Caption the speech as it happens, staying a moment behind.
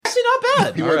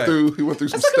good. He went through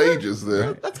some stages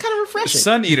there. That's kind of refreshing.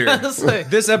 Sun Eater.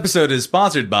 This episode is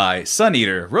sponsored by Sun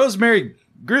Eater, Rosemary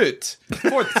Groot,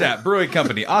 Fourth Tap Brewing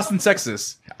Company, Austin,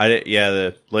 Texas.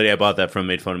 The lady I bought that from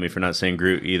made fun of me for not saying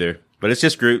Groot either. But it's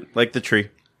just Groot, like the tree.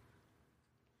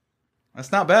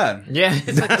 That's not bad. Yeah,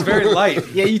 It's very light.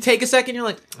 Yeah, you take a second, you're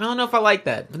like, I don't know if I like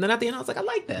that. But then at the end, I was like, I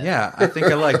like that. Yeah, I think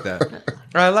I like that.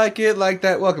 I like it like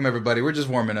that. Welcome, everybody. We're just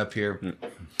warming up here.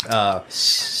 I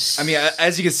mean,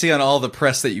 as you can see on all the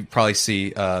press that you probably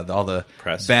see, all the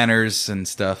press banners and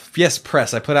stuff. Yes,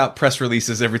 press. I put out press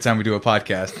releases every time we do a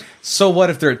podcast. So what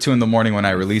if they're at 2 a.m. when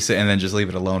I release it and then just leave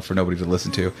it alone for nobody to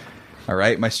listen to? All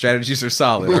right? My strategies are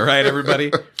solid. All right,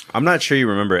 everybody? I'm not sure you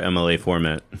remember MLA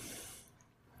format.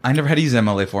 I never had to use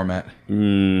MLA format.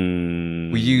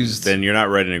 We used... Then you're not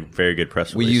writing a very good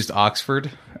press release. We used Oxford.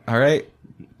 All right?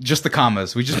 Just the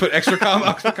commas. We just put extra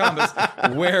commas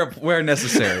where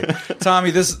necessary. Tommy,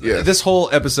 this whole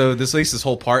episode, at least this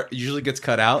whole part, usually gets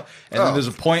cut out. And then there's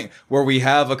a point where we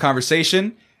have a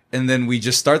conversation, and then we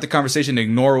just start the conversation and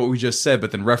ignore what we just said,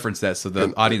 but then reference that so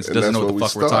the audience doesn't know what the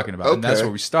fuck we're talking about. Okay. And that's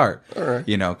where we start. All right.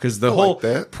 You know, because the whole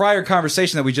prior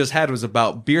conversation that we just had was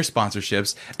about beer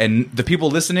sponsorships, and the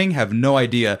people listening have no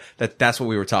idea that that's what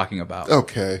we were talking about.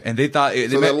 Okay. And they thought...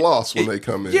 they're lost when they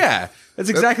come in. Yeah. That's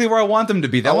exactly where I want them to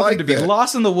be. I want them to be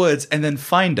lost in the woods and then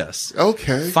find us.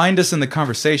 Okay. Find us in the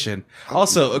conversation.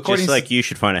 Also, according just like you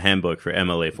should find a handbook for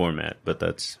MLA format, but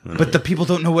that's... But the people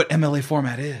don't know what MLA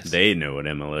format is. They know what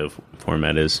MLA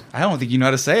format is. I don't think you know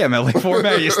how to say MLA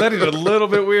format. You studied it a little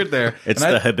bit weird there. It's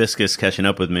the hibiscus catching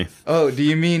up with me. Oh, do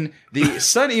you mean the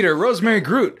Sun Eater Rosemary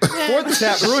Groot Fourth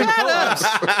Tap Brewing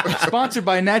Collabs, sponsored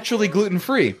by Naturally Gluten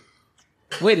Free?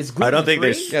 Wait, it's gluten-free? I don't think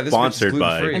they're sponsored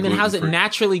by. And then how's it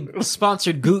naturally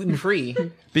sponsored gluten-free?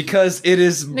 Because it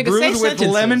is brewed with sentences.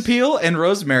 lemon peel and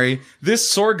rosemary. This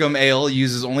sorghum ale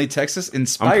uses only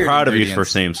Texas-inspired I'm proud of you ingredients. for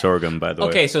saying sorghum, by the way.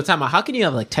 Okay, so time out. How can you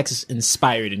have like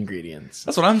Texas-inspired ingredients?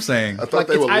 That's what I'm saying. I thought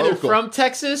they it's were either local. from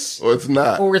Texas Or it's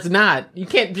not. or it's not. You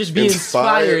can't just be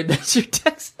inspired. That's your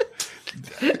Texas.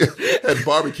 Had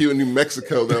barbecue in New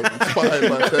Mexico that was inspired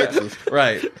by Texas.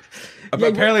 Right.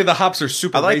 Apparently the hops are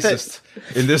super racist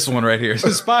in this one right here. It's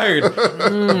inspired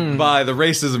by the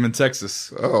racism in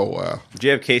Texas. Oh, wow. Did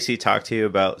you have Casey talk to you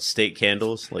about steak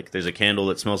candles? Like, there's a candle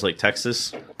that smells like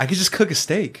Texas. I could just cook a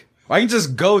steak. I can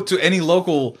just go to any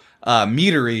local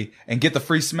meadery and get the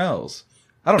free smells.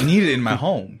 I don't need it in my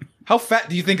home. How fat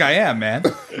do you think I am, man?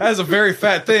 That is a very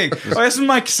fat thing. Oh, this is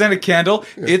my scented candle.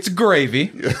 It's gravy.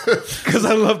 Because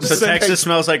I love the So Texas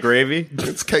smells like gravy?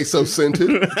 It's queso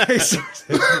scented. See,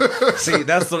 I'm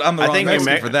the wrong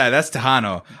Mexican for that. That's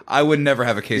Tejano. I would never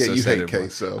have a queso you scented hate one.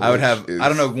 queso. I would have, I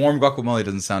don't know, warm guacamole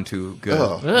doesn't sound too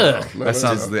good. That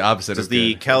sounds the opposite Does of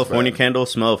the good. California candle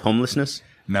smell of homelessness?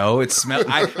 No, it smells.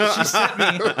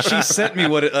 She sent me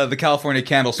what the California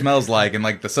candle smells like, and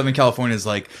like the Southern California is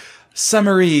like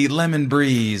summery lemon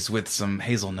breeze with some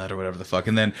hazelnut or whatever the fuck,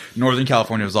 and then Northern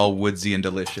California was all woodsy and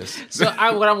delicious. So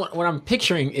what I'm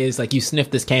picturing is like you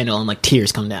sniff this candle and like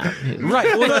tears come down.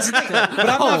 Right. Well, that's the thing. But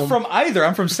I'm not from either.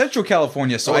 I'm from Central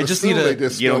California, so I just need a.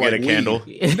 You don't get a candle.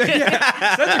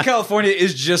 Yeah, Central California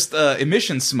is just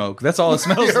emission smoke. That's all it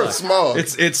smells like. Smog.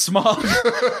 It's smog.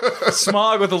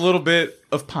 Smog with a little bit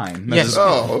of pine. Yes.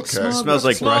 Oh, okay. Smog Smells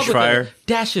like smog brush with fire. a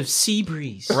dash of sea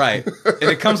breeze. Right. And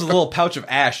it comes with a little pouch of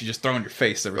ash you just throw in your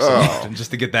face every so often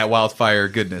just to get that wildfire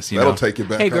goodness. That'll take you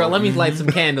back. Hey, girl, home. let me light some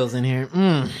candles in here.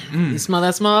 You smell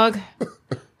that smog?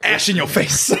 Ash in your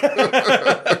face.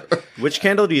 Which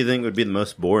candle do you think would be the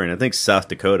most boring? I think South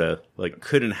Dakota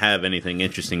couldn't have anything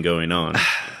interesting going on.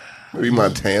 Maybe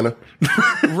Montana.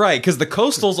 Right, because the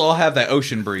coastals all have that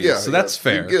ocean breeze, Yeah, so that's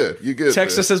fair. You're good.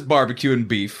 Texas has barbecue and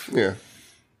beef. Yeah.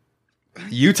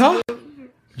 Utah?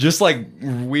 Just like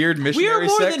weird We missionary are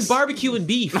more sex? than barbecue and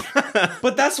beef.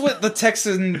 But that's what the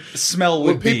Texan smell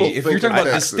would be. people If think you're talking of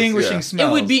about Texas, distinguishing yeah. smells.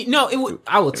 It would be it would.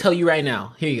 I will tell you right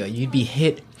now. Here you go. You'd be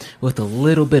hit with a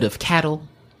little bit of cattle,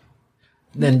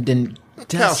 then dust,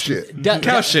 Cow shit.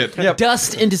 Cow shit, yep.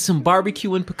 Dust into some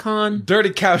barbecue and pecan.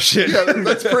 dirty cow shit. Yeah,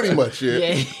 that's pretty much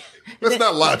it. Yeah. Let's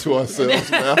not lie to ourselves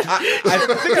now.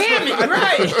 Damn it!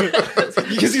 Right.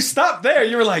 Because you stopped there.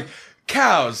 You were like,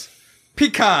 cows,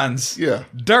 pecans, Yeah.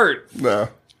 dirt. Nah.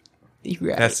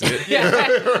 You're right. That's it.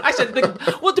 I should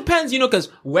think. Well, it depends, because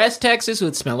West Texas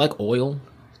would smell like oil.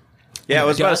 Yeah, I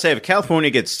was about to say, if California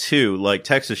gets 2,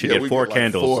 Texas should Yeah, get we 4 get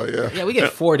candles. 4, yeah. Yeah, we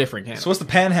get 4 different candles. So what's the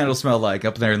panhandle smell like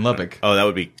up there in Lubbock? Oh, that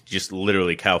would be just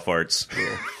literally cow farts.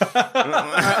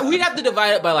 We'd have to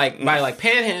divide it by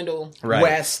Panhandle, Right.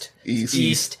 West,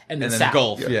 East, and then then South.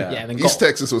 Gulf. Yeah. and then East Gulf.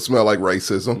 Texas would smell like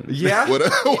racism. Yeah.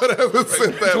 Whatever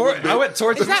scent that would be. I went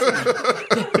towards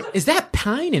Is that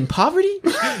pine and poverty?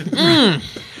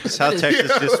 South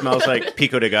Texas just smells like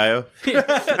pico de gallo. Pico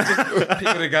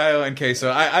de gallo and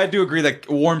queso. I do agree that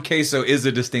warm queso is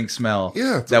a distinct smell.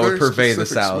 Yeah, it's a that would very pervade the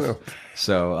specific South. smell.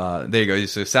 So there you go.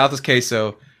 So South is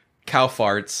queso, cow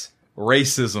farts,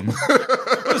 racism.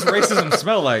 What does racism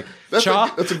smell like? That's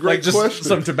Chaw? a great like just question.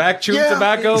 some tobacco, Yeah.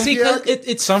 tobacco. See, 'cause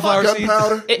it's sunflower seeds.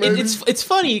 Gunpowder. It's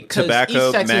funny because Tobacco,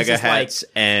 East Texas MAGA is hats,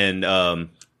 and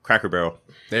Cracker Barrel.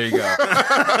 There you go.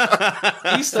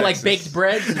 like East to like baked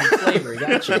breads and flavor.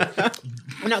 Gotcha.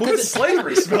 No, What does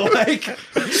slavery smell like?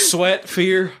 Sweat,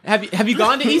 fear. have you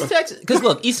gone to East Texas? Because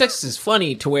look, East Texas is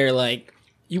funny to where like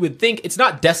you would think it's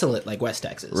not desolate like West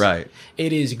Texas. Right.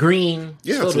 It is green.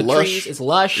 Yeah, filled it's with lush. trees. It's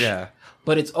lush. Yeah.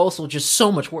 But it's also just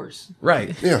so much worse.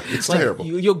 Right. Yeah, it's Like, terrible.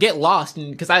 you'll get lost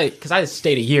because I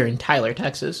stayed a year in Tyler,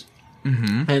 Texas,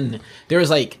 and there was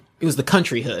like it was the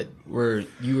country hood where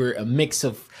you were a mix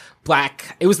of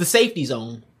black. It was the safety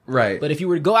zone, Right. but if you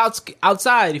were to go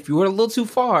outside, if you were a little too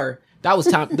far, that was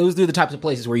time. Those were the types of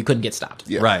places where you couldn't get stopped.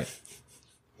 Yeah. Right.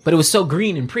 But it was so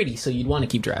green and pretty, so you'd want to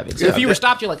keep driving. So Yeah, if you were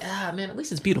stopped, you're like, man, at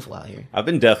least it's beautiful out here. I've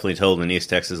been definitely told in East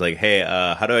Texas, like, hey,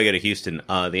 how do I get to Houston?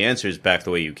 The answer is back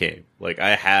the way you came. Like,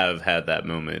 I have had that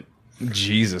moment.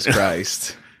 Jesus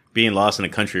Christ. Being lost in a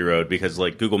country road because,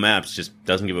 like, Google Maps just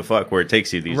doesn't give a fuck where it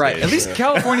takes you these Right. days. At least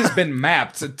California's been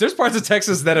mapped. There's parts of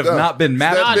Texas that have not been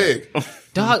mapped. That big.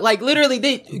 Dog, like literally,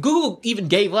 Google even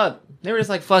gave up. They were just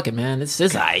like, "Fuck it, man. It's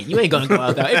alright. You ain't gonna go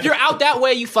out that. If you're out that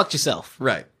way, you fucked yourself.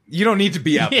 Right. You don't need to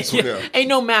be out this way. Yeah. Ain't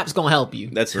no maps gonna help you."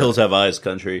 That's Hills Have Eyes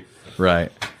country.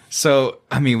 Right. So,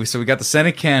 I mean, we got the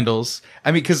scented candles.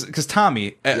 I mean, because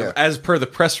Tommy, as per the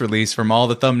press release from all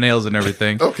the thumbnails and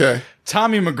everything, Okay.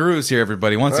 Tommy McGrew's here,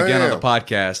 everybody, once again on the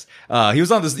podcast. He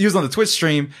was on the Twitch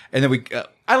stream, and then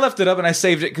I left it up and I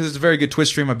saved it because it's a very good Twitch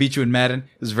stream. I beat you in Madden.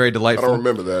 It was very I delightful. don't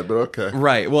remember that, but okay.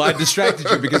 Right. Well, I distracted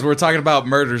you because we were talking about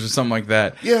murders or something like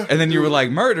that. Yeah. And then you were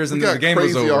like, murders, and then Got the game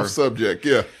was crazy over. off subject.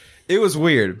 Yeah. It was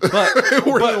weird. But It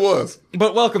really was.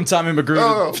 But welcome, Tommy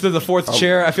McGrew, to the fourth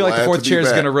chair. I feel like the glad fourth to be chair is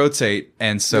back. going to rotate,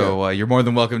 and so you're more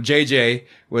than welcome. JJ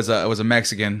was a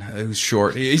Mexican who's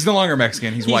short. He's no longer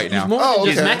Mexican. He's white now. He's more than Oh,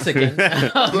 just okay.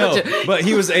 Mexican. No, but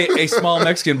he was a small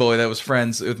Mexican boy that was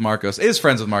friends with Marcos. Is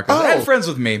friends with Marcos. Oh. And friends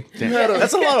with me.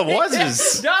 That's a lot of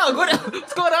wases. Dog,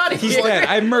 what's going on He's here? dead.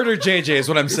 I murdered JJ is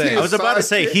what I'm saying. I was about to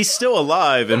say, he's still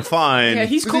alive and fine. Yeah,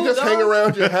 he's Did cool. he just dog. hang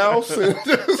around your house and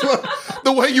just like,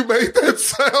 the way you made that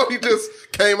sound, he just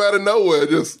came out of nowhere,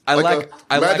 just I like like-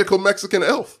 a magical Mexican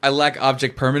elf. I lack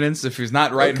object permanence. If he's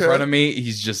not right in Okay. front of me,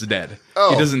 he's just dead.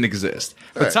 Oh. He doesn't exist.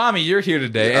 But Hey. Tommy, you're here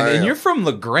today, I and am. you're from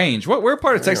LaGrange. Where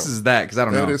part of Texas is that? Because I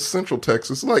don't That know. is Central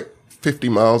Texas, like 50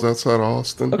 miles outside of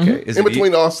Austin. Okay. Is In it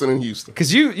between Austin and Houston.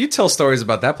 Because you tell stories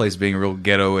about that place being real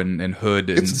ghetto and hood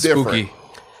and It's spooky.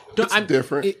 different. It's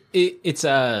different.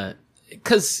 It's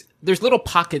because there's little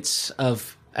pockets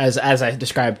of as I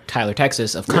described Tyler,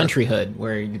 Texas, of country hood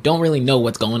where you don't really know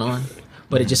what's going on,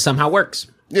 but it just somehow works.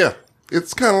 Yeah.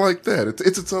 It's kind of like that.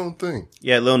 It's its own thing.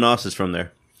 Yeah, Lil Nas is from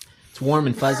there. It's warm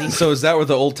and fuzzy. So is that where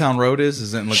the Old Town Road is?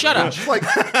 Is it in LaGrange? Shut up. It's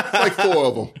like four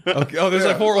of them. Okay. Oh, there's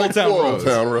like four Old Town four roads.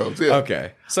 Old Town roads, yeah.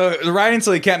 Okay. So the riding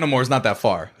till you can't no more is not that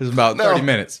far. It's about 30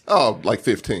 minutes. Oh, like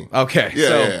 15. Okay. Yeah,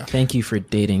 so yeah. Thank you for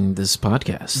dating this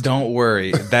podcast. don't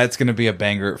worry. That's going to be a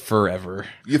banger forever.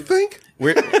 You think?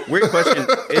 Weird question.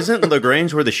 Isn't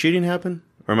LaGrange where the shooting happened?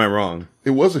 Or am I wrong? It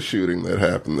was a shooting that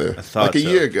happened there. thought like a so.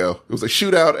 year ago. It was a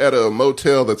shootout at a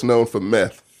motel that's known for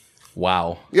meth.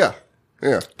 Wow. Yeah.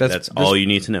 Yeah. That's all you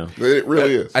need to know. It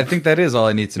really is. I think that is all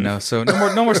I need to know. So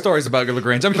no more stories about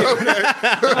LaGrange. I'm kidding.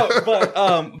 No,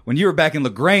 but when you were back in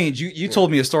LaGrange, you told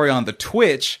me a story on the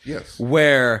Twitch Yes.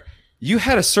 where you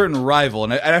had a certain rival,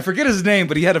 and I forget his name,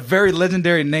 but he had a very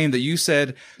legendary name that you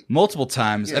said multiple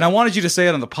times, and I wanted you to say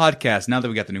it on the podcast now that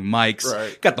we got the new mics,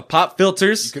 Right. got the pop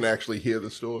filters. You can actually hear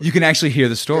the story. You can actually hear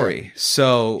the story.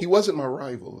 So He wasn't my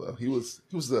rival, though. He was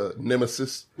a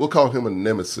nemesis. We'll call him a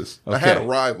nemesis. I had a Okay.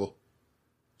 rival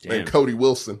Damn. named Cody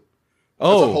Wilson. That's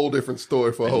a oh, whole different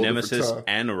story for a whole Nemesis different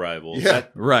time. and a rival. Yeah.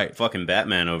 That right. fucking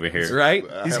Batman over here. Right?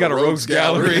 I He's had got a rogues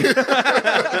gallery.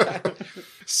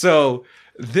 So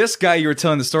this guy you were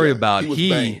telling the story about, he was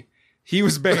Bane. he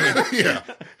was Bane. Yeah.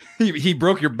 he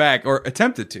broke your back or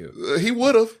attempted to. He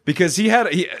would have. Because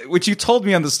what you told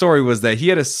me on the story was that he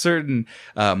had a certain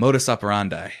modus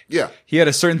operandi. Yeah. He had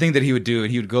a certain thing that he would do,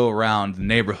 and he would go around the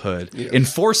neighborhood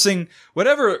enforcing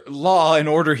whatever law and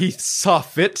order he saw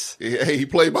fit. Hey, he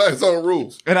played by his own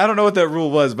rules. And I don't know what that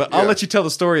rule was, but I'll let you tell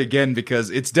the story again because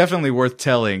it's definitely worth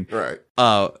telling. Right.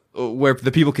 Where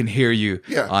the people can hear you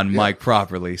on mic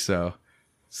properly. So,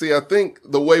 see, I think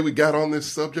the way we got on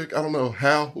this subject, I don't know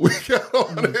how we got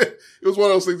on it. It was one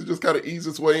of those things that just kind of eased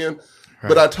its way in. Right.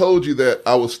 But I told you that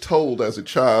I was told as a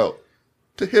child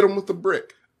to hit him with a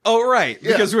brick. Oh, right.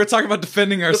 Yeah. Because we were talking about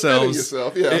defending ourselves.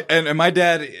 Defending yourself, yeah. And my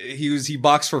dad, he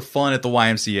boxed for fun at the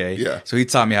YMCA. Yeah. So he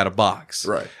taught me how to box.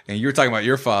 Right. And you were talking about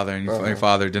your father, and your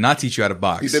father did not teach you how to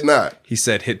box. He did not. He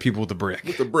said hit people with a brick.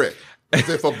 With a brick. As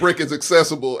if a brick is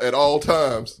accessible at all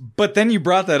times. But then you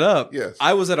brought that up. Yes.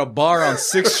 I was at a bar on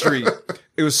 6th Street.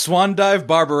 It was Swan Dive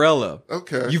Barbarella.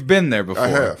 Okay. You've been there before. I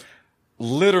have.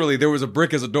 Literally, there was a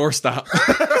brick as a doorstop.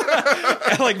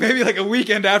 And maybe a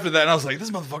weekend after that, and I was like,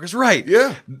 this motherfucker's right.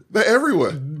 Yeah. They're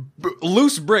everywhere.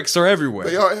 Loose bricks are everywhere.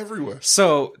 They are everywhere.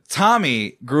 So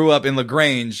Tommy grew up in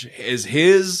LaGrange.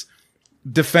 His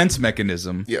defense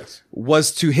mechanism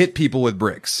was to hit people with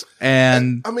bricks.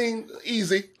 And I mean,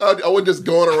 easy. I wasn't just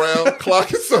going around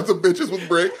clocking sons of bitches with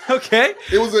bricks. Okay.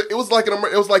 It was like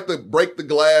the break the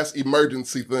glass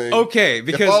emergency thing. Okay,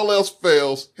 because if all else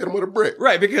fails, hit them with a brick.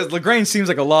 Right, because LaGrange seems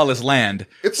like a lawless land.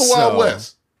 It's the Wild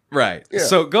West. Right. Yeah.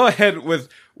 So go ahead with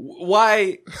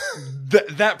why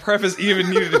that preface even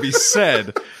needed to be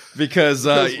said. Because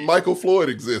Michael Floyd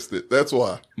existed. That's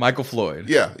why. Michael Floyd.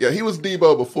 Yeah. He was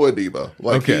Debo before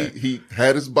Debo. He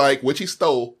had his bike, which he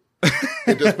stole,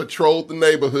 and just patrolled the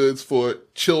neighborhoods for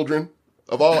children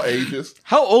of all ages.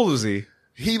 How old was he?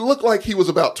 He looked like he was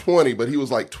about 20, but he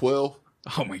was like 12.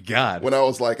 Oh my God. When I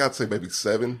was I'd say maybe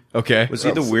 7. Okay. Was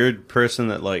he the weird person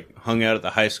that hung out at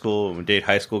the high school and would date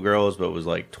high school girls, but was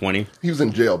 20? He was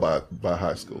in jail by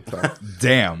high school time.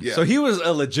 Damn. Yeah. So he was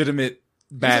a legitimate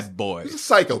bad boy. He's a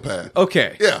psychopath.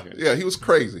 Okay. Yeah, he was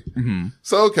crazy. Mm-hmm.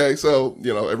 So,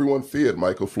 everyone feared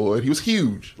Michael Floyd. He was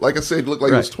huge. Like I said, he looked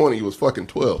like he was 20. He was fucking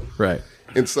 12. Right.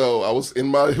 And so I was in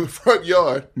my front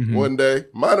yard one day,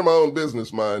 minding my own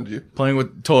business, mind you. Playing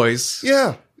with toys.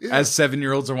 Yeah. As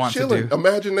 7-year-olds are wont to do.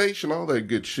 Imagination, all that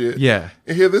good shit. Yeah.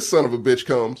 And here this son of a bitch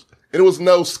comes. And it was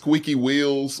no squeaky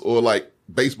wheels or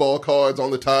baseball cards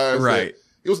on the tires. Right.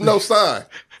 It was no sign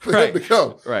for him to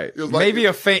come. Right. It was maybe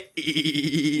a faint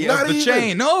of the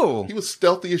chain. No. He was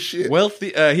stealthy as shit.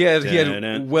 Wealthy. He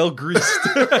had well greased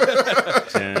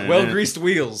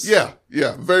wheels. Yeah.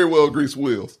 Very well greased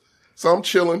wheels. So I'm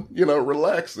chilling,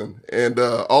 relaxing. And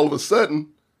all of a sudden,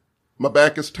 my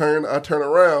back is turned. I turn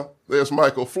around. There's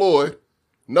Michael Floyd.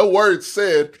 No words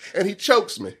said. And he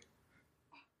chokes me.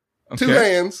 Okay.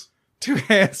 2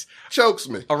 hands. Chokes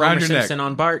me. Around your Simpson neck.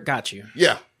 on Bart. Got you.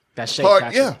 Yeah. That shake.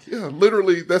 Hard, yeah.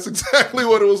 Literally, that's exactly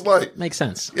what it was like. Makes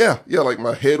sense. Yeah.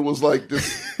 My head was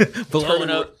just blowing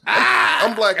up.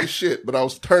 I'm black as shit, but I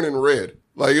was turning red.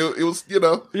 It was,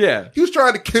 Yeah. He was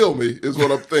trying to kill me, is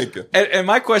what I'm thinking. And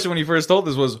my question when he first told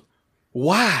this was,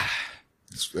 why?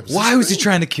 Why was he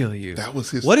trying to kill you? That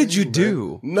was his What did you man.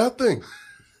 do? Nothing.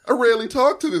 I rarely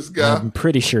talk to this guy. I'm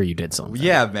pretty sure you did something.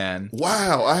 Yeah, man.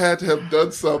 Wow, I had to have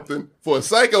done something for a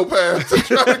psychopath to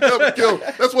try to come and kill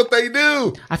him. That's what they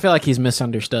do. I feel like he's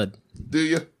misunderstood. Do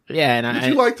you? Yeah, and Would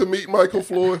you like to meet Michael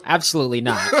Floyd? Absolutely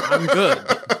not. I'm good.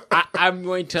 I'm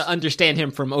going to understand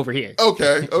him from over here.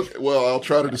 Okay. Well, I'll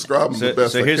try to describe him the best I can.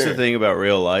 So here's the thing about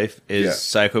real life is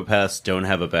psychopaths don't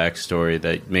have a backstory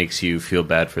that makes you feel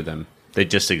bad for them. They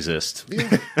just exist.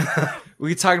 Yeah.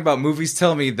 We talking about movies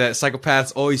tell me that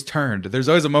psychopaths always turned. There's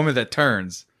always a moment that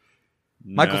turns.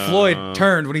 Michael Floyd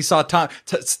turned when he saw Tom.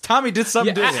 Tommy did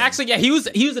something to him. Actually, he was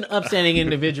an upstanding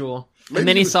individual. And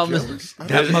then he saw him.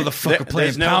 That motherfucker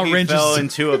playing Power He Rangers. fell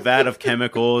into a vat of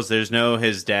chemicals. There's no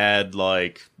his dad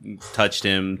touched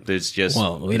him. There's just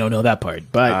we don't know that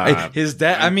part. But his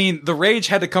dad. I mean, the rage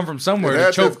had to come from somewhere. It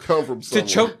had to have come from somewhere.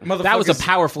 To choke motherfuckers. that was a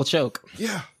powerful choke.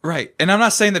 Yeah. Right. And I'm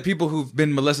not saying that people who've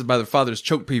been molested by their fathers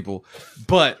choke people,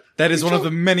 but that is one of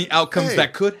the many outcomes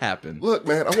that could happen. Look,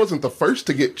 man, I wasn't the first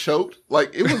to get choked.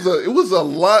 It was a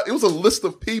lot. It was a list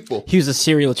of people. He was a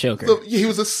serial choker. So, he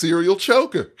was a serial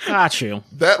choker. Got you.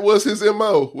 That was his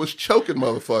MO, was choking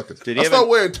motherfuckers. I started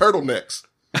wearing turtlenecks.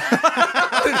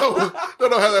 I don't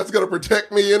know how that's going to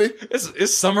protect me any.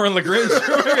 It's summer in LaGrange.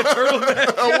 You're wearing a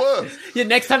turtleneck. I was. Yeah,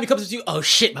 next time he comes to you, oh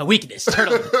shit, my weakness,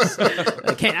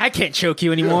 turtlenecks. I can't choke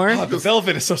you anymore. Oh, the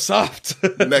velvet is so soft.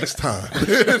 Next time.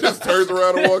 It just turns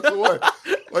around and walks away.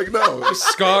 No.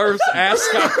 Scarves,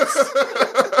 ascots.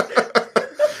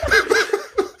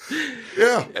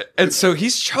 Yeah. And so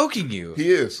he's choking you. He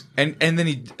is. And then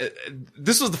he,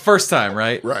 this was the first time,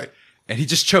 right? Right. And he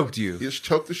just choked you. He just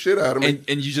choked the shit out of me.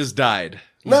 And you just died.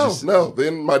 No.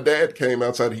 Then my dad came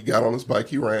outside. He got on his bike.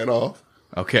 He ran off.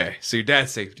 Okay. So your dad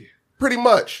saved you. Pretty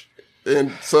much.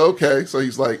 And so, okay. So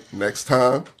he's like, next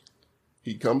time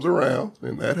he comes around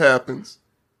and that happens,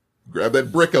 grab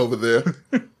that brick over there.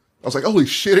 I was like, holy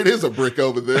shit, it is a brick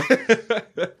over there.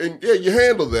 And yeah, you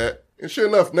handle that. And sure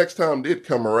enough, next time did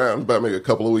come around about maybe a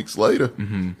couple of weeks later.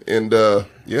 Mm-hmm. And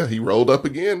yeah, he rolled up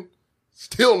again.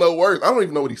 Still no words. I don't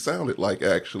even know what he sounded like,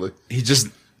 actually. He just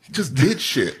did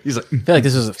shit. He's like, I feel like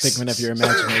this was a figment of your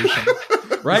imagination.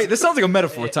 right? This sounds like a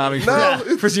metaphor, Tommy,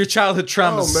 for your childhood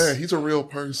traumas. Oh, man, he's a real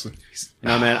person.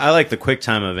 No, man, I like the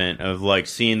QuickTime event of like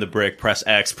seeing the brick, press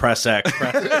X, press X,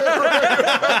 press X.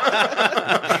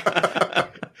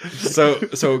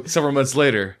 So several months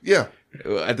later. Yeah.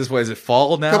 At this point, is it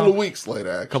fall now? A couple of weeks later,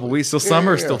 actually. A couple of weeks, still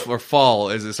summer, still or fall?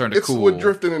 Is it starting to cool? We're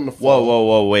drifting in the fall.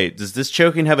 Whoa, wait. Does this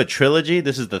choking have a trilogy?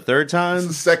 This is the third time? It's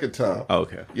the second time. Oh,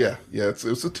 okay. Yeah, it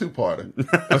was a two-parter.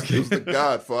 Okay. It was The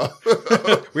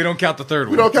Godfather. We don't count the third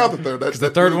one. We don't count the third. Because the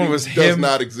third one was does him.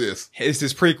 Not exist. It's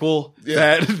his prequel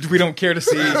that we don't care to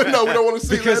see. No, we don't want to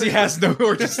see because that he has no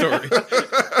origin story.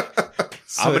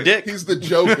 So, I'm a dick. He's the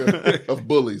Joker of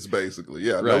bullies, basically.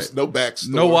 Yeah, right. No backstory.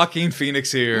 No Joaquin Phoenix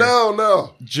here. No.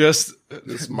 Just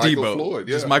Michael Debo. Floyd.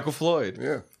 Yeah. Just Michael Floyd.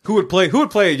 Yeah. Who would play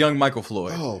a young Michael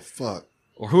Floyd? Oh fuck.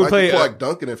 Or who would play Clark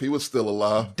Duncan if he was still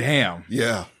alive? Damn.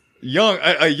 Yeah.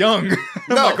 A young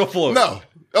Michael Floyd. No.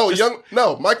 Oh, young.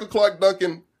 No, Michael Clark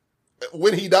Duncan,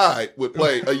 when he died, would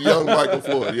play a young Michael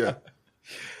Floyd. Yeah.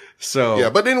 So yeah,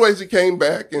 but anyways, he came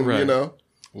back and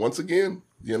once again,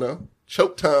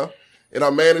 choke time. And I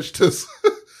managed to,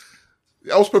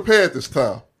 I was prepared this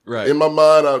time. Right. In my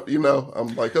mind,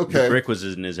 I'm like, okay. The brick was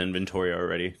in his inventory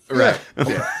already. Right.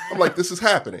 I'm like, this is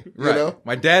happening, you know?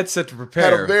 My dad said to prepare.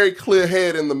 Had a very clear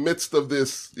head in the midst of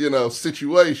this,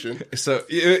 situation. So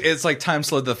it's like time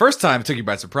slowed. The first time it took you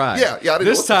by surprise. Yeah. I didn't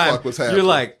know what the fuck was happening. You're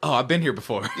like, oh, I've been here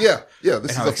before. Yeah.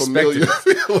 This is a familiar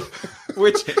feeling.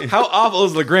 Which, how awful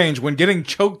is LaGrange when getting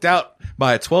choked out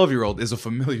by a 12-year-old is a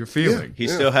familiar feeling? He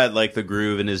still had like the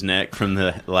groove in his neck from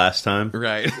the last time.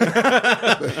 Right.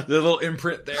 The little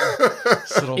imprint there.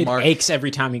 Little It mark. aches every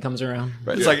time he comes around.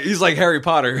 Right. It's like he's like Harry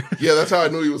Potter. Yeah, that's how I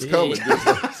knew he was coming.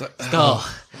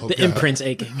 The imprint's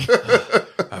aching.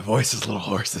 My voice is a little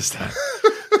hoarse this time.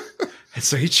 And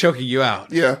so he's choking you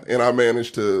out. Yeah, and I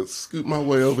managed to scoot my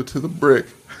way over to the brick,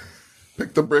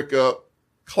 pick the brick up,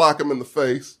 clock him in the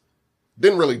face.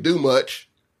 Didn't really do much,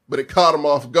 but it caught him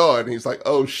off guard. And he's like,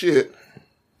 oh shit,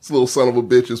 this little son of a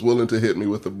bitch is willing to hit me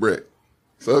with a brick.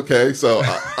 So, okay, so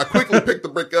I quickly picked the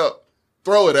brick up,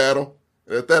 throw it at him.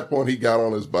 And at that point, he got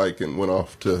on his bike and went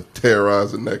off to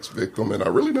terrorize the next victim. And I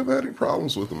really never had any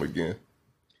problems with him again.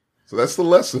 So that's the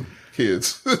lesson,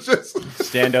 kids.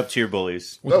 Stand up to your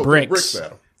bullies. With bricks. Throw bricks at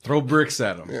them. Throw bricks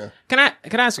at him. Yeah. Can I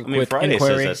ask a quick Friday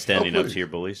inquiry? says that's standing up to your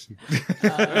bullies.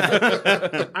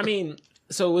 I mean,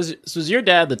 so was your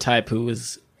dad the type who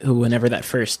whenever that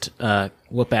first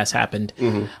whoop ass happened,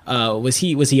 was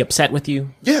he upset with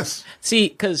you? Yes. See,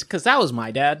 because that was my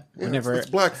dad. Yeah, Whenever it's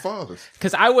black fathers.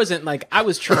 because I wasn't like I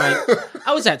was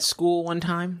at school one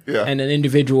time, Yeah. and an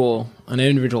individual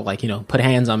like put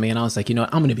hands on me, and I was like, I'm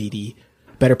gonna be the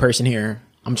better person here.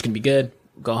 I'm just gonna be good.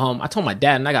 Go home. I told my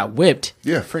dad, and I got whipped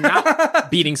for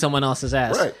not beating someone else's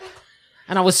ass. Right.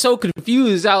 And I was so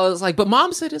confused. I was like, but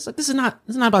mom said it's like this is not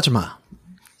about your mom.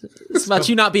 It's about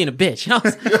you not being a bitch.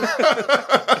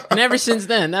 And ever since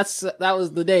then, that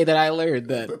was the day that I learned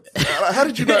that. How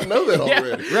did you not know that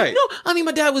already? Right. No, I mean,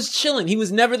 my dad was chilling. He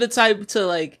was never the type to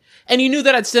like, and he knew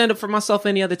that I'd stand up for myself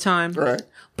any other time. Right.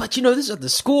 But this is the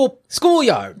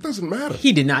schoolyard. Doesn't matter.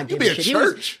 He did not give be a at shit.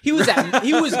 church. He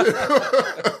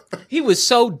was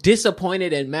so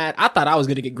disappointed and mad. I thought I was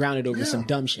gonna get grounded over some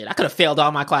dumb shit. I could have failed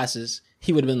all my classes.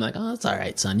 He would have been like, "Oh, it's all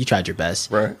right, son. You tried your best."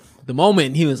 Right. The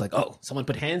moment he was like, "Oh, someone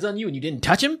put hands on you and you didn't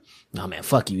touch him," no man,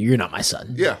 fuck you. You're not my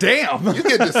son. Yeah. Damn. You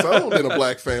get disowned in a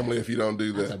black family if you don't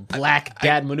do that. A black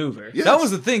dad maneuver. Yes. That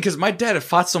was the thing, because my dad had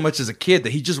fought so much as a kid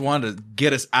that he just wanted to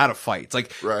get us out of fights.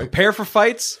 Like, prepare for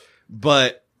fights,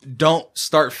 but don't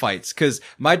start fights. Because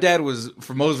my dad was,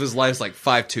 for most of his life, like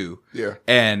 5'2". Yeah.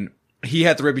 And he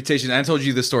had the reputation, and I told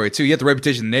you this story too, he had the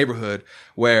reputation in the neighborhood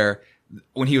where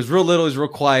when he was real little, he was real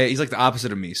quiet. He's like the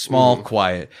opposite of me, small,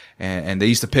 quiet. And they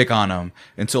used to pick on him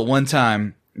until one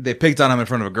time they picked on him in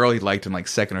front of a girl he liked in like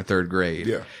 2nd or 3rd grade.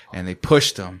 Yeah. And they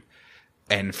pushed him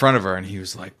in front of her, and he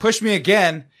was like, push me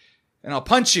again and I'll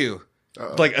punch you.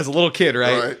 Like as a little kid,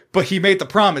 right? But he made the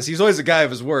promise. He's always a guy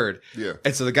of his word. Yeah.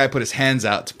 And so the guy put his hands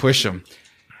out to push him.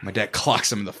 My dad clocks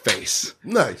him in the face.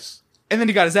 Nice. and then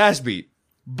he got his ass beat.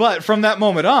 But from that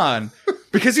moment on,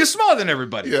 because he was smaller than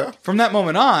everybody, from that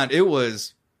moment on, it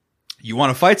was, you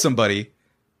want to fight somebody,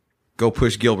 go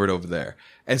push Gilbert over there.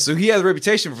 And so he had a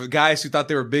reputation for guys who thought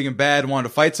they were big and bad and wanted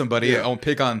to fight somebody. I won't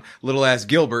pick on little ass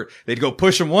Gilbert. They'd go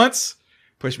push him once,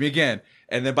 push me again.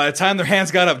 And then by the time their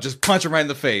hands got up, just punch him right in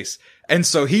the face. And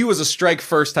so he was a strike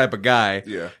first type of guy.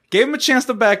 Yeah. Gave him a chance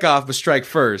to back off, but strike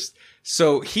first.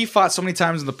 So he fought so many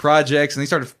times in the projects, and he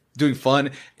started doing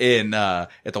fun in at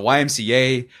the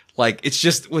YMCA. Like,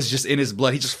 was just in his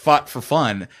blood. He just fought for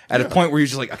fun at a point where he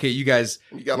was just like, okay, you guys,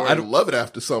 you gotta love it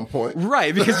after some point,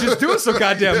 right? Because you're just doing so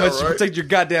goddamn much to protect your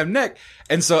goddamn neck.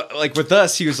 And so, like with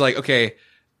us, he was like, okay,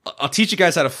 I'll teach you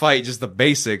guys how to fight, just the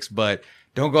basics, but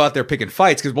don't go out there picking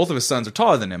fights, because both of his sons are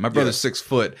taller than him. My brother's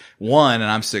 6'1" and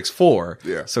I'm 6'4".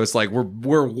 Yeah. So it's like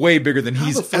we're way bigger than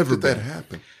he's ever been. How did that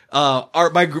happen? Both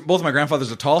of my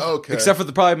grandfathers are tall, except for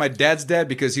probably my dad's dad,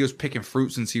 because he was picking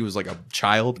fruit since he was like a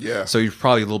child. Yeah. So he's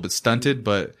probably a little bit stunted,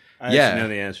 but I actually know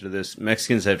the answer to this.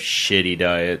 Mexicans have shitty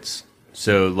diets.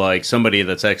 So like somebody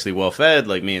that's actually well fed,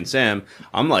 like me and Sam,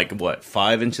 I'm like, what,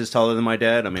 5 inches taller than my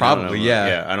dad? I mean, probably,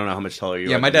 yeah. I don't know how much taller you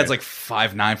are. Yeah, my dad's like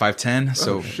 5'9", 5'10".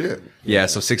 So shit. Yeah,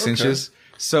 so 6 inches.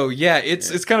 So yeah,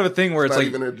 it's kind of a thing where it's like,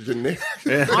 even a generic.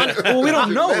 Well, we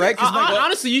don't know, right?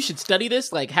 Honestly, you should study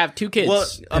this. Like, have 2 kids. Well,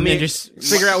 I mean, just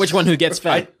figure out which one who gets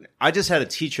fed. I just had a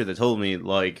teacher that told me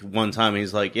like one time,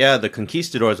 he's like, yeah, the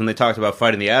conquistadors, when they talked about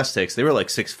fighting the Aztecs, they were like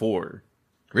 6'4".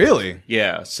 Really?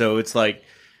 Yeah. So it's like,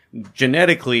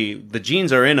 genetically, the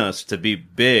genes are in us to be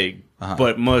big,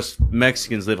 but most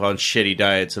Mexicans live on shitty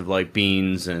diets of like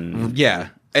beans and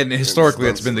and historically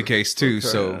that's been the case too.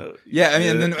 So I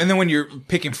mean, and then when you're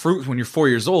picking fruit when you're 4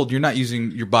 years old, you're not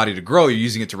using your body to grow; you're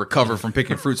using it to recover from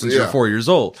picking fruit since you're 4 years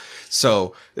old.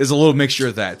 So there's a little mixture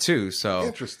of that too. So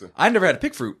interesting. I never had to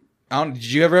pick fruit.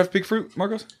 Did you ever have to pick fruit,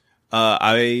 Marcos?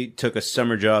 I took a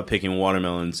summer job picking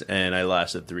watermelons, and I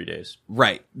lasted 3 days.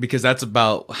 Right, because that's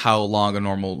about how long a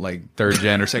normal like 3rd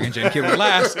gen or 2nd gen kid would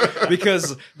last.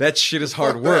 Because that shit is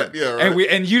hard work. Yeah, right.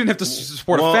 And you didn't have to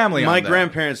support a family. My on that.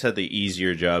 grandparents had the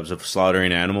easier jobs of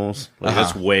slaughtering animals. Like,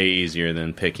 that's way easier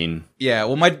than picking. Yeah,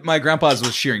 well, my grandpa's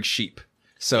was shearing sheep,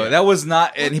 so that was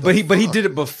not. But he did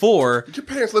it before. Did your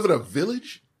parents live in a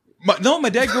village? My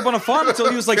dad grew up on a farm until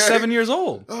he was like 7 years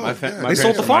old. They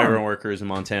sold the farm. Migrant workers in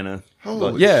Montana.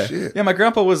 Holy shit. Yeah, my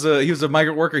grandpa was a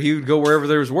migrant worker. He would go wherever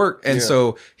there was work. And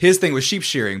so his thing was sheep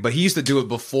shearing, but he used to do it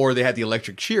before they had the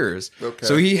electric shears. Okay.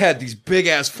 So he had these big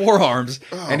ass forearms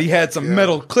and he had some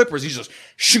metal clippers. He's just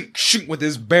shoot with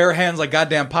his bare hands like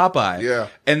goddamn Popeye. Yeah.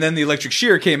 And then the electric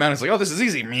shear came out and it's like, oh, this is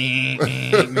easy. Me.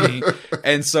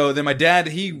 And so then my dad,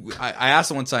 I asked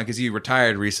him one time because he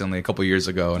retired recently a couple years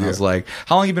ago. And I was like,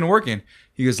 how long you been working?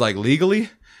 He was like,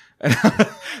 legally?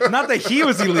 Not that he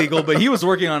was illegal, but he was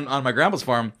working on my grandpa's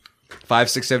farm, 5,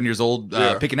 6, 7 years old,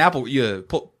 picking up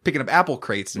apple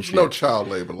crates and shit. No child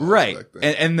labor laws, right?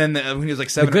 And then when he was like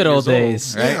 7, the good old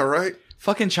days, right? Yeah, right.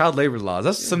 Fucking child labor laws.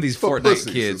 That's some of these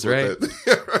Fortnite kids, right?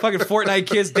 Fucking Fortnite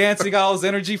kids dancing, got all this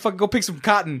energy. Fucking go pick some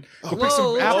cotton. Go pick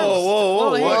some apples.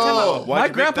 Whoa. My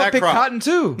grandpa picked cotton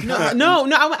too. No,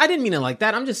 I didn't mean it like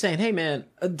that. I'm just saying, hey man,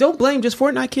 don't blame just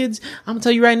Fortnite kids. I'm gonna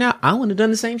tell you right now, I wouldn't have done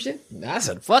the same shit. I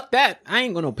said, fuck that. I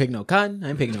ain't gonna pick no cotton. I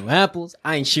ain't picking no apples.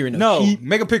 I ain't shearing no sheep.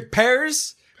 Make them pick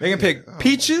pears. Make them pick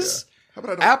peaches. How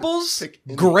about apples,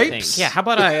 grapes. Yeah, how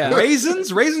about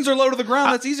raisins? Raisins are low to the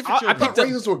ground. That's easy for children. I picked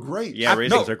raisins were grapes. Yeah,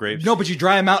 raisins are grapes. No, but you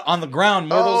dry them out on the ground,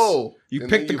 mortals. You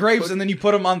pick the grapes and then you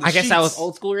put them on the sheets. I guess that was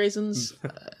old school raisins.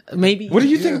 Maybe. What do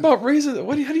you think about raisins?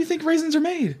 How do you think raisins are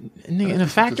made? In a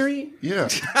factory? Yeah.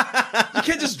 You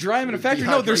can't just dry them in a factory.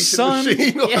 No, there's sun.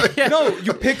 No,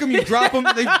 you pick them, you drop them.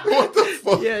 What the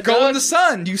fuck? Yeah, go in the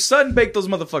sun. You sun bake those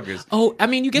motherfuckers. Oh, I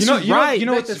mean, you get some right. You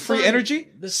know what's free energy?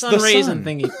 The sun raisin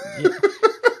thingy.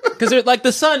 Because like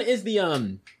the sun is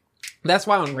the that's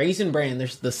why on Raisin Bran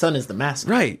the sun is the mascot.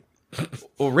 Right.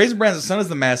 Well, Raisin Bran's the sun is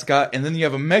the mascot, and then you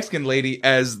have a Mexican lady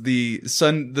as the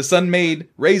sun-made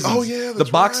raisins. Oh yeah, the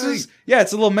boxes. Right. Yeah,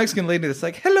 it's a little Mexican lady that's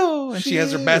like, "Hello," and she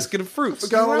has her basket of fruits. I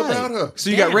forgot all about her. So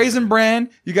you got Raisin Bran,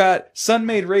 you got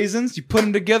sun-made raisins. You put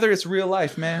them together, it's real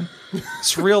life, man.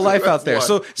 It's real life out there.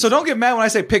 So don't get mad when I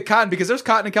say pick cotton, because there's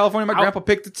cotton in California. My grandpa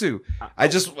picked it too.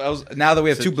 Now that we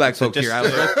have two black folk here, I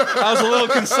was a little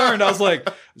concerned. I was like,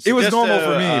 it was normal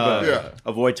for me, but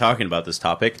avoid talking about this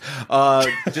topic.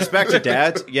 Just back to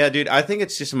dads. Yeah, dude, I think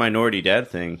it's just a minority dad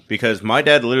thing, because my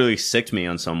dad literally sicked me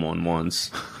on someone once.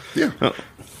 Yeah.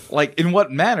 Like, in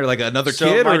what manner? Like another So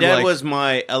kid? my or dad like... was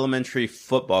my elementary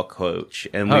football coach,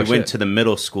 and we Oh, went shit. to the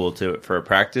middle school for a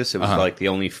practice. It was like the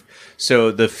only.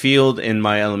 So the field in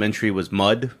my elementary was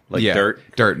mud, like dirt.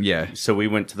 Dirt, yeah. So we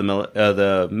went to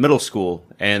the middle school,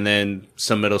 and then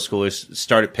some middle schoolers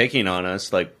started picking on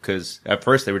us, like, because at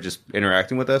first they were just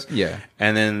interacting with us. Yeah.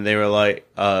 And then they were like,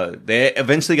 they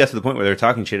eventually got to the point where they were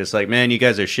talking shit. It's like, man, you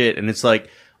guys are shit. And it's like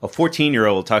a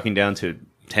 14-year-old talking down to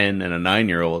 10 and a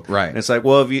 9-year-old. Right. And it's like,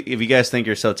 well, if you guys think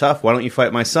you're so tough, why don't you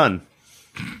fight my son?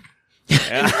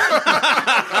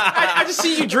 I just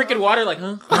see you drinking water, like,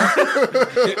 huh?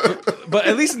 But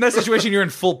at least in that situation, you're in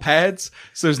full pads,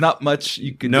 so there's not much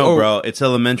you can do. No, bro, it's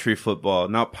elementary football,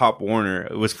 not Pop Warner.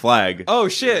 It was flag. Oh,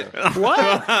 shit.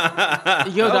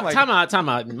 What? Yo, Oh my- time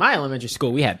out. In my elementary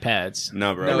school, we had pads.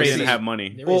 No, bro, No, we see- didn't have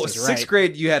money. Well, Raises, sixth right.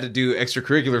 grade, you had to do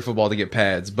extracurricular football to get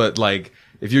pads, but like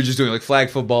if you're just doing like flag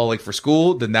football, like for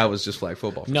school, then that was just flag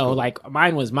football. For No, school. like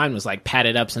mine was like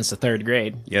padded up since the 3rd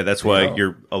grade. Yeah, that's why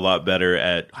you're a lot better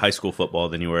at high school football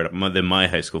than you were at my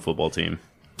high school football team.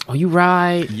 Oh, you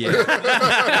right. Yeah.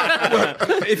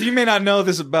 If you may not know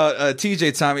this about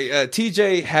TJ, Tommy,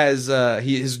 TJ has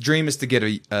his dream is to get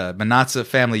a Manatsa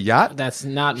family yacht. That's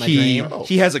not my He dream.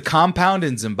 he has a compound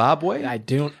in Zimbabwe. I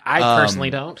personally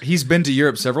don't. He's been to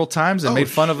Europe several times and made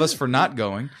fun of us for not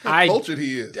going. I Cultured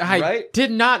he is. Right?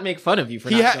 did not make fun of you for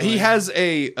He not he going. has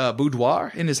a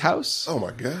boudoir in his house. Oh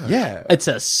my god. Yeah. It's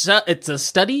a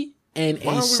study and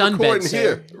Why a are we sunbed, recording sir.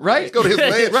 here? Right? Let's go to his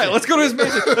mansion. Right, let's go to his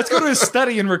mansion. Let's go to his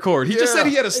study and record. He just Yeah. said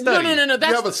he had a study. No. You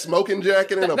That's have a smoking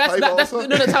jacket and a that's pipe not, or that's something?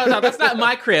 no. That's not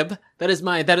my crib.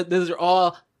 Those are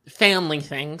all family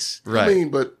things. Right. I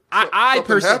mean, but I something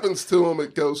personally- happens to him,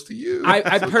 it goes to you. I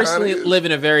That's what personally kinda is. live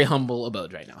in a very humble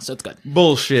abode right now, so it's good.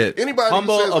 Bullshit. Anybody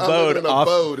Humble who says I live abode in an off-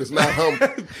 abode is not humble.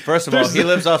 First of all, he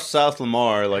lives off South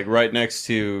Lamar, like right next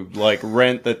to like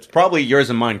rent that's probably yours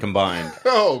and mine combined.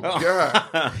 Oh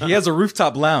god, He has a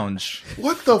rooftop lounge.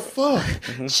 what the fuck?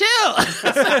 Chill.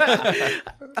 That's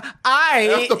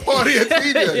the party at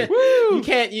TJ. You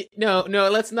can't. No.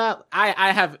 Let's not.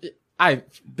 I've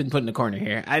been put in a corner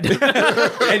here. And he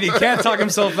can't talk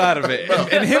himself out of it.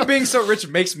 And him being so rich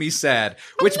makes me sad.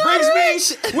 Which brings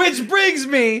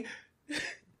me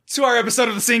to our episode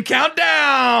of the Scene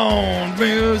Countdown.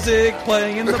 Music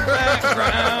playing in the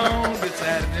background. It's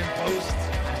added in post.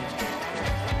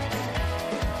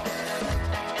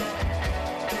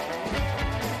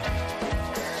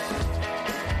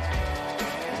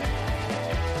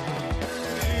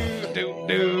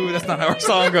 Do. That's not how our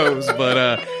song goes,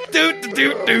 but do.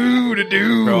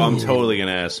 Bro, I'm totally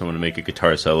gonna ask someone to make a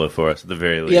guitar solo for us at the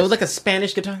very least. Yeah, with like a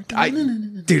Spanish guitar. Or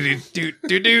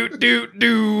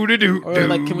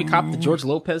like, can we cop the George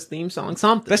Lopez theme song?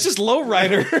 Something. That's just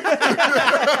lowrider.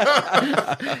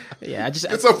 Yeah, I just.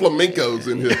 Get some flamencos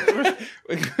in here.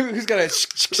 Who's got a?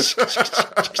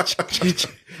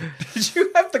 Did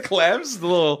you have the clams, the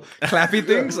little clappy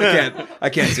things? I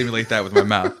can't simulate that with my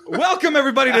mouth. Welcome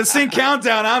everybody to Sync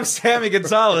Countdown. I'm Sammy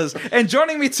Gonzalez, and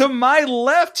joining me to my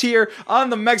left here on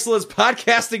the Mexilus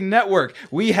Podcasting Network,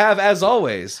 we have, as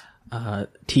always,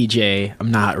 TJ,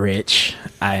 I'm not rich.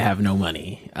 I have no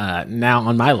money. Now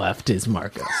on my left is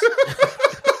Marcos.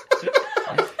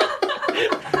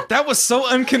 that was so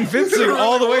unconvincing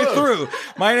all the way through.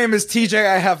 My name is TJ.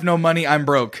 I have no money. I'm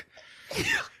broke.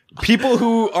 People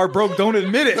who are broke don't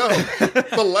admit it. No,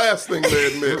 the last thing they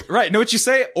admit. Right. Know what you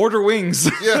say? Order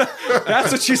wings. Yeah.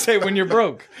 That's what you say when you're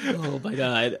broke. Oh my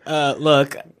god.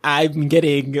 Look, I'm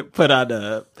getting put on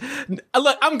a.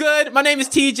 Look, I'm good. My name is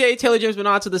TJ Taylor James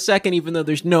Bonanza the second, even though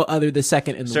there's no other the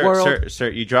second in the world. Sir,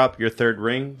 you drop your third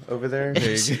ring over there.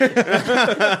 And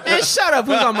shut up.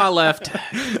 Who's on my left?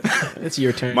 It's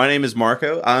your turn. My name is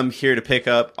Marco. I'm here to pick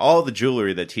up all the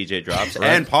jewelry that TJ drops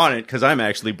and pawn it because I'm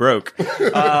actually broke.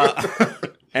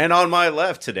 And on my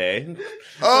left today,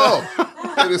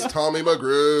 It is Tommy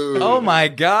McGrew. Oh my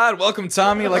God! Welcome,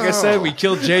 Tommy. Like I said, we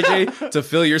killed JJ to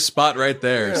fill your spot right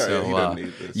there. Yeah, so he doesn't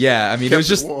need this. yeah, I mean, Kept it was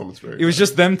just warm. It's very it was nice.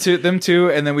 just them two,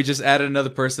 and then we just added another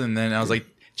person, and then I was like,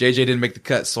 JJ didn't make the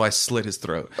cut, so I slit his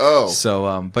throat. Oh.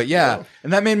 So but yeah,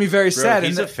 and that made me very bro, sad.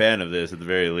 he's and a fan of this at the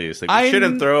very least. Like, I we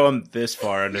shouldn't throw him this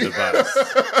far under the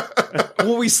bus.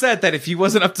 well, we said that if he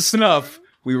wasn't up to snuff,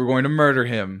 we were going to murder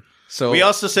him. So We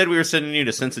also said we were sending you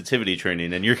to sensitivity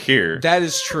training, and you're here. that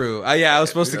is true. Yeah, I was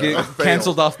supposed to I get failed.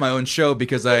 canceled off my own show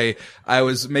because I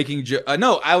was making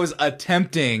I was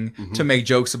attempting to make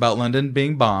jokes about London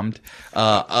being bombed,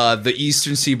 the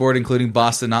Eastern Seaboard, including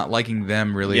Boston, not liking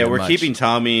them really. Yeah, that we're much. keeping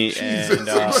Tommy and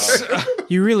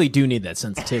You really do need that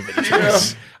sensitivity.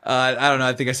 I don't know.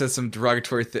 I think I said some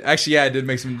derogatory Actually, yeah, I did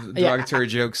make some derogatory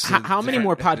jokes. How many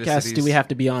more podcasts do we have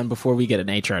to be on before we get an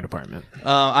HR department?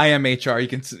 I am HR. You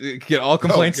can get all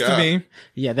complaints to me.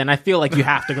 Yeah, then I feel like you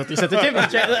have to go through sensitivity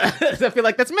check. I feel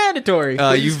like that's mandatory.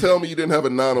 Please tell me you didn't have a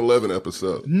 9/11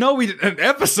 episode. No, we didn't. An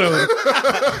episode?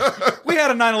 We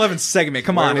had a 9/11 segment.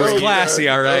 Come on. It was classy,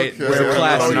 all right? Okay. It was a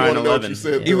classy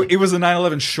 9/11. It was a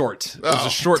 9/11 short. It was a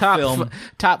short film.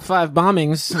 Top 5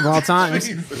 bombings of all time.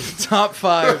 Top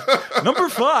 5. Number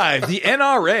 5, the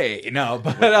NRA. No,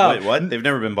 but wait, what? They've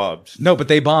never been bombed. No, but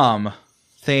they bomb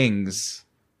things.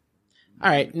 All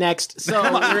right, next. So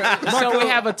we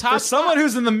have a top. For someone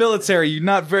who's in the military, you're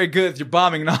not very good with your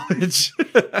bombing knowledge.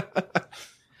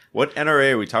 What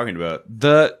NRA are we talking about?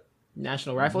 The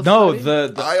National Rifle no,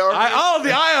 Society? the IRA?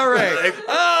 the IRA.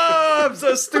 Oh, I'm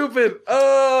so stupid.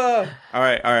 Oh. All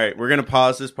right. We're gonna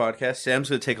pause this podcast. Sam's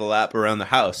gonna take a lap around the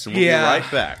house, and we'll be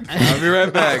right back. I'll be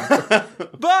right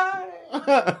back.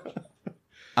 Bye.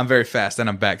 I'm very fast, and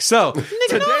I'm back. So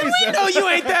today's we know you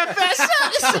ain't that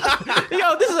fast.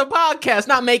 Yo, this is a podcast,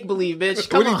 not make believe, bitch.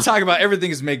 Come what are on. you talking about?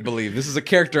 Everything is make believe. This is a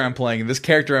character I'm playing, and this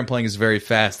character I'm playing is very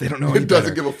fast. They don't know any It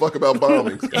doesn't better. give a fuck about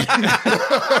bombings.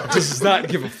 Does not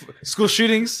give a school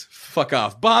shootings. Fuck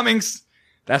off. Bombings.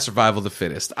 That's survival of the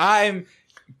fittest.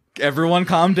 Everyone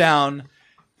calm down.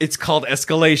 It's called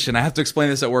escalation. I have to explain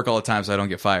this at work all the time so I don't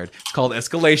get fired. It's called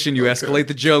escalation. You escalate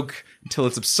the joke until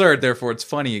it's absurd, therefore it's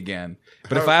funny again.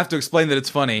 But if I have to explain that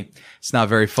it's funny, it's not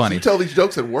very funny. You tell these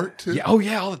jokes at work too? Yeah, oh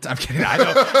yeah, all the time. I'm kidding. I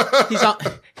know.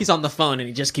 He's on the phone and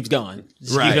he just keeps going.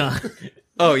 Just Right. keep going.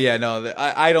 Oh yeah, no,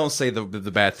 I don't say the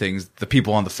bad things. The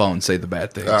people on the phone say the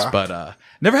bad things. But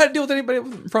never had to deal with anybody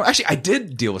from. Actually, I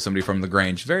did deal with somebody from the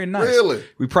Grange. Very nice. Really?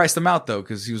 We priced him out though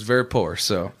because he was very poor.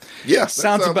 So Yeah, that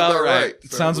sounds about right.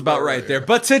 Sounds about right there.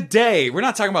 But today we're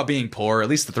not talking about being poor. At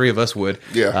least the three of us would.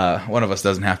 Yeah. One of us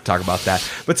doesn't have to talk about that.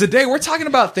 But today we're talking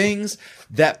about things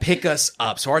that pick us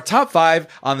up. So our top 5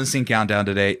 on the CincountDown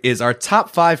today is our top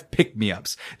 5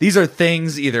 pick-me-ups. These are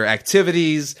things, either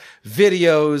activities,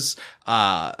 videos,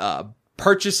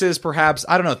 purchases, perhaps.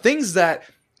 I don't know. Things that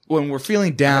when we're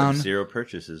feeling down, 0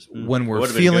 purchases. when we're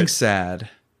feeling sad,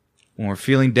 when we're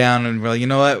feeling down and we're like, you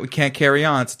know what? We can't carry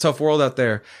on. It's a tough world out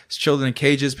there. There's children in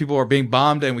cages. People are being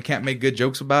bombed and we can't make good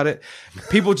jokes about it.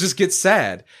 People just get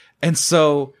sad. And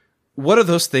so what are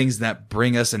those things that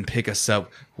bring us and pick us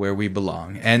up where we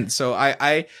belong? And so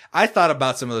I thought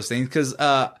about some of those things because,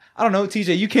 I don't know,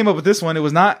 TJ, you came up with this one. It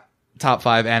was not top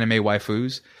 5 anime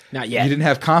waifus. Not yet. You didn't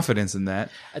have confidence in that.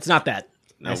 It's not that.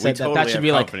 No, I we said totally that should have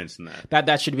be like confidence in that.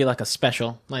 that should be like a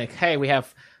special. Like, hey, we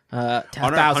have On our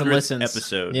 10,000 100th listens.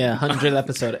 episode. Yeah, 100th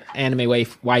episode anime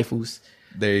waifus.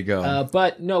 There you go.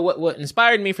 But no, what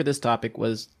inspired me for this topic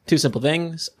was 2 simple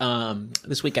things.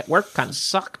 This week at work kind of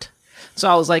sucked. So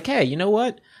I was like, hey, you know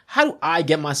what? How do I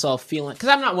get myself feeling? Because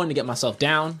I'm not one to get myself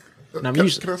down. And I'm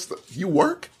usually. Can I you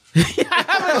work?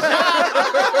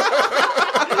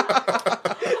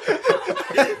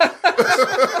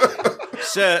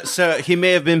 So he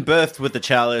may have been birthed with the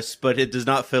chalice, but it does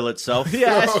not fill itself.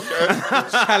 Yes.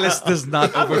 Chalice does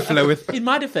not overflow with. In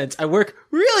my defense, I work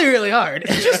really, really hard.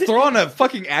 Just throw on a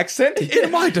fucking accent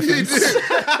in my defense.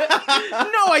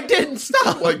 No, I didn't.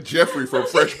 Stop. Like Jeffrey from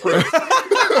Fresh Prince.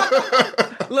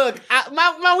 Look,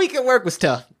 my week at work was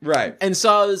tough. Right. And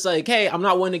so I was like, hey, I'm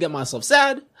not one to get myself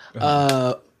sad.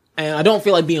 And I don't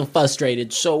feel like being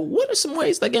frustrated. So what are some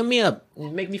ways that get me up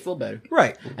and make me feel better?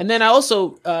 Right. And then I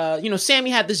also, Sammy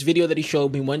had this video that he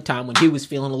showed me one time when he was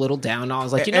feeling a little down. I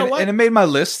was like, you know what? And it made my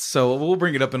list, so we'll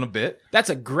bring it up in a bit. That's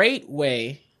a great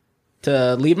way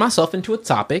to lead myself into a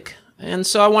topic. And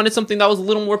so I wanted something that was a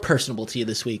little more personable to you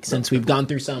this week, since we've gone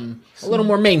through a little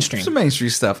more mainstream. Some mainstream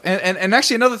stuff. And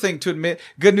actually another thing to admit,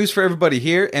 good news for everybody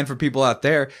here and for people out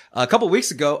there. A couple of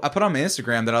weeks ago, I put on my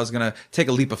Instagram that I was going to take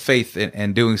a leap of faith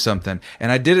in doing something.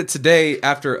 And I did it today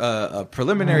after a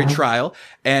preliminary trial.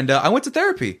 And I went to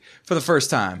therapy for the first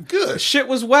time. Good. Shit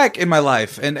was whack in my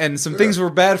life. And some things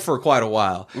were bad for quite a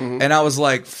while. Mm-hmm. And I was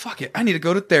like, fuck it. I need to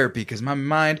go to therapy because my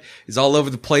mind is all over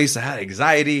the place. I had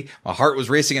anxiety. My heart was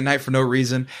racing at night for no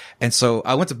reason. And so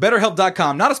I went to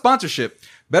BetterHelp.com, not a sponsorship,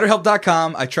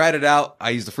 BetterHelp.com. I tried it out.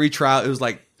 I used the free trial. It was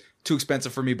like too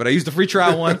expensive for me, but I used the free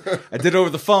trial one. I did it over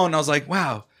the phone. And I was like,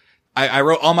 wow. I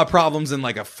wrote all my problems in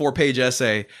like a 4-page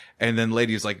essay. And then the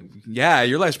lady was like, yeah,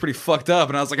 your life's pretty fucked up.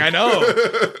 And I was like, I know.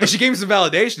 And she gave me some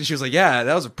validation. She was like, yeah,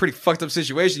 that was a pretty fucked up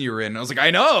situation you were in. And I was like,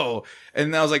 I know.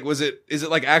 And I was like, is it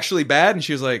like actually bad? And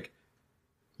she was like,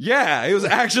 yeah, it was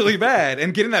actually bad.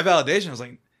 And getting that validation, I was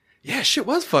like, yeah, shit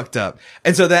was fucked up.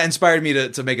 And so that inspired me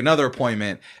to make another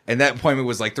appointment. And that appointment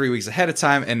was like 3 weeks ahead of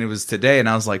time. And it was today. And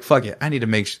I was like, fuck it. I need to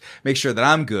make sure that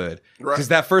I'm good. Right. Because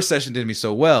that first session did me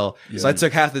so well. Yeah. So I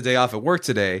took half the day off at work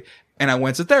today and I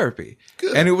went to therapy.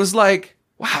 Good. And it was like,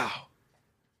 wow,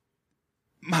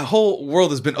 my whole world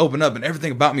has been opened up and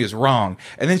everything about me is wrong.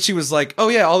 And then she was like, oh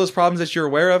yeah, all those problems that you're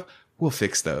aware of, we'll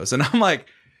fix those. And I'm like,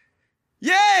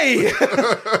 yay!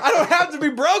 I don't have to be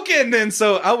broken. And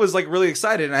so I was like really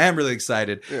excited, and I am really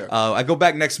excited. Yeah. I go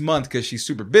back next month because she's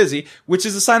super busy, which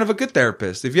is a sign of a good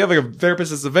therapist. If you have a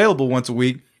therapist that's available once a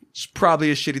week, she's probably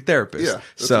a shitty therapist. Yeah,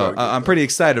 so I'm pretty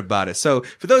excited about it. So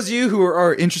for those of you who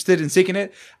are interested in seeking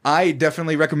it, I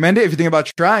definitely recommend it. If you think about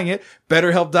trying it,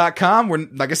 BetterHelp.com. We're,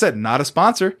 like I said, not a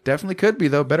sponsor. Definitely could be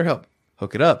though. BetterHelp.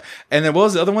 Hook it up. And then what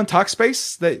was the other one?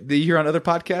 Talkspace that you hear on other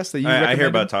podcasts that you recommend? I hear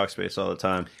about Talkspace all the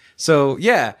time. So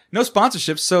yeah, no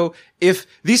sponsorships. So if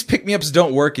these pick-me-ups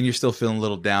don't work and you're still feeling a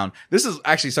little down, this is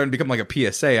actually starting to become like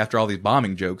a PSA after all these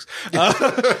bombing jokes.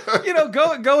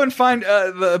 Go and find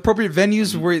the appropriate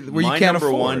venues where you can't afford. My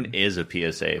number one is a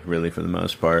PSA, really, for the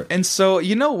most part. And so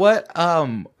you know what?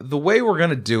 The way we're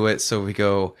gonna do it, so we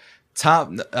go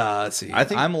top. Let's see. I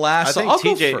think I'm last, so I'll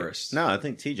TJ, go first. No, I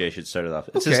think TJ should start it off.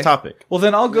 It's his topic. Well,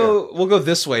 then I'll go. Yeah. We'll go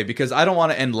this way because I don't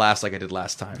want to end last like I did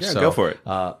last time. Yeah, so, go for it.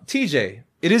 TJ.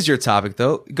 It is your topic,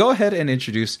 though. Go ahead and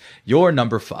introduce your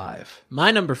number 5.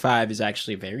 My number 5 is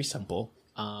actually very simple.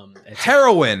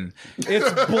 Heroin.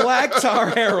 It's black tar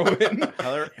heroin.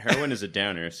 Heroin is a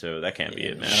downer, so that can't be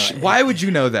it, man. Why would you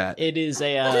know that? It is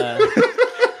a...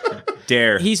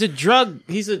 Dare. He's a drug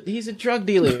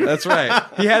dealer. That's right.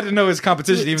 He had to know his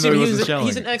competition, even though he wasn't selling.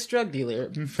 He's an ex-drug dealer.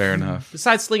 Fair enough.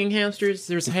 Besides slinging hamsters,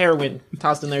 there's heroin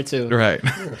tossed in there too. Right.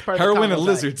 Heroin and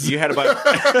lizards. You had about.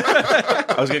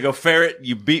 I was gonna go ferret.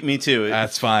 You beat me to it.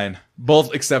 That's fine.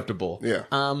 Both acceptable. Yeah.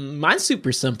 Mine's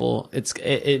super simple.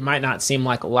 It might not seem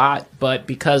like a lot, but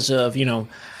because of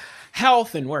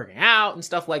health and working out and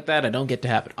stuff like that, I don't get to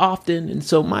have it often. And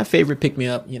so my favorite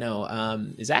pick-me-up,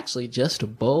 is actually just a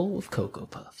bowl of Cocoa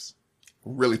Puffs.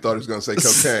 Really thought he was going to say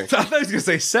cocaine. I thought he was going to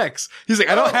say sex. He's like,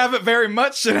 I don't have it very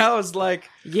much. And I was like,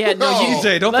 yeah, no,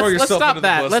 TJ, don't throw yourself into the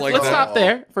bus like that. Let's stop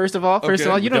there. First of all,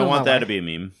 you don't want that to be a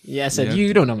meme. Yeah, I said,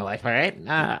 you don't know my life, all right?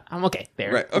 I'm okay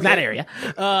there. Right, okay. In that area.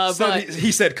 But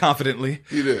he said confidently.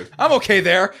 He did. I'm okay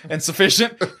there and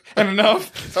sufficient and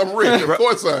enough. I'm rich. Of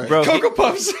course I am. Bro, Cocoa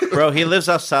Puffs. Bro, he lives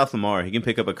off South Lamar. He can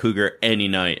pick up a cougar any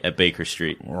night at Baker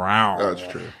Street. Wow.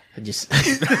 That's true. Just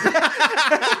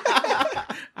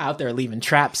out there leaving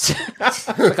traps,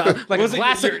 like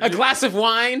a glass of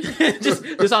wine,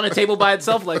 just on a table by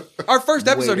itself. Like our first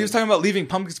episode, he was talking about leaving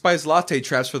pumpkin spice latte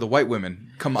traps for the white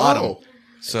women come autumn.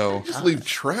 So just leave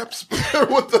traps.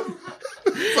 What the?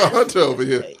 It's a hunter over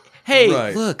here.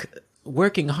 Hey, look,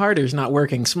 working harder is not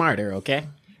working smarter. Okay,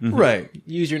 right.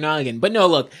 Use your noggin. But no,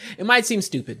 look, it might seem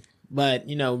stupid, but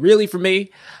really for me,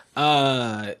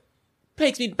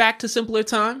 takes me back to simpler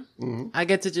time. Mm-hmm. I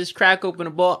get to just crack open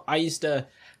a bowl. I used to,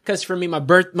 because for me, my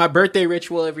birthday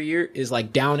ritual every year is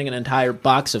like downing an entire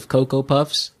box of Cocoa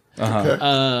Puffs.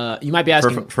 Okay. You might be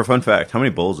asking for fun fact, how many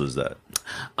bowls is that?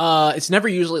 It's never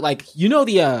usually like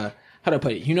the how do I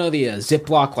put it? The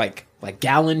Ziploc like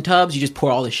gallon tubs. You just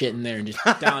pour all the shit in there and just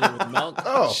down it with milk.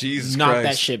 Oh, Jesus knock Christ.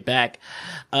 That shit back.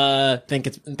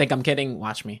 Think I'm kidding?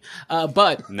 Watch me.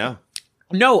 But no,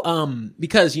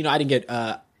 because I didn't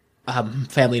get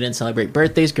family didn't celebrate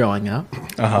birthdays growing up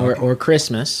or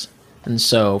Christmas. And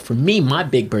so for me, my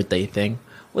big birthday thing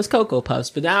was Cocoa Puffs.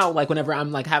 But now, like whenever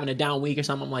I'm like having a down week or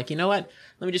something, I'm like, you know what?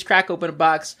 Let me just crack open a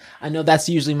box. I know that's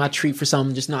usually my treat for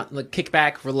something. Just not like kick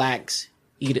back, relax,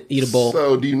 eat a bowl.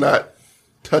 So do you not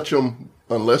touch them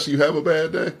unless you have a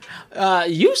bad day?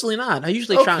 Usually not. I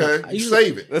usually try. Okay,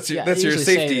 save it. That's your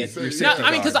safety. No,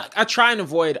 I mean, because I try and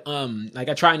avoid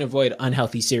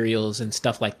unhealthy cereals and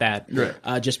stuff like that.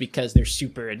 Right. Just because they're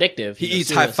super addictive. He eats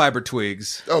high fiber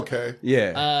twigs. Okay.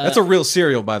 Yeah, that's a real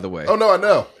cereal, by the way. Oh no, I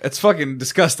know. It's fucking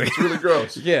disgusting. It's really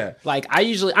gross. Yeah. Like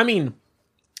I mean.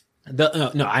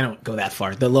 No, I don't go that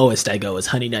far. The lowest I go is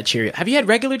Honey Nut Cheerios. Have you had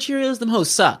regular Cheerios? Them hoes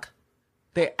suck.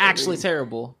 They're actually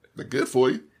terrible. They're good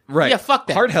for you. Right. Yeah, fuck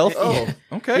that. Heart health. Oh,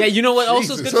 okay. Yeah, you know what else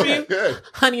is good for you? Okay.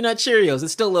 Honey Nut Cheerios. It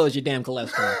still lowers your damn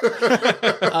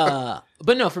cholesterol.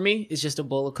 But no, for me, it's just a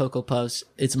bowl of Cocoa Puffs.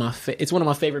 It's it's one of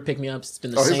my favorite pick-me-ups. It's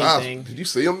been the same thing. Did you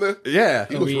see him there? Yeah.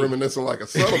 He looks reminiscent like a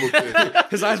son of a bitch.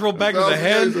 His eyes roll back to the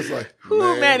head. He's just like,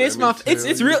 Ooh, man, it's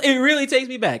it really takes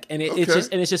me back, and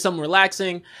it's just something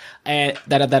relaxing, and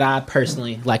that I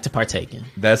personally like to partake in.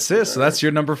 That's it. So that's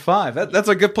your number 5. That's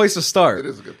a good place to start. It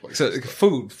is a good place. So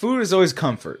food is always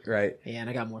comfort, right? Yeah, and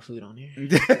I got more food on here.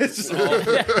 It's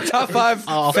just top 5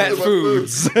 fat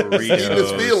foods. Eating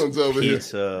his feelings over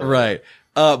Pizza. here. Right.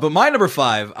 But my number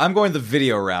 5, I'm going the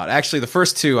video route. Actually, the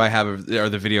first 2 I have are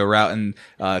the video route, and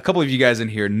a couple of you guys in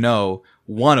here know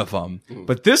one of them.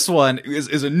 But this one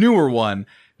is a newer one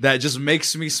that just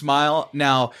makes me smile.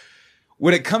 Now,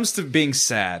 when it comes to being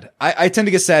sad, I tend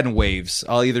to get sad in waves.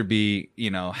 I'll either be,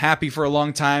 happy for a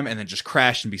long time and then just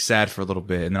crash and be sad for a little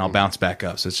bit, and then I'll bounce back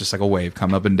up. So it's just like a wave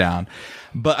coming up and down.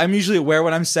 But I'm usually aware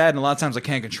when I'm sad, and a lot of times I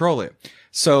can't control it.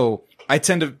 So I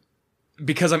tend to,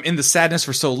 because I'm in the sadness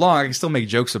for so long, I can still make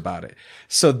jokes about it.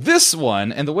 So this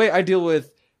one, and the way I deal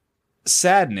with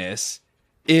sadness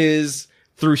is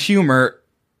through humor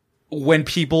when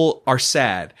people are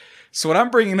sad. So what I'm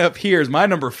bringing up here is my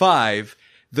number 5,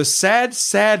 the Sad,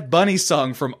 Sad Bunny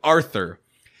song from Arthur.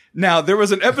 Now, there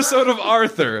was an episode of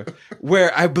Arthur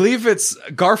where I believe it's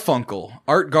Garfunkel,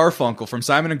 Art Garfunkel from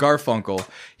Simon and Garfunkel.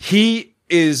 He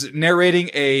is narrating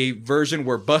a version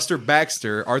where Buster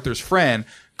Baxter, Arthur's friend,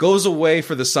 goes away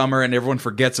for the summer and everyone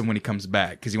forgets him when he comes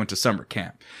back because he went to summer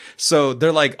camp. So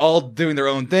they're like all doing their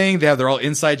own thing. They have their all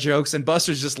inside jokes and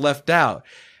Buster's just left out.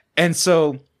 And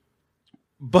so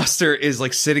Buster is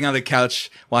like sitting on the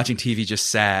couch watching TV, just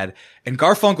sad. And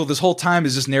Garfunkel this whole time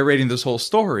is just narrating this whole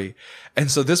story. And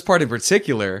so this part in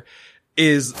particular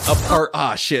is a part,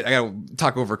 I gotta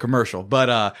talk over a commercial.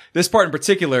 But, this part in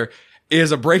particular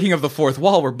is a breaking of the fourth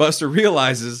wall where Buster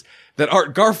realizes that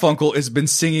Art Garfunkel has been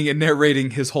singing and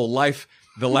narrating his whole life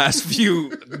the last few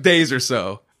days or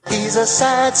so. He's a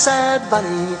sad, sad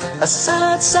bunny, a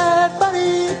sad, sad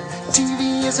bunny.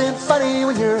 TV isn't funny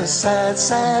when you're a sad,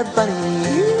 sad bunny.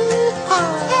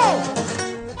 Hey,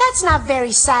 that's not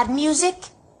very sad music.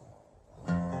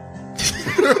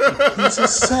 He's a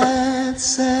sad,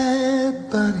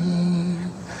 sad bunny.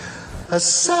 A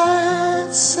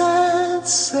sad, sad,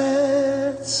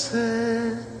 sad,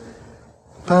 sad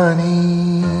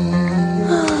bunny.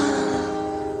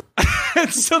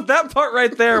 And so that part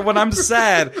right there, when I'm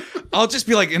sad, I'll just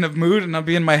be like in a mood and I'll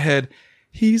be in my head,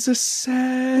 he's a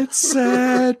sad,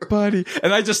 sad bunny.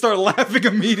 And I just start laughing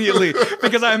immediately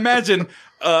because I imagine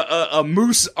a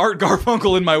moose Art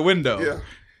Garfunkel in my window. Yeah.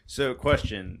 So,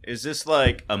 question, is this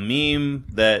like a meme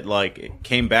that like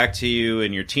came back to you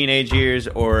in your teenage years,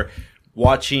 or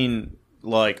watching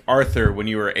like Arthur when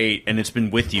you were 8 and it's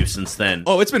been with you since then?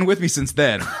 Oh, it's been with me since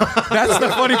then. That's the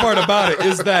funny part about it,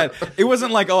 is that it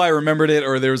wasn't like, oh, I remembered it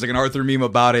or there was like an Arthur meme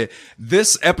about it.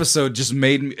 This episode just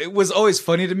made me, it was always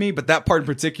funny to me, but that part in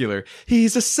particular,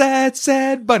 he's a sad,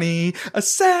 sad bunny, a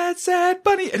sad, sad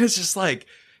bunny. And it's just like,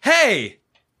 hey,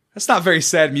 that's not very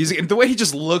sad music. And the way he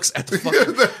just looks at the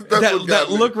fucking,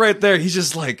 that look right there, he's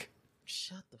just like,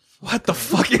 shut the fuck what the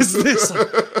fuck is this?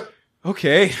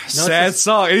 Okay, sad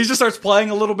song. And he just starts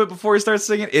playing a little bit before he starts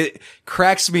singing. It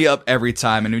cracks me up every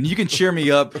time. And when you can cheer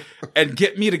me up and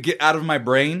get me to get out of my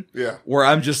brain, where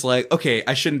I'm just like, okay,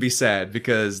 I shouldn't be sad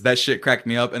because that shit cracked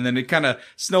me up. And then it kind of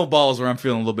snowballs where I'm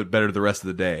feeling a little bit better the rest of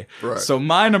the day. Right. So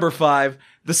my number 5,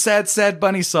 the Sad, Sad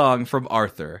Bunny song from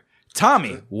Arthur.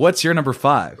 Tommy, what's your number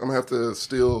 5? I'm going to have to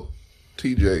steal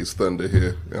TJ's thunder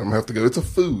here. And I'm going to have to go, it's a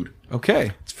food.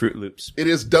 Okay. It's Fruit Loops. It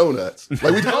is donuts.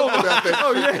 Like we talked about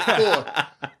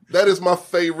that before. That is my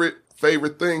favorite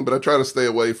thing, but I try to stay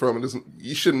away from it.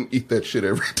 You shouldn't eat that shit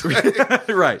every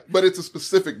day. Right. But it's a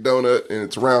specific donut, and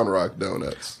it's Round Rock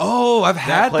Donuts. Oh, I've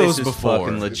had those before.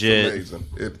 Fucking legit. It's amazing.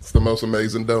 It's the most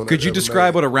amazing donut. Could you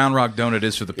describe what a Round Rock donut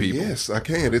is for the people? Yes, I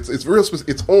can. It's real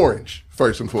specific. It's orange,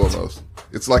 first and foremost.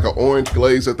 It's like an orange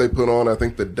glaze that they put on. I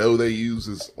think the dough they use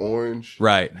is orange.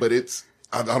 Right. But it's,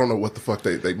 I don't know what the fuck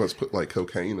they must put like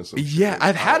cocaine or something. Yeah,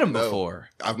 I've had them before.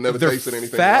 I've never tasted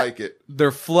anything fat, like it.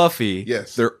 They're fluffy.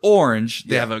 Yes. They're orange.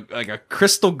 They have a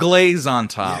crystal glaze on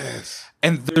top. Yes.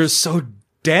 And they're so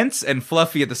dense and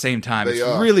fluffy at the same time. It's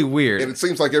really weird. And it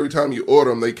seems like every time you order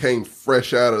them, they came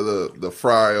fresh out of the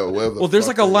fry or whatever. Well, there's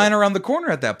like a line around the corner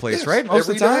at that place, right? Most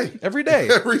of the time. Every day.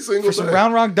 Every single day. For some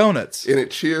Round Rock donuts. And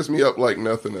it cheers me up like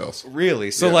nothing else.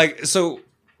 Really? So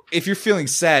if you're feeling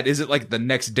sad, is it like the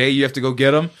next day you have to go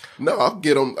get them? No, I'll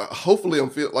get them. Hopefully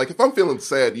if I'm feeling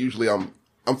sad, usually I'm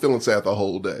feeling sad the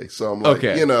whole day. So I'm like,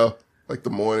 like the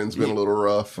morning's been a little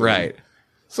rough. Right.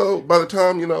 So by the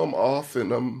time, I'm off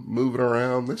and I'm moving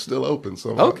around, they're still open.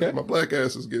 So my black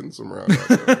ass is getting some Round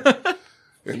Rock.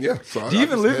 And yeah, so Do you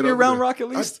even live near Round Rock at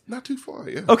least? Not too far,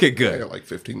 yeah. Okay, good. Yeah, like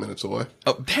 15 minutes away.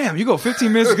 Oh, damn, you go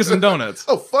 15 minutes to get some donuts.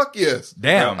 Oh, fuck yes.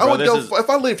 Damn. I would Bro, go, this is- if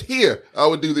I lived here, I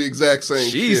would do the exact same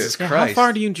Jesus shit. Yeah, Christ.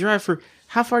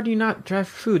 how far do you not drive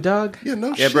for food, dog? Yeah, no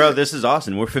Yeah, shit. bro, this is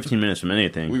Austin. We're 15 minutes from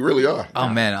anything. We really are. Oh,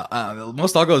 man.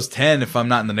 Most I'll go is 10 if I'm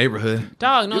not in the neighborhood.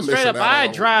 Dog, no, You're straight up, missing out I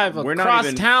on- drive We're not across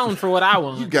even- town for what I You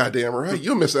want. goddamn right.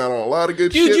 You'll miss out on a lot of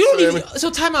good Dude, shit, you don't Sammy. even. So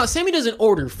time out. Sammy doesn't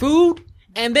order food,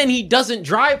 and then he doesn't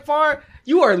drive far.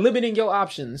 You are limiting your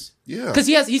options. Yeah. Because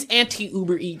he's anti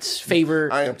Uber Eats favor.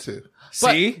 I am too.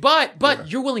 But, See?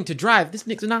 but you're willing to drive. This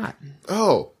nigga's not.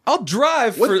 Oh. I'll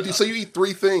drive What, for... so you eat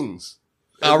 3 things?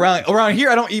 Around here,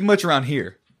 I don't eat much around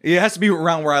here. It has to be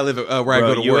around where I live, where I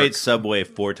go to you work. ate Subway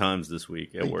 4 times this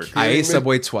week at work. I ate kidding me?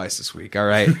 Subway twice this week, all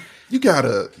right? You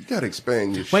gotta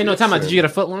expand your shit. Wait, no, time out. Did Sammy. you get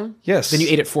a foot long? Yes. Then you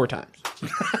ate it 4 times.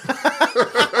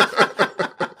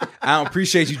 I don't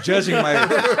appreciate you judging my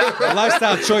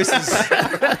lifestyle choices.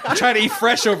 I'm trying to eat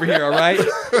fresh over here, all right?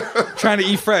 Trying to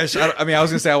eat fresh. I was going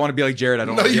to say I want to be like Jared. I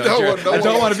don't want to be you like don't Jared. want no I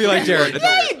don't one want to be like to be Jared. like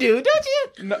Yeah, you do, don't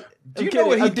you? No, do I'm you know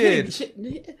what he I'm kidding. did?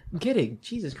 Shit, I'm kidding.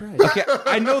 Jesus Christ. Okay,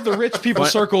 I know the rich people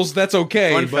circles, that's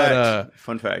okay, Fun but fact.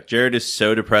 Fun fact. Jared is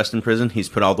so depressed in prison, he's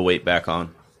put all the weight back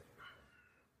on.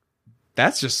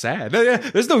 that's just sad.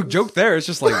 There's no joke there. It's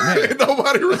just like, man.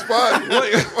 Nobody responded.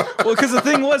 Well, because the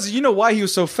thing was, you know why he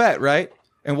was so fat, right?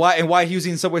 And why he was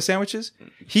eating Subway sandwiches?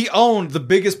 He owned the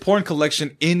biggest porn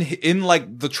collection in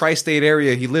like the tri-state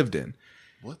area he lived in.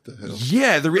 What the hell?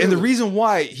 Yeah, and the reason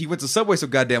why he went to Subway so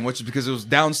goddamn much is because it was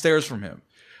downstairs from him.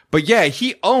 But yeah,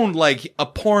 he owned like a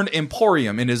porn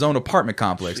emporium in his own apartment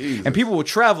complex, Jesus. and people would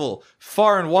travel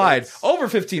far and wide over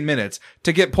 15 minutes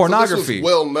to get So this pornography. was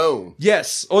well known.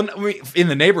 Yes, in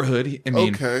the neighborhood. I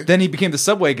mean, Okay. then he became the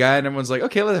Subway guy, and everyone's like,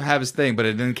 okay, let him have his thing. But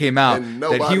it then came out And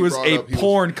that he nobody was brought a up he was-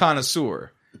 porn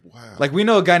connoisseur. Wow. Like we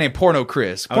know a guy named Porno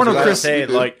Chris. I was Porno about Chris, to say, we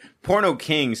did. like, Porno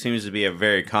King seems to be a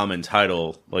very common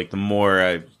title, like, the more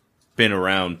I've been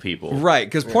around people. right?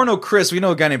 Because Porno Chris, we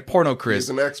know a guy named Porno Chris. He's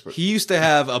an expert. He used to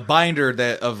have a binder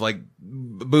of like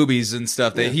boobies and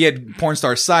stuff that he had porn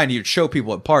stars sign. He would show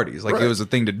people at parties, like it Right. was a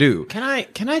thing to do. Can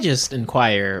I just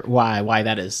inquire why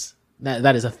that is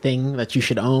that is a thing that you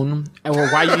should own, or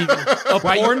why you even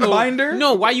why porn you own, binder?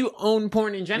 No, why you own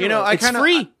porn in general? You know, it's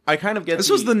free. I kind of get This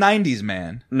was the '90s,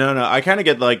 man. No, I kind of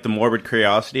get like the morbid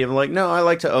curiosity of like, no, I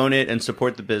like to own it and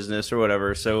support the business or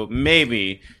whatever. So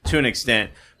maybe to an extent,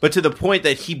 but to the point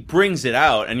that he brings it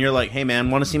out and you're like, hey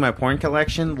man, want to see my porn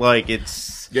collection? Like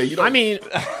it's Yeah, you don't. I mean,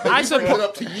 I it's it support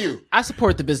up to you. I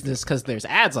support the business because there's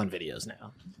ads on videos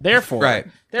now. Therefore, Right.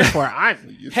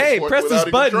 I'm You Hey, support press without this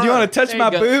even button. You trying. want to touch There my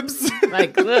you go. boobs?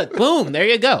 like, look, boom, there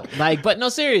you go. Like, but no,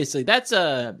 seriously, that's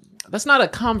not a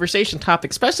conversation topic,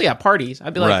 especially at parties.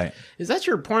 I'd be like, Right. is that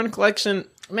your porn collection,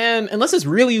 man? Unless it's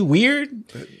really weird,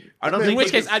 I don't in think which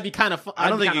you case can- I'd be kind of. I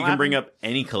don't think you can bring up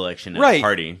any collection at Right. a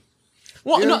party.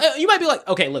 Well, Yeah. no, you might be like,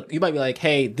 okay, look, you might be like,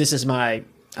 hey, this is my.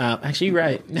 Actually, you're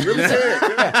right. Really can,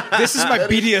 yeah. This is my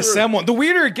That is BDSM one. The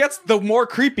weirder it gets, the more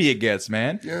creepy it gets,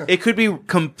 man. Yeah. It could be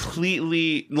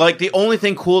completely like the only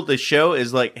thing cool at the show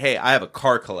is like, hey, I have a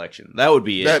car collection. That would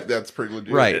be it. That's pretty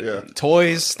legit. Right. Yeah.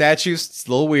 Toys, statues, it's a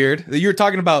little weird. You're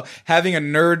talking about having a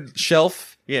nerd shelf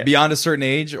Yeah. beyond a certain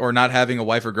age or not having a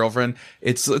wife or girlfriend.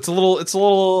 It's a little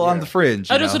on the fringe.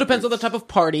 you It also know? depends on the type of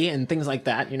party and things like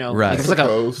that. You know, Right. Like, if it's like a,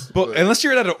 Suppose, But unless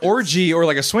you're at an orgy or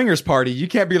like a swingers party, you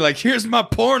can't be like, here's my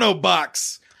porno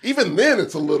box. even then,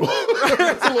 it's a little.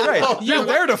 It's a little Right. off. You're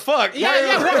there to fuck.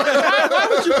 yeah. Why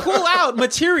would you pull out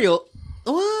material?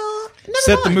 Well, never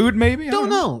Set the mind. mood, maybe? I Don't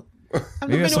know. I've Maybe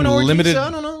never been that's to an some orgy, limited- so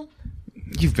I don't know.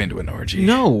 You've been to an orgy.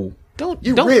 No, don't.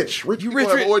 You don't. rich. Rich people rich,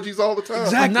 have rich. orgies all the time.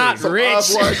 Exactly. Not Some rich.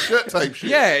 eyes wide shut type shit.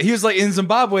 Yeah, he was like in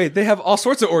Zimbabwe. They have all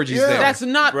sorts of orgies Yeah. there. That's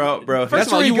not, Bro, First that's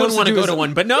of all, where he you wouldn't goes want to to do go to his-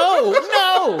 one, but no.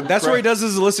 That's where he does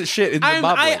his illicit shit in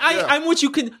Zimbabwe. I'm what you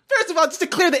can. First of all, just to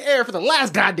clear the air for the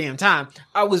last goddamn time,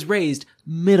 I was raised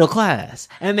middle class,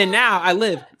 and then now I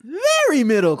live very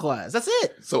middle class. That's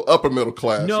it. So upper middle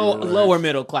class. No you know, right? lower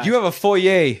middle class. You have a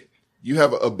foyer. You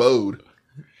have an abode.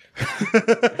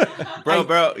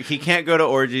 Bro, he can't go to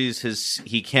orgies.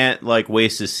 He can't like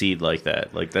waste his seed like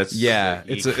that. Like that's Yeah,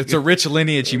 it's a rich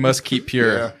lineage you must keep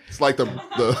pure. Yeah, it's like the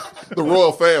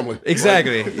royal family.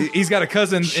 Exactly. He's got a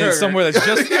cousin in somewhere that's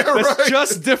just right.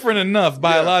 just different enough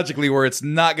biologically where it's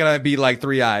not gonna be like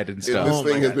 3-eyed and And stuff.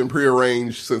 this thing has been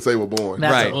prearranged since they were born.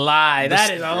 That's Right. a lie.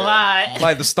 That is a lie.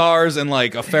 Like the stars and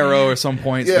like a pharaoh or some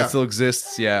point Yeah. that still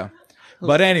exists. Yeah.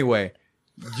 But anyway,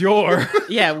 your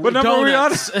Yeah, what number are we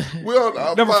on? We're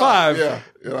on Number 5.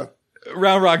 Yeah.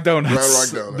 Round Rock Donuts. Round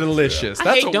Rock Donuts, Delicious. I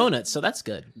That's hate donuts, so that's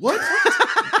good. What?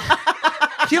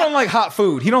 He don't like hot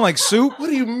food. He don't like soup. What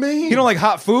do you mean? He don't like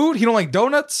hot food. He don't like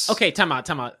donuts. Okay, time out.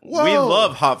 Whoa. We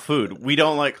love hot food. We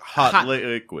don't like hot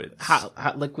liquids.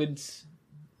 Hot liquids.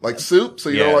 Like soup? So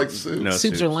you don't like soup? No.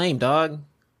 Soups are lame, dog.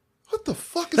 What the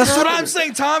fuck is That's what happening? I'm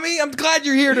saying, Tommy. I'm glad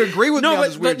you're here to agree with me on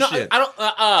this weird shit. I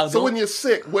don't. So when you're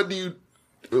sick, what do you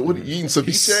eating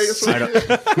ceviche or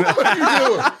something? What are you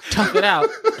doing? tough it out.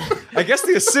 I guess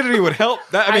the acidity would help.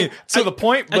 That, I mean, to the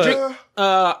point, but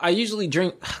I usually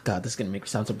drink. Oh God, this is gonna make me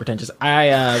sound so pretentious.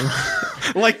 I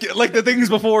like the things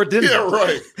before dinner. Yeah,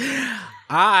 right.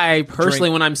 I personally,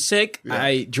 when I'm sick,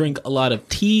 I drink a lot of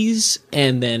teas,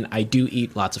 and then I do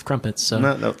eat lots of crumpets. So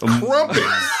Crumpets.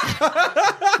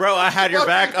 Bro, I had your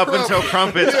back up until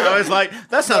crumpets. I was like,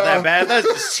 that's not that bad. That's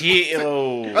just tea.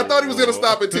 Oh. I thought he was gonna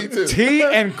stop at tea too. Tea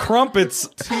and crumpets.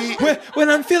 When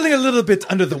I'm feeling a little bit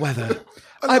under the weather,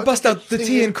 I bust out the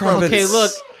tea and crumpets. okay,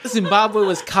 look, Zimbabwe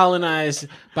was colonized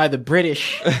by the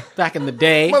British back in the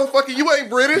day. Motherfucker, you ain't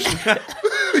British.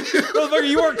 Motherfucker,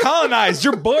 you weren't colonized.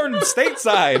 You're born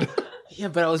stateside. Yeah,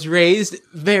 but I was raised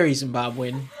very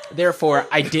Zimbabwean. Therefore,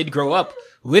 I did grow up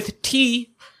with tea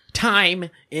time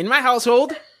in my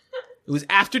household. It was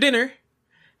after dinner,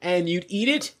 and you'd eat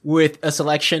it with a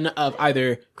selection of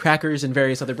either crackers and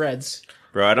various other breads.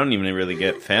 Bro, I don't even really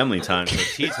get family time for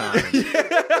tea time.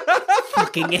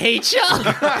 Fucking hate y'all.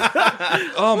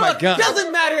 Oh my god.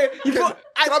 Doesn't matter. Can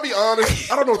I be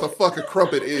honest? I don't know what the fuck a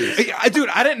crumpet is. Dude,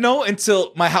 I didn't know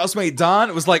until my housemate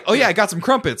Don was like, "Oh yeah, I got some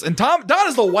crumpets." And Don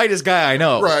is the whitest guy I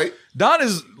know. Right. Don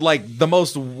is like the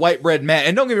most white bread man.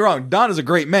 And don't get me wrong, Don is a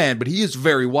great man, but he is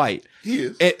very white. He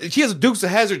is. And he has a Dukes of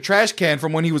Hazzard trash can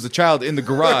from when he was a child in the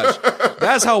garage.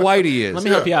 That's how white he is. Let me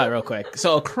help you out real quick.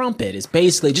 So a crumpet is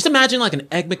basically just imagine like an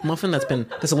egg McMuffin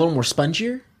that's a little more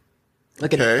spongier,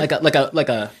 like and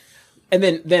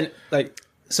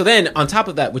then on top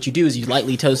of that, what you do is you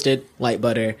lightly toast it, light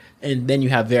butter, and then you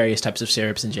have various types of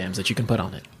syrups and jams that you can put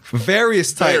on it.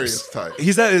 Various types.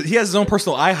 He has his own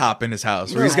personal IHOP in his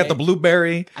house where he's got the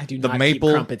blueberry, I do the not maple,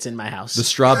 keep crumpets in my house. the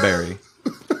strawberry.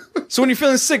 So when you're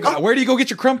feeling sick, where do you go get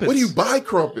your crumpets? Where do you buy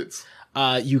crumpets?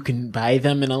 You can buy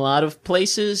them in a lot of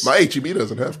places. My HEB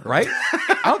doesn't have crumpets. Right?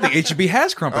 I don't think HEB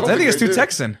has crumpets. I think it's they too do.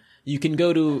 Texan. You can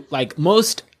go to like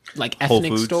most like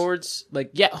ethnic Foods? stores,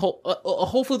 like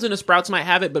Whole Foods and a Sprouts might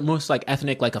have it, but most like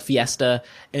ethnic, like a Fiesta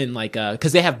and like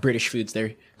because they have British foods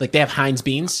there, like they have Heinz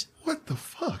beans. What the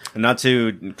fuck? Not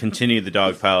to continue the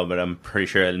dog pile, but I'm pretty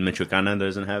sure El Michoacana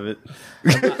doesn't have it.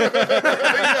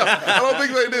 I don't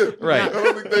think they do. Right. I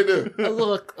don't think they do.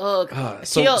 Look,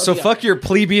 So fuck your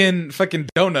plebeian fucking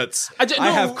donuts.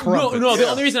 I have crumpets. No, the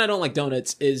only reason I don't like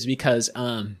donuts is because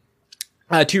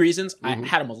two reasons. I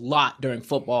had them a lot during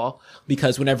football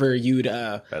because whenever you'd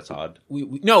That's odd.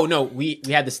 we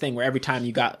had this thing where every time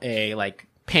you got a like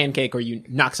pancake or you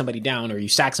knock somebody down or you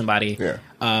sack somebody,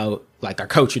 like our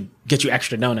coach would get you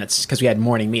extra donuts because we had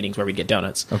morning meetings where we'd get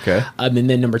donuts. Okay. And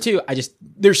then number two,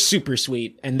 they're super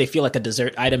sweet and they feel like a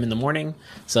dessert item in the morning,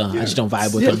 so I just don't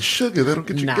vibe with them. Sugar, that'll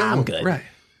get you going. I'm good. Right.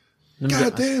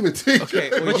 God damn it, TJ.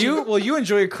 Okay. Well, you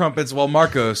enjoy your crumpets while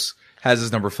Marcos has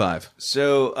his number 5.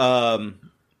 So,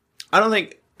 I don't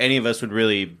think any of us would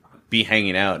really be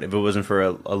hanging out if it wasn't for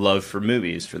a love for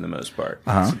movies for the most part.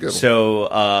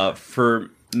 So,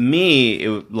 for me,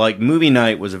 like movie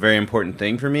night was a very important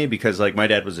thing for me because like my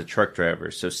dad was a truck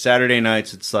driver. So Saturday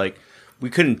nights, it's like we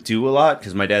couldn't do a lot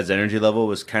because my dad's energy level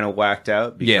was kind of whacked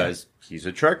out because he's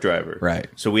a truck driver. Right.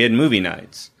 So we had movie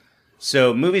nights.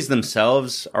 So movies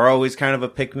themselves are always kind of a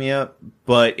pick me up,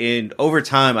 but over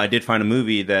time I did find a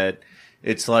movie that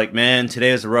it's like, man, today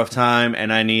is a rough time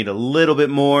and I need a little bit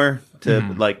more to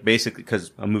like basically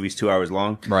because a movie's 2 hours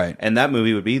long. Right. And that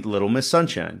movie would be Little Miss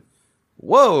Sunshine.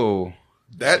 Whoa.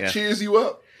 That cheers you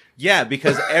up? Yeah,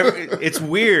 because it's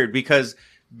weird because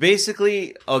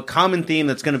basically a common theme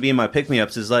that's going to be in my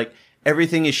pick-me-ups is like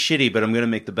everything is shitty, but I'm going to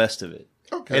make the best of it.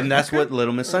 Okay. And that's what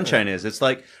Little Miss Sunshine is. It's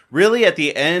like really at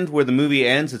the end where the movie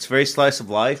ends, it's very slice of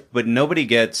life, but nobody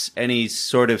gets any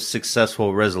sort of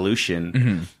successful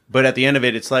resolution. But at the end of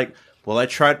it, it's like, well, I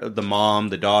tried the mom,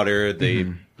 the daughter,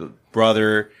 the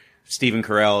brother, Stephen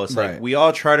Carell. It's like we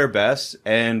all tried our best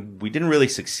and we didn't really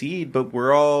succeed, but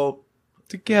we're all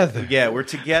together. Yeah, we're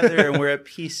together and we're at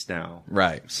peace now.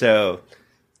 Right. So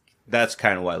that's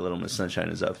kind of why Little Miss Sunshine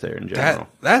is up there in general.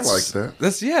 That's I like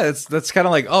that. That's kind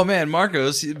of like, oh man,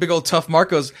 Marcos, big old tough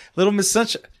Marcos, Little Miss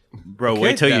Sunshine. Bro,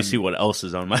 wait till you see what else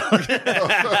is on my list.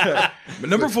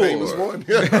 Number 4. Famous one.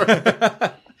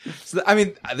 Yeah. So, I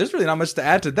mean, there's really not much to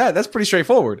add to that. That's pretty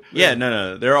straightforward. Yeah,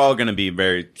 no. They're all going to be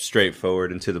very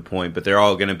straightforward and to the point, but they're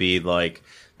all going to be like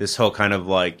this whole kind of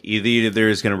like either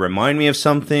is going to remind me of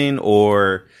something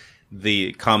or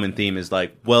the common theme is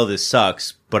like, well, this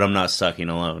sucks, but I'm not sucking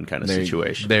alone kind of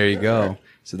situation. There you go.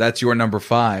 So that's your number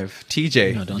 5.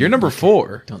 TJ, No, you're number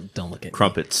 4. Don't look at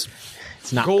Crumpets.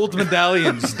 It's not Gold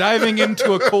medallions diving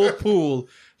into a cold pool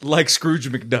like Scrooge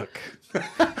McDuck.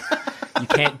 You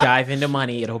can't dive into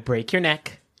money; it'll break your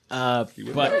neck. But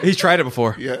He's tried it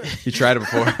before. Yeah. He tried it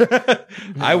before.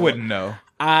 I wouldn't know.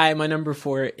 my number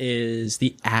 4 is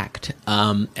the act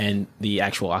and the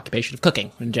actual occupation of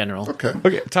cooking in general. Okay.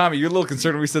 Okay, Tommy, you're a little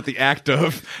concerned when we said the act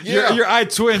of. Yeah. Your eye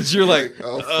twins. You're like,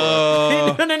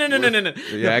 Oh, fuck. No.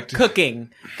 The act. Cooking.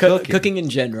 Cooking in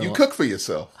general. You cook for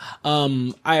yourself.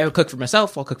 I cook for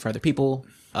myself. I'll cook for other people.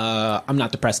 I'm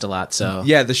not depressed a lot, so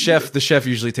Yeah, the chef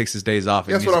usually takes his days off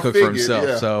and That's needs to what I cook for figured, himself.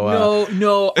 yeah. So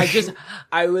no.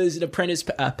 I was an apprentice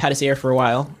patissier for a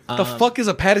while. the fuck is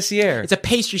a patissier? It's a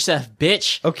pastry chef,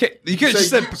 bitch. Okay, you could have just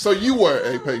said So you were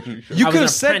a pastry chef. you I could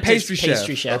was have an said apprentice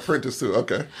pastry chef. Apprentice too.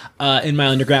 Okay. In my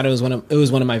undergrad, it was one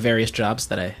of my various jobs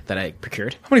that I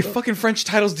procured. How many fucking French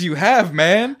titles do you have,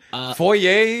 man?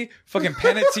 Foyer, fucking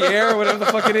panetier, whatever the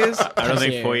fuck it is. I don't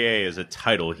think Patissier. foyer is a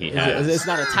title he has. It's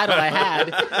not a title I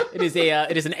had. It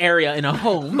is an area in a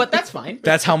home, but that's fine.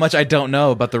 That's how much I don't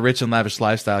know about the rich and lavish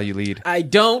lifestyle you lead. I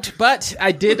don't, but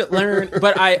I did learn.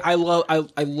 But I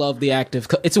love the act of.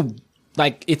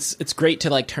 It's great to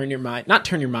like not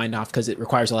turn your mind off because it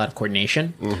requires a lot of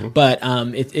coordination. But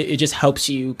it just helps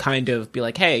you kind of be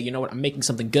like, hey, you know what? I'm making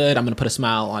something good. I'm going to put a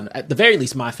smile on at the very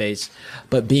least my face.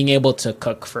 But being able to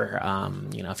cook for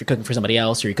if you're cooking for somebody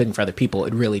else or you're cooking for other people,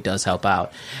 it really does help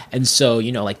out. And so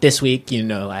like this week,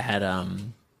 I had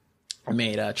I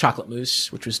made chocolate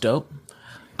mousse, which was dope.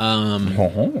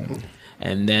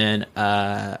 And then,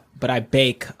 but I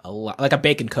bake a lot. Like I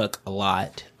bake and cook a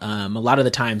lot. A lot of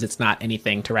the times it's not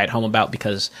anything to write home about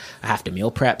because I have to meal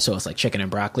prep. So it's like chicken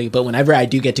and broccoli. But whenever I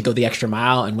do get to go the extra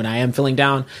mile and when I am feeling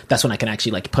down, that's when I can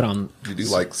actually like put on. You do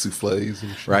like souffles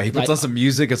and shit. Right, he puts on some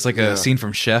music. It's like a scene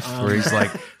from Chef where he's like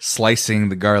slicing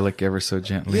the garlic ever so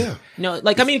gently. Yeah.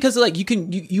 Because like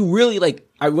you really like.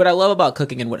 What I love about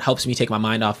cooking and what helps me take my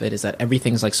mind off it is that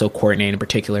everything's like so coordinated in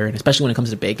particular, and especially when it comes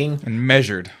to baking. And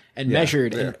measured. And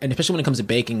especially when it comes to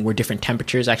baking, where different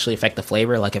temperatures actually affect the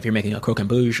flavor. Like if you're making a croquant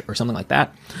bouge or something like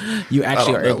that, you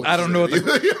actually are able. I don't know.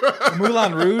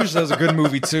 Moulin Rouge, that was a good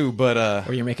movie too, but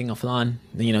Or you're making a flan.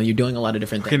 You're doing a lot of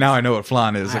different okay, things. now I know what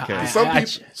flan is. Okay.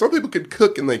 Some people can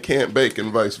cook and they can't bake,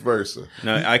 and vice versa.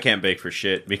 No, I can't bake for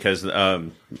shit because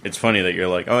it's funny that you're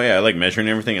like, oh yeah, I like measuring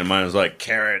everything, and mine was like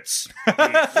carrots.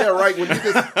 Yeah, right. When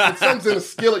something's in a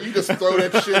skillet, you just throw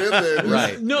that shit in there.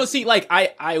 Right. No, see, like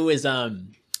I was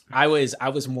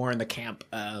more in the camp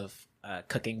of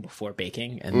cooking before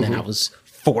baking, and then I was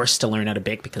forced to learn how to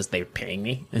bake because they were paying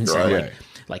me. And so Right.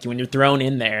 like when you're thrown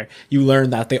in there, you learn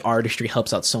that the artistry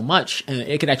helps out so much, and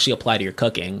it could actually apply to your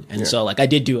cooking. And so like I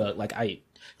did do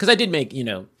because I did make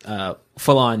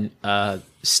full on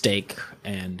steak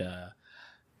and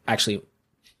actually.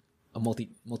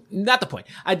 Not the point.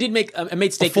 I did make. I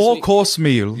made steak. A full course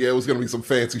meal. Yeah, it was gonna be some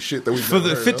fancy shit that we For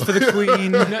the fit for the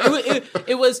queen. No,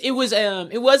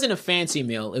 it wasn't a fancy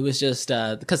meal. It was just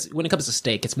because when it comes to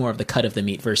steak, it's more of the cut of the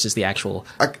meat versus the actual.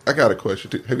 I got a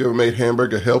question too. Have you ever made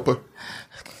hamburger helper?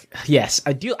 Yes,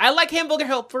 I do. I like hamburger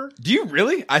helper. Do you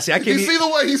really? I see. I You can't see the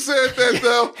way he said that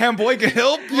though? Hamburger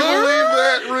help. You believe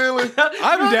that really?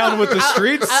 I'm down with the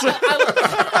streets.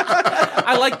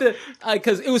 I like the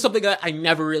because it was something that I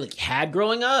never really had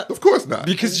growing up. Of course not.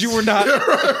 Because you were not.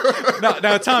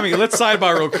 Now, Tommy, let's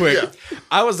sidebar real quick. Yeah.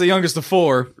 I was the youngest of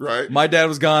 4. Right. My dad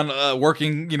was gone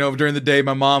working, during the day.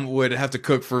 My mom would have to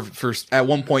cook for at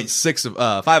one point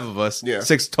 5 of us. Yeah.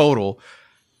 6 total.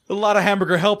 A lot of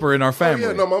hamburger helper in our family.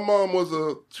 Yeah, no, my mom was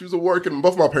working.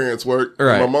 Both my parents worked.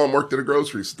 Right. My mom worked at a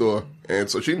grocery store, and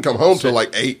so she didn't come home till like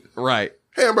 8. Right.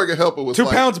 Hamburger helper was 2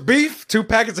 like, pounds beef, 2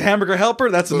 packets of hamburger helper.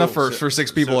 That's enough for shit.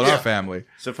 6 people in Yeah. our family.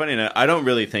 So funny enough, I don't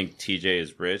really think TJ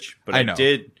is rich, but I I know.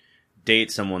 did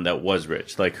date someone that was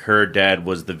rich. Like her dad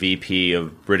was the VP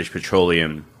of British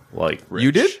Petroleum. Like rich.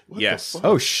 You did? Yes.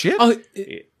 Oh shit! Oh,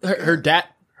 her dad.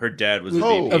 Her dad was the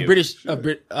Oh. VP. A British.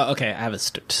 Okay, I have a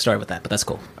story with that, but that's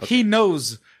cool. He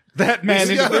knows that man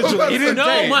Yeah, individually. He didn't No,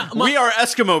 date. We are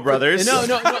Eskimo brothers. No.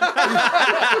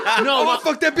 Oh,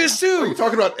 fuck that bitch You too.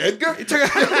 talking about Edgar?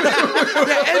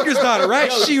 Yeah, Edgar's daughter,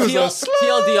 right? She was a slut.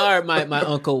 TLDR. My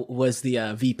uncle was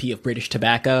the VP of British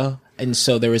Tobacco, and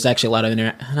so there was actually a lot of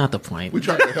not the point. We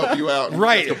tried to help you out.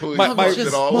 Right. You completely My fucked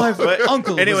it all up.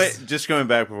 uncle. Anyway, was- just going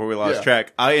back before we lost Yeah.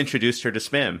 track, I introduced her to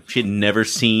Spam. She had never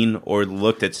seen or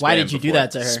looked at Spam Why did you do before.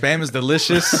 that to her? Spam is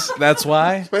delicious. That's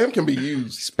why. Spam can be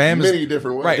used Spam is- many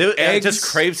different ways. right. I Eggs. just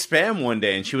craved Spam one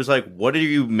day, and she was like, "What are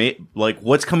you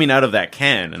what's coming out of that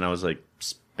can?" And I was like,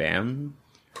 "Spam."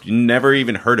 never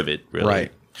even heard of it. Really,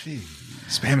 Right.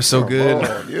 Spam is so good.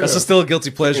 yeah. That's still a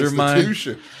guilty pleasure of mine.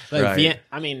 Institution. Like, Right.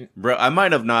 I mean, bro. I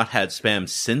might have not had spam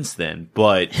since then,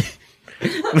 but,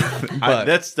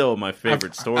 that's still my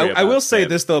favorite story. I will about say spam.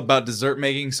 this though about dessert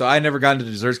making. So I never got into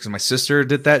desserts because my sister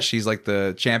did that. She's like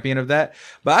the champion of that.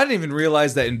 But I didn't even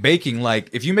realize that in baking, like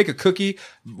if you make a cookie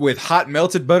with hot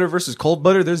melted butter versus cold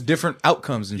butter, there's different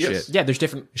outcomes and Yes. shit. yeah, there's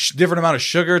different Different amount of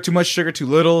sugar, too much sugar, too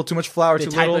little, too much flour, the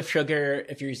too type little. of sugar.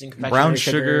 If you're using Brown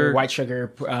confectionery sugar. white sugar,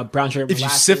 brown sugar, If you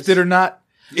molasses. sift it or not.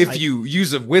 If you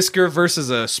use a whisker versus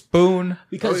a spoon.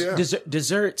 Because Oh, yeah.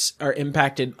 desserts are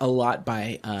impacted a lot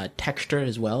by texture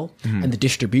as well, Mm-hmm. and the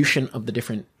distribution of the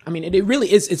different. I mean, it really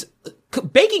is.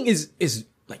 Baking is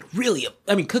like really.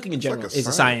 I mean, cooking in general like a is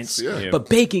a science, science, yeah. but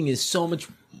baking is so much.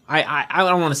 I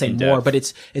don't want to say more, depth. but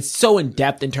it's so in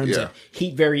depth in terms Yeah. of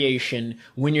heat variation.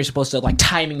 When you're supposed to like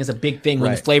timing is a big thing.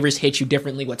 When the Right. flavors hit you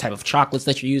differently, what type of chocolates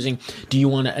that you're using? Do you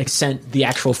want to accent the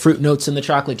actual fruit notes in the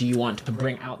chocolate? Do you want to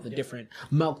bring out the different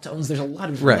milk tones? There's a lot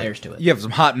of different layers to it. You have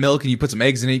some hot milk and you put some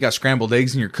eggs in it. You got scrambled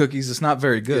eggs in your cookies. It's not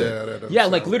very good. Yeah, that doesn't Yeah,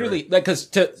 like sound literally, like because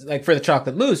for the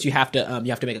chocolate mousse, you have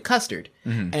to make a custard,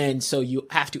 and so you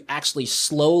have to actually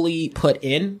slowly put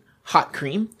in hot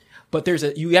cream. But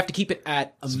you have to keep it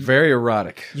at It's very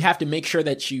erotic. you have to make sure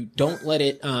that you don't let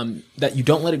it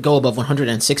go above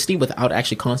 160 without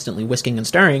actually constantly whisking and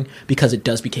stirring, because it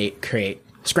does create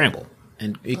scramble,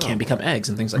 and it can become eggs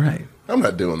and things like Right. I'm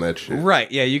not doing that shit.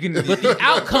 Right. Yeah, you can. that. But the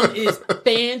outcome is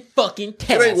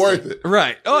fan-fucking-tastic. It ain't worth it.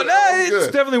 Right. Oh, no, I'm it's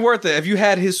good. definitely worth it. Have you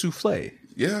had his souffle?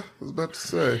 Yeah, I was about to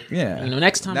say. Yeah. You know,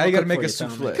 next time now I'll you got to cook make for a you,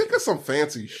 Tommy. souffle. Cook us some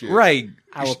fancy shit. Right.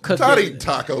 I will cook Not it. eating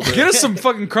taco bell. Get us some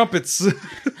fucking crumpets with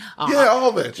Yeah,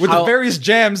 all that shit. the various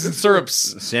jams and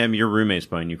syrups. Sam, your roommate's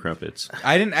buying you crumpets.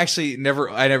 I didn't actually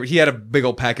he had a big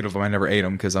old packet of them. I never ate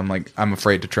them because I'm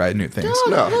afraid to try new things.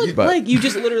 No, Look, you, But- like you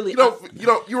just literally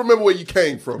you remember where you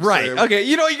came from, Right. Sam. Okay.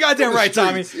 You goddamn the right,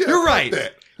 Tommy. streets. Yeah, You're fuck right.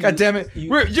 that. God damn it.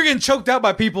 You're getting choked out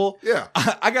by people. Yeah.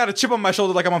 I got a chip on my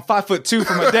shoulder like I'm on 5'2"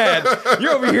 from my dad.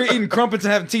 You're over here eating crumpets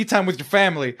and having tea time with your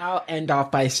family. I'll end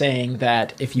off by saying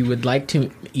that if you would like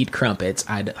to eat crumpets,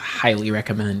 I'd highly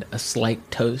recommend a slight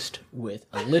toast with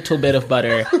a little bit of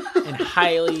butter, and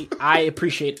I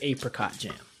appreciate apricot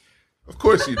jam. Of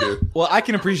course you did. Well, I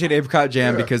can appreciate apricot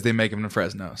jam Yeah. because they make them in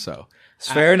Fresno. So it's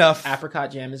fair enough.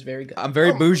 Apricot jam is very good. I'm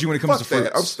very bougie when it comes Fuck to that.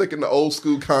 fruits. I'm sticking to old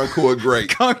school Concord grape.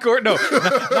 Concord, no,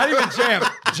 not even jam,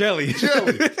 jelly.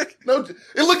 Jelly. No,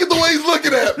 and look at the way he's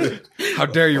looking at me. How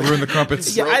dare you ruin the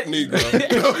crumpets? Yeah, Broke Negro.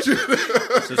 Don't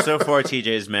you- So far, TJ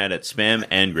is mad at spam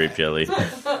and grape jelly.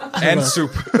 And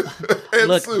soup. and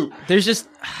Look, soup. there's just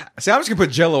See, I'm just gonna put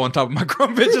Jello on top of my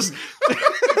crumpet. Just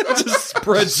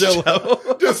spread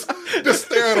Jello. Just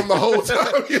stare at him the whole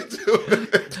time you do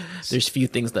it. there's few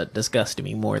things that disgust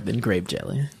me more than grape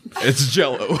jelly. It's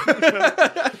Jello.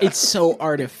 It's so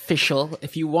artificial.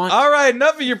 If you want, All right,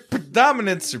 enough of your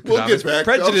predominance or We'll get back.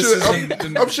 prejudices.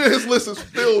 I'm sure his list is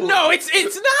filled with no, it's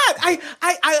not.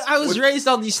 I was raised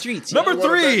on these streets. Number One of that,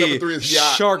 three, number three is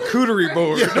yacht. charcuterie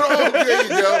board. Oh, there you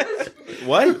go.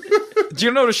 What? Do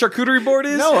you know what a charcuterie board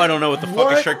is? No, I don't know what the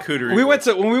fuck a charcuterie. We went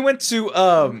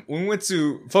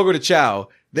to Fogo de Chao.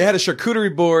 They had a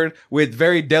charcuterie board with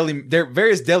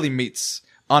various deli meats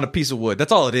on a piece of wood.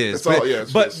 That's all it is. That's all, yeah,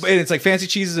 it's But just- and it's like fancy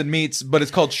cheeses and meats, but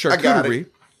it's called I got charcuterie.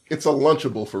 it. It's a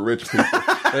Lunchable for rich people.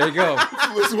 There you go.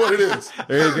 That's what it is.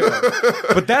 There you go.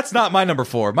 But that's not my number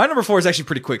four. My number four is actually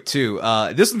pretty quick too.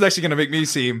 This one's actually going to make me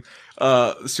seem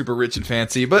super rich and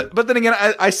fancy. But then again,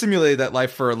 I simulated that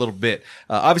life for a little bit.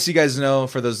 Obviously, you guys know,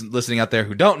 for those listening out there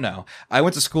who don't know, I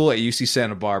went to school at UC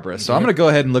Santa Barbara. So I'm going to go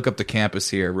ahead and look up the campus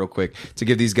here real quick to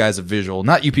give these guys a visual.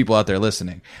 Not you people out there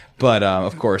listening, but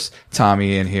of course,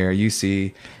 Tommy in here,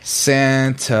 UC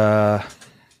Santa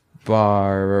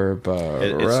Barbara.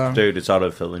 It's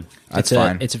autofilling. That's it's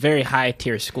fine. It's a very high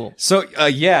tier school. So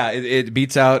it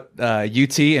beats out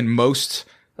UT in most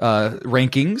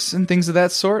rankings and things of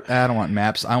that sort. I don't want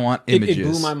maps. I want images. It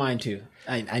blew my mind too.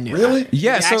 I knew. Really? That.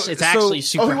 Yeah, It's actually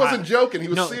super. Oh, he high. wasn't joking. He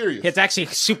was No, serious. It's actually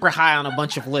super high on a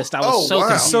bunch of lists. I was Oh, so wow.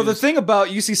 confused. So the thing about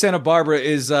UC Santa Barbara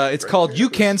is it's called You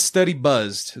Can Study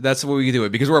Buzzed. That's what we do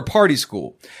it because we're a party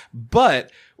school. But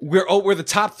we're the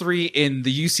top three in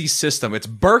the UC system. It's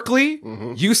Berkeley,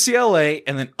 UCLA,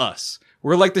 and then us.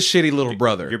 We're like the shitty little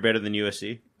brother. You're better than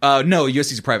USC. No,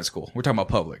 USC's a private school. We're talking about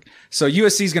public. So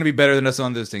USC is going to be better than us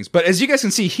on those things. But as you guys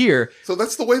can see here, so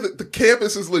that's the way that the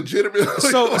campus is legitimate.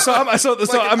 I'm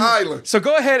an island. So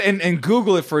go ahead and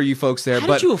Google it for you folks there. How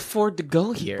but did you afford to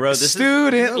go here? Bro,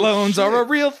 student loans are a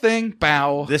real thing.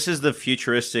 Bow. This is the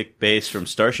futuristic base from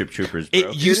Starship Troopers, bro.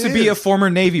 It used to be a former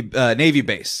Navy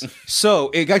base. So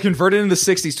it got converted in the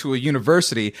 60s to a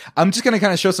university. I'm just going to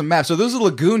kind of show some maps. So there's a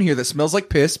lagoon here that smells like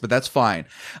piss, but that's fine.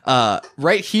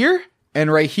 Right here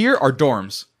and right here are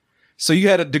dorms. So you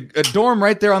had a dorm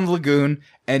right there on the lagoon,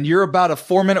 and you're about a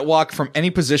 4-minute walk from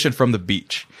any position from the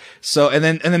beach. So, and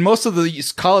then most of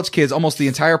the college kids, almost the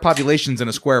entire population's in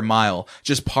a square mile,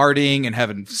 just partying and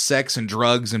having sex and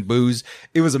drugs and booze.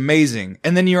 It was amazing.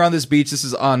 And then you're on this beach. This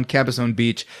is on campus-owned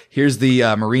beach. Here's the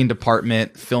Marine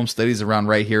Department. Film studies around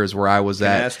right here is where I was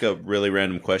at. Can I ask a really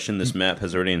random question? This map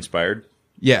has already inspired.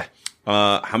 Yeah.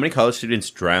 How many college students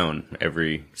drown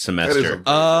every semester?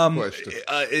 That is a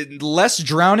question. Less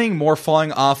drowning, more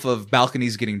falling off of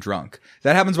balconies getting drunk.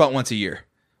 That happens about once a year.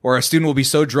 Or a student will be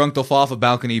so drunk they'll fall off a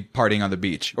balcony partying on the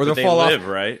beach. Or they'll fall live, off.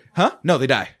 Right? Huh? No, they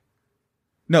die.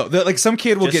 No, like some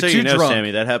kid will Just get so too you know, drunk. Sammy,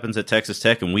 that happens at Texas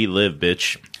Tech, and we live,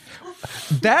 bitch.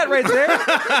 That right there.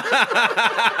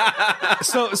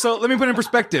 So let me put it in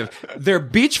perspective. They're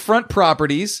beachfront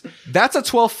properties. That's a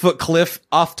 12-foot cliff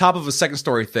off top of a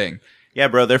second-story thing. Yeah,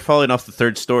 bro, they're falling off the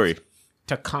third story.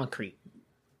 To concrete.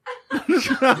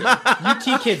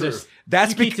 UT kids are.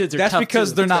 That's tough because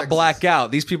too. they're not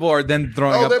blackout. These people are then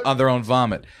throwing up on their own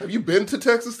vomit. Have you been to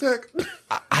Texas Tech?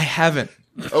 I haven't.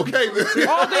 Okay.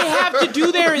 All they have to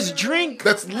do there is drink.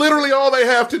 That's literally all they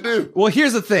have to do. Well,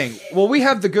 here's the thing. Well, we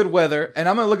have the good weather, and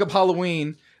I'm going to look up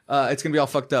Halloween. It's going to be all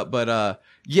fucked up, but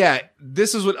yeah,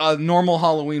 this is what a normal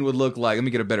Halloween would look like. Let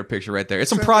me get a better picture right there. It's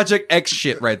some Project X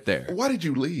shit right there. Why did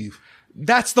you leave?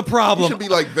 That's the You problem. should be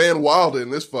like Van Wilder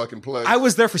in this fucking place. I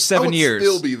was there for 7 years.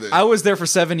 Still be there. I was there for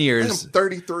 7 I'm years.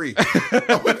 33.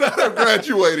 I would not have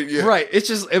graduated yet. Right. It's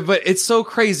just, but it's so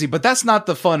crazy. But that's not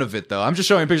the fun of it, though. I'm just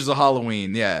showing pictures of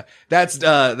Halloween. Yeah, that's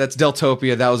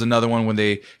Deltopia. That was another one when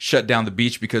they shut down the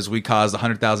beach because we caused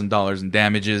 $100,000 in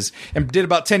damages and did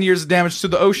about 10 years of damage to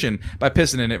the ocean by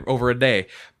pissing in it over a day.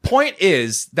 Point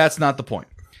is, that's not the point.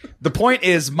 The point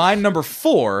is, my number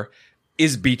 4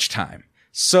 is beach time.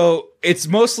 So it's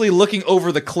mostly looking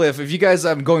over the cliff. If you guys,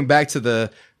 I'm going back to the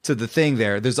thing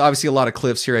there. There's obviously a lot of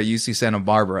cliffs here at UC Santa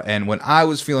Barbara. And when I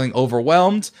was feeling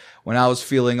overwhelmed, when I was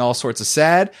feeling all sorts of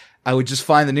sad, I would just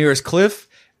find the nearest cliff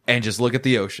and just look at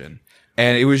the ocean.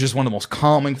 And it was just one of the most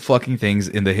calming fucking things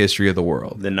in the history of the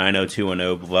world. The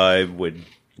 90210 vibe would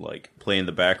like play in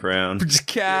the background. Just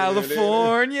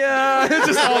California. It's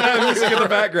just all that music in the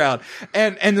background.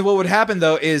 And what would happen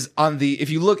though is if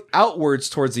you look outwards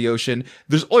towards the ocean,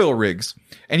 there's oil rigs.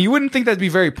 And you wouldn't think that'd be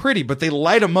very pretty, but they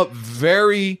light them up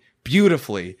very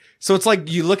beautifully. So it's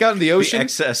like you look out in the ocean. The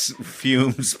excess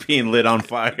fumes being lit on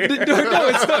fire. No,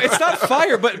 it's not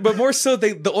fire, but more so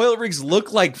the oil rigs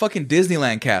look like fucking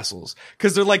Disneyland castles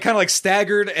because they're like kind of like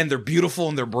staggered and they're beautiful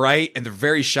and they're bright and they're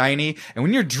very shiny. And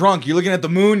when you're drunk, you're looking at the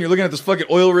moon, you're looking at this fucking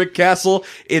oil rig castle.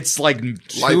 It's like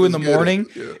 2 in the morning.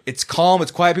 Yeah. It's calm.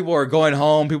 It's quiet. People are going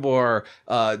home. People are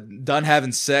done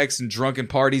having sex and drunken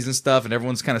parties and stuff, and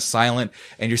everyone's kind of silent.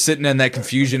 And you're sitting in that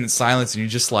confusion and silence, and you're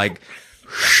just like.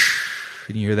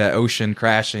 And you hear that ocean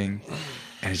crashing,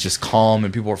 and it's just calm,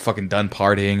 and people are fucking done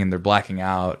partying, and they're blacking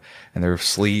out, and they're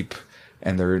asleep,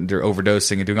 and they're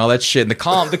overdosing and doing all that shit. And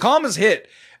the calm is hit,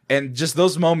 and just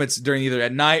those moments during either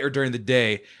at night or during the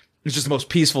day, it's just the most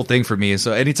peaceful thing for me. And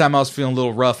so anytime I was feeling a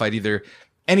little rough,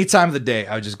 any time of the day,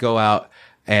 I would just go out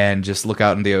and just look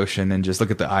out in the ocean and just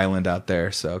look at the island out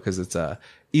there. So because it's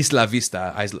Isla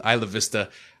Vista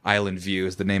Island View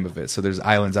is the name of it. So there's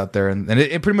islands out there, and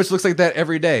it pretty much looks like that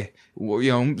every day.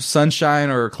 You know, sunshine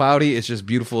or cloudy, it's just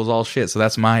beautiful as all shit. So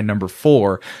that's my number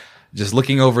 4, just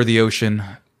looking over the ocean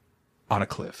on a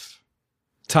cliff.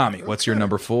 Tommy, what's your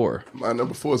number 4? My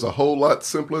number 4 is a whole lot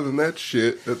simpler than that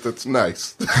shit. That's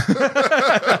nice.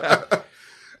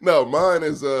 No, mine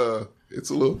is it's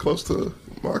a little close to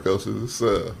Marcos's.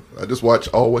 I just watch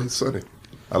Always Sunny.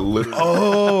 I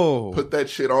literally put that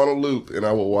shit on a loop, and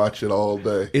I will watch it all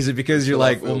day. Is it because you're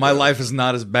like, well, my life is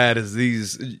not as bad as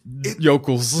these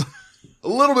yokels? A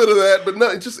little bit of that, but no,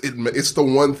 it's the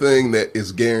one thing that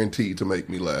is guaranteed to make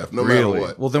me laugh, no matter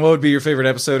what. Well, then what would be your favorite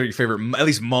episode or your favorite, at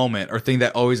least moment, or thing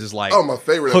that always is like, my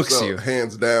favorite hooks episode, you?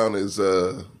 Hands down, is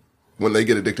when they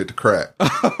get addicted to crack.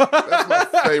 That's my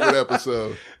favorite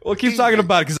episode. Well, keep talking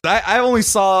about it, because I only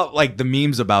saw like the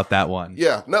memes about that one.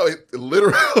 Yeah, no, it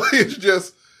literally is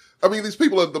just, I mean, these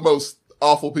people are the most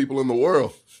awful people in the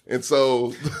world. And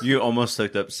so You almost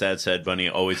looked up Sad Bunny,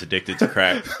 always addicted to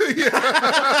crack.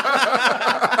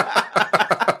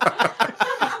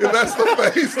 and that's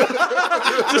the face.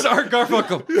 Just Art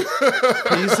Garfunkel.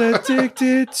 He's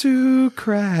addicted to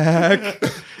crack.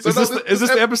 Is this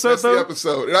the episode, That's though? the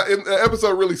episode. And the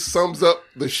episode really sums up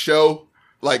the show,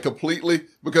 like, completely,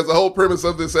 because the whole premise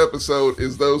of this episode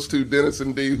is those two, Dennis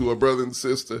and Dee, who are brother and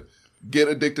sister, get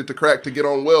addicted to crack to get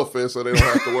on welfare so they don't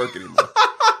have to work anymore.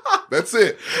 That's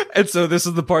it. And so this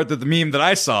is the part that the meme that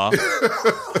I saw. Oh,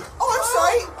 I'm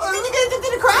sorry. Did you get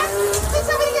addicted to crack? Did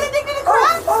somebody get addicted to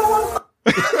crack?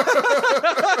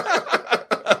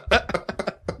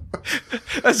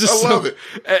 That's just I love it.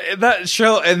 That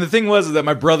show, and the thing was that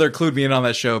my brother clued me in on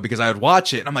that show because I would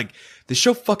watch it, and I'm like, this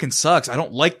show fucking sucks. I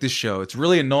don't like this show. It's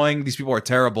really annoying. These people are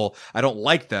terrible. I don't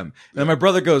like them. And then my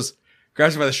brother grabs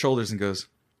me by the shoulders and goes,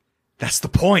 that's the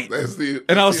point. That's the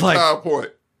And I was like, entire point.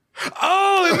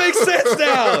 oh, it makes sense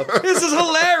now. This is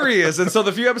hilarious. And so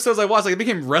the few episodes I watched, like, they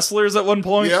became wrestlers at one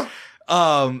point. Yeah.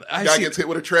 Guy gets hit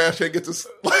with a trash can, gets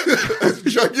his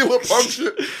jugular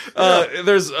punctured.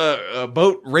 There's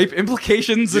boat rape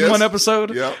implications in one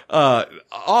episode. Yeah.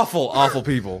 Awful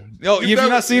people. Oh, have you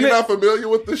not seen You're it? not familiar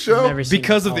with the show? Never seen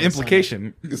Because it. of the All of a sudden.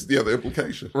 implication. It's the other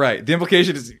implication. Right. The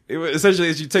implication is essentially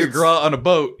is you take a girl out on a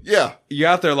boat, Yeah. you're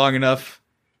out there long enough,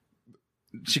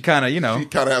 she kind of, He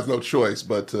kind of has no choice,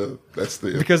 but that's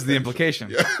the... because of the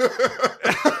implication.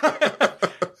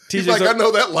 He's like, I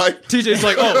know that life. TJ's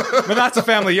like, oh, but that's a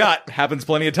family yacht. Happens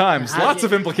plenty of times. Lots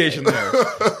of implication there.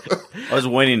 I was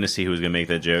waiting to see who was going to make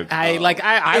that joke. I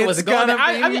wasn't going there.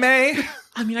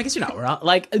 I mean, I guess you're not wrong.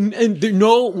 Like, and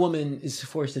no woman is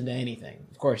forced into anything.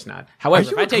 Of course not. However,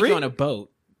 you if I take agree? you on a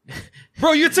boat,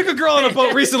 Bro, you took a girl on a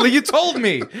boat recently. You told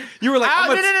me. You were like,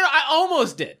 no, I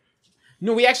almost did.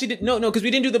 No, we actually did. No, because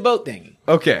we didn't do the boat thing.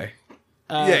 Okay.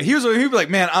 Yeah, he'd be like,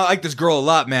 man, I like this girl a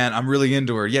lot, man. I'm really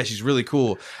into her. Yeah, she's really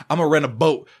cool. I'm gonna rent a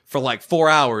boat for like 4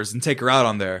 hours and take her out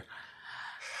on there.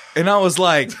 And I was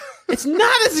like, It's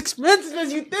not as expensive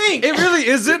as you think. it really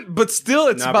isn't, but still,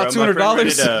 it's Nah, about bro, my friend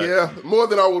 $200. rented Yeah, more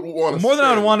than I would want to More than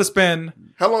I would want to spend.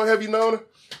 How long have you known her?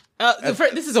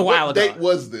 This is a while What ago. date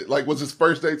was it? Like, was his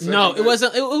first date? No, second it date?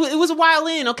 wasn't. It was a while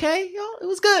in. Okay, yo, it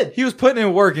was good. He was putting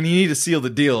in work and he needed to seal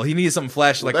the deal. He needed something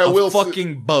flashy like That a will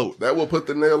fucking boat. That will put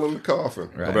the nail in the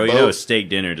coffin. Right. Bro, you Boat. know a steak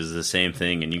dinner does the same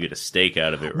thing, and you get a steak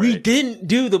out of it, right? We didn't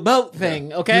do the boat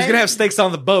thing. Okay, He was gonna have steaks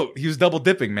on the boat. He was double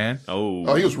dipping, man.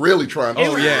 Oh, he was really trying to.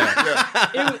 Oh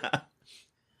yeah, Yeah.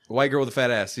 white girl with a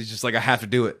fat ass. He's just like, I have to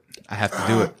do it. I have to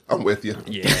do it. I'm with you.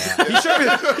 Yeah.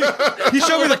 He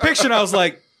showed me the picture, and I was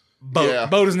like, boat. Yeah.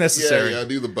 Boat is necessary. Yeah,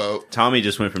 do the boat. Tommy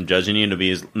just went from judging you to be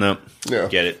his... No, Yeah.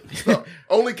 get it. No,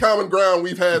 only common ground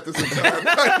we've had this entire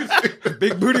time.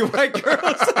 Big booty white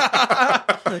girls.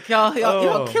 Look,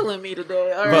 y'all killing me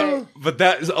today. All right. But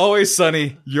that is always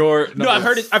Sunny. No, I've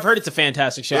heard it. I've heard it's a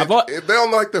fantastic show. They're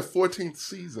on like their 14th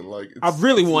season. Like, I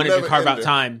really wanted to never carve out ending.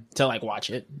 time to like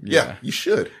watch it. Yeah, you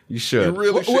should. You should. You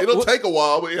really should. It'll take a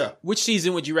while, but yeah. Which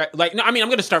season would you like? No, I mean I'm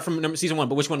going to start from season 1,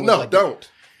 but which one? Would you No, like? don't.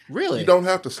 Really? You don't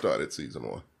have to start at season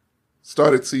 1.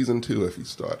 Start at season 2 if you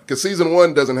start. Because season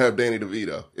 1 doesn't have Danny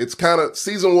DeVito. It's kind of,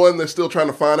 season 1, they're still trying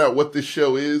to find out what this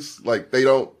show is. Like, they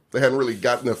haven't really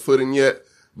gotten their footing yet.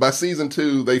 By season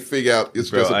 2, they figure out it's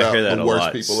just I about hear that the a worst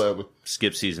lot. people ever.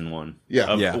 Skip season 1. Yeah.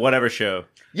 Of Yeah. whatever show.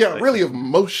 Yeah, really, of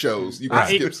most shows, you can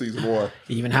skip season 1.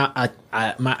 Even how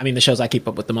I mean the shows I keep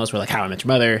up with the most were like How I Met Your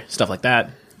Mother, stuff like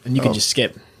that, and you can just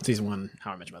skip season 1,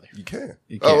 How I Met Your Mother. You can.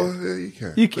 can. Oh, yeah, you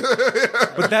can. You can.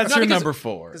 But that's No, your because- number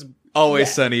 4. Always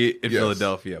yeah. Sunny in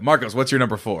Philadelphia. Marcos, what's your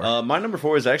number 4? My number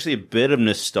 4 is actually a bit of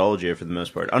nostalgia for the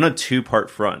most part. On a 2-part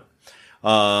front.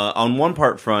 On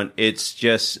 1-part front, it's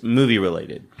just movie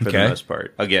related for the most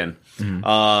part. Again.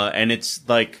 And it's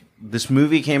like, this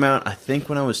movie came out, I think,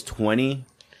 when I was 20.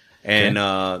 And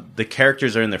the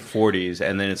characters are in their 40s.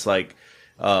 And then it's like,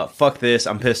 fuck this,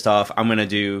 I'm pissed off. I'm going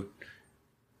to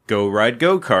go ride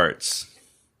go-karts.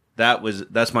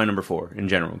 That's my number 4 in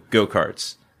general.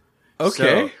 Go-karts.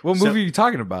 Okay. So- what movie are you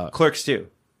talking about? Clerks 2.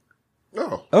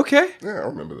 Oh, Okay. yeah, I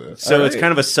remember that. So it's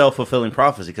kind of a self-fulfilling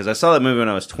prophecy because I saw that movie when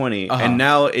I was 20, and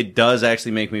now it does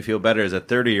actually make me feel better as a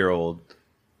 30-year-old,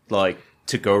 like,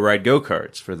 to go ride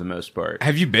go-karts for the most part.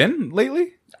 Have you been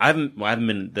lately? I haven't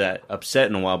been that upset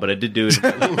in a while, but I did do it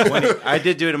in my late 20s. I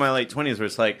did do it in my late 20s where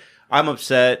it's like, I'm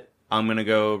upset, I'm going to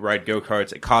go ride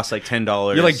go-karts. It costs like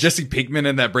 $10. You're like Jesse Pinkman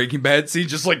in that Breaking Bad scene,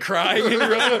 just like crying. And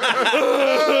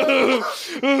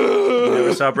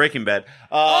Never saw Breaking Bad.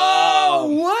 Oh,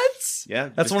 what? Yeah.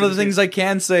 That's just one of the didn't things I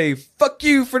can say. Fuck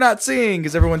you for not seeing,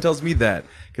 because everyone tells me that,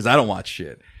 because I don't watch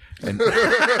shit. And,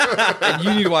 and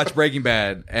you need to watch Breaking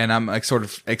Bad, and I'm like sort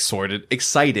of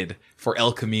excited for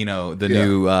El Camino, the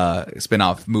new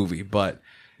spin-off movie. But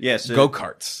so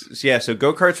go-karts. Yeah, so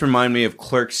go-karts remind me of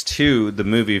Clerks 2, the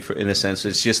movie, in a sense.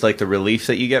 It's just like the relief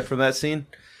that you get from that scene.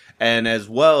 And as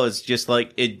well as just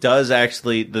like, it does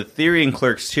actually, the theory in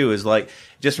Clerks 2 is like,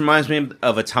 just reminds me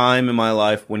of a time in my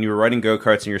life when you were riding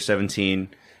go-karts and you're 17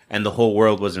 and the whole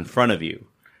world was in front of you.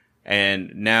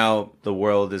 And now the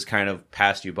world has kind of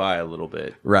passed you by a little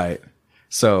bit. Right.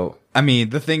 So, I mean,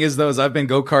 the thing is, though, is I've been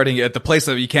go-karting at the place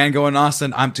that you can go in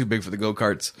Austin. I'm too big for the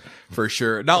go-karts, for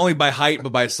sure. Not only by height,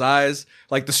 but by size.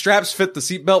 Like, the straps fit the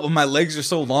seatbelt, but my legs are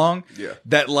so long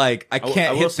that, like, I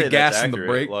can't hit the gas and the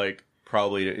brake. Like,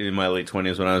 probably in my late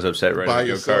 20s when I was upset riding By a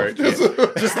go-kart.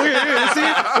 yourself. Just look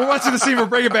at it. We're watching the scene from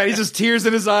Breaking Bad. He just tears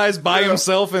in his eyes by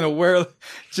himself in a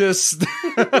just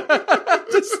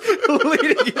leading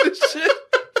into shit.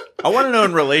 I want to know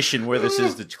in relation where this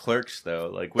is to Clerks, though.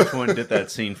 Like, which one did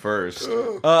that scene first?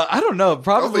 I don't know.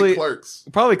 Probably Clerks.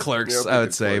 Probably Clerks, Yeah, I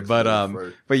would say.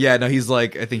 Clerks, But yeah, no, he's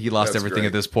like, I think he lost That's everything great.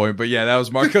 at this point. But yeah, that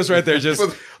was Marcos right there. Just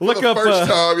look for the up,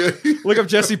 first time, look up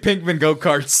Jesse Pinkman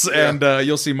go-karts and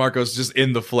you'll see Marcos just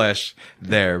in the flesh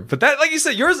there. But that, like you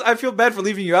said, yours, I feel bad for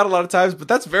leaving you out a lot of times, but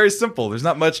that's very simple. There's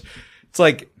not much. It's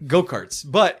like go-karts.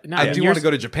 But I do want to go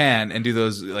to Japan and do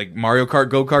those like Mario Kart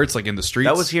go-karts like in the streets.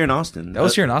 That was here in Austin. That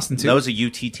was here in Austin too. That was a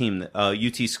UT team.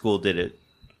 UT school did it.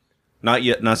 Not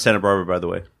yet. Not Santa Barbara, by the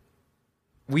way.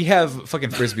 We have fucking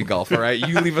frisbee golf, all right?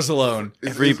 You leave us alone.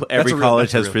 Every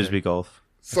college has frisbee golf.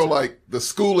 So, like, the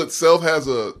school itself has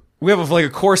We have like a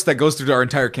course that goes through our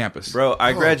entire campus. Bro,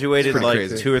 I graduated like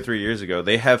crazy. 2 or 3 years ago.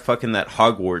 They have fucking that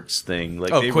Hogwarts thing.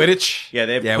 Like, Quidditch? Yeah,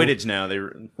 they have Quidditch now.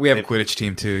 We have a Quidditch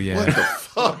team too, yeah. what the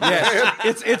fuck? Yeah,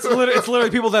 it's literally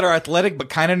people that are athletic but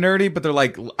kind of nerdy, but they're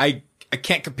like, I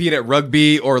can't compete at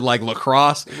rugby or like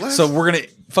lacrosse, so we're gonna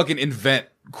fucking invent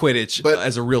Quidditch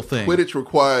as a real thing. Quidditch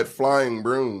required flying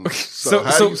brooms. So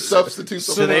how do you substitute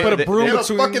so they put a broom and a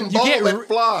between fucking ball that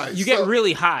flies? You get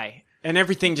really high, and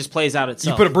everything just plays out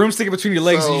itself. You put a broomstick in between your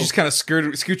legs and So- you just kind of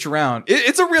scooch around.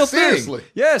 It's a real Seriously? thing.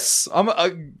 Yes.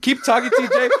 Keep talking,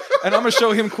 TJ, and I'm going to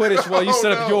show him Quidditch while you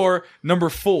set up your number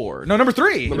 4. No, number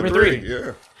 3. Number three,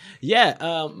 yeah.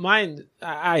 Yeah, mine.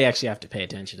 I actually have to pay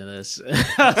attention to this.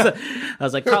 I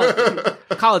was like,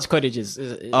 college Quidditch is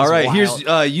All right, wild. here's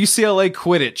UCLA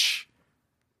Quidditch.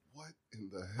 What in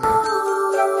the hell?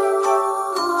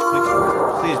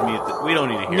 Please mute it. We don't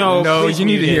need to hear No, No, please you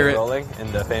need to mute hear it. Rolling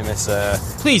in the famous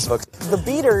Please. The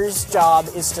beater's job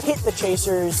is to hit the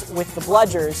chasers with the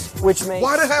bludgers, which makes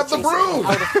Why to have the chaser broom?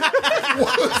 out of-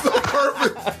 What is the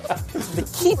purpose? The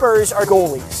keepers are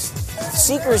goalies. The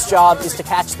seeker's job is to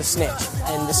catch the snitch,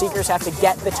 and the seekers have to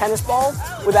get the tennis ball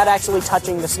without actually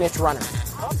touching the snitch runner.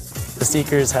 the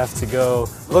seekers have to go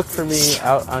look for me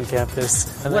out on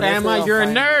campus. And What then if am they I? don't You're a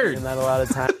find me nerd. in that a lot of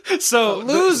time. So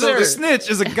Loser. the snitch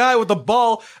is a guy with a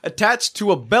ball attached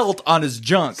to a belt on his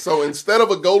junk. So instead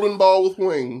of a golden ball with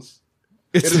wings,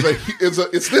 It's,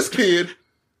 it's this kid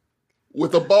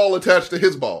with a ball attached to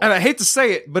his ball. and I hate to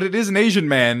say it, but it is an Asian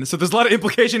man, so there's a lot of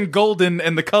implication golden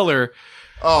and the color.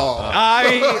 Oh,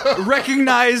 I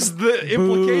recognize the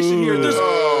implication here.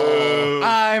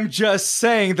 I'm just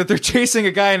saying that they're chasing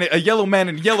a guy in a yellow man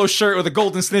in a yellow shirt with a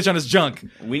golden snitch on his junk.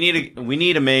 We need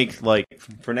to make, like,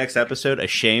 for next episode, a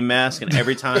shame mask, and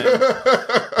every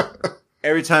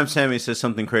time Sammy says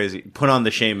something crazy, put on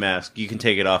the shame mask. You can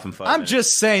take it off in 5 I'm minutes.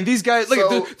 just saying, these guys, look,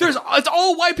 So- it's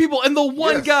all white people, and the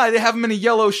one Yes. guy, they have him in a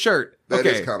yellow shirt. That okay.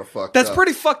 is kinda fucked That's up.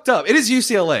 pretty fucked up. It is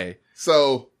UCLA.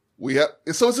 so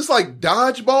is this like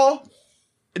dodgeball?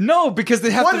 No, because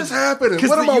they have What to. is happening? 'cause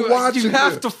What am I watching You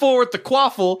have here? to forward the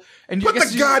quaffle, and you Put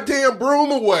the goddamn broom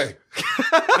away.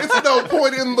 It's no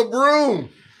point in the broom.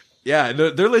 Yeah,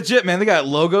 they're legit, man. They got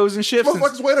logos and shit.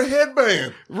 Motherfuckers wear a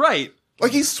headband. Right.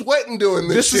 Like he's sweating doing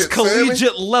this This shit, is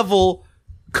collegiate Sammy. level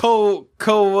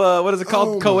what is it called?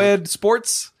 Oh, my- Co-ed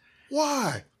sports?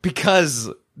 Why? Because,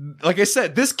 like I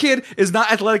said, this kid is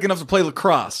not athletic enough to play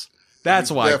lacrosse.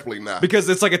 That's why. Definitely not. Because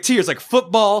it's like a tier. It's like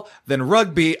football, then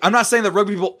rugby. I'm not saying that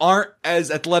rugby people aren't as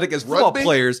athletic as football Rugby?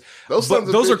 players, Those but sons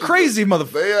of those are bitches, crazy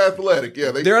motherfuckers. They're athletic. Yeah,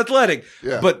 They're athletic,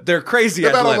 Yeah. but they're crazy they're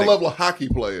about athletic. on the level of hockey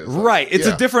players. Right. It's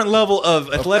Yeah. a different level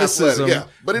of athleticism. athletic, yeah.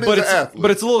 But it is an athlete.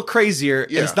 But it's a little crazier,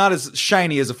 Yeah. and it's not as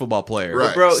shiny as a football player.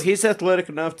 Right. Bro, he's athletic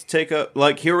enough to take a,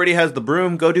 like, he already has the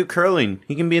broom. Go do curling.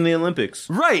 He can be in the Olympics.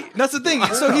 Right. That's the thing.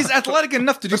 So he's athletic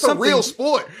enough to do It's a something. real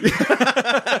sport.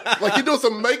 Like you're doing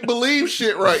some make believe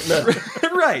shit right now.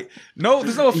 Right. No,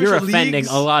 there's no official You're offending leagues.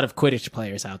 a lot of Quidditch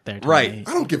players out there. Tony. Right.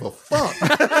 I don't give a fuck.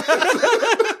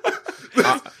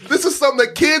 This is something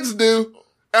that kids do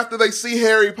after they see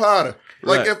Harry Potter.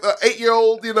 Like if an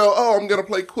 8-year-old, I'm going to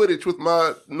play Quidditch with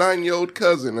my 9-year-old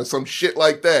cousin or some shit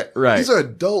like that. Right. These are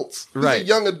adults. These are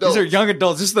young adults. These are young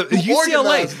adults. This is the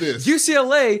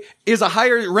UCLA is a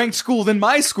higher ranked school than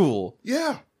my school.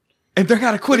 Yeah. And they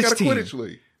got a Quidditch team. Quidditch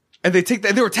league. And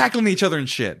they were tackling each other and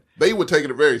shit. They were taking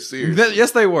it very seriously.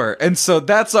 Yes, they were. And so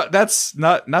that's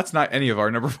not any of our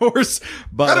number 4s.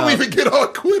 But how do we even get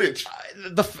on Quidditch?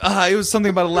 It was something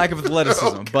about a lack of athleticism.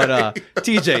 Okay. But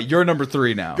TJ, you're number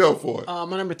 3 now. Go for it.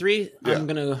 My number 3, I'm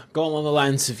gonna go along the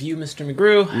lines of you, Mr.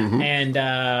 McGrew, and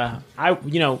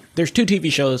there's 2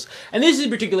 TV shows, and this is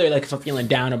in particular like if I'm feeling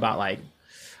down about like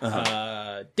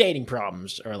dating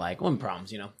problems or like women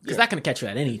problems, because that can catch you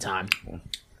at any time.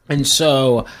 And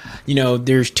so,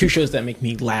 there's 2 shows that make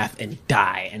me laugh and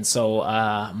die. And so,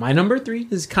 my number 3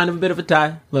 is kind of a bit of a tie,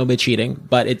 a little bit cheating,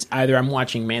 but it's either I'm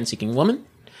watching Man Seeking Woman,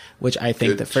 which I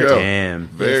think the first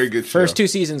very good first 2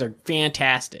 seasons are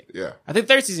fantastic. Yeah. I think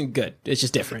the 3rd season good. It's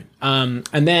just different. And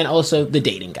then also The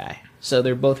Dating Guy. So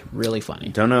they're both really funny.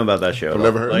 Don't know about that show. I've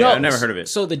never heard of it.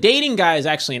 So The Dating Guy is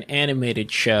actually an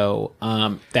animated show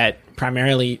that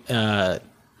primarily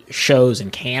shows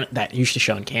in that used to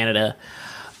show in Canada.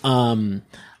 I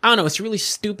don't know. It's really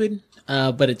stupid,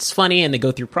 but it's funny, and they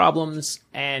go through problems.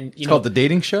 And it's called The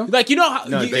Dating Show. Like how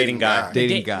Dating Guy.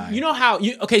 Dating Guy. You know how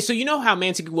So you know how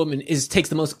Man Seeking Woman takes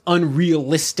the most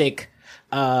unrealistic,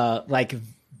 like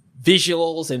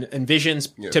visuals and visions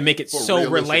to make it so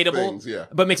relatable. Things,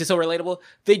 but makes it so relatable.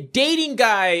 The Dating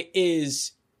Guy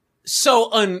is so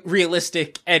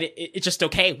unrealistic, and it's just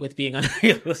okay with being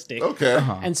unrealistic. Okay.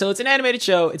 And so it's an animated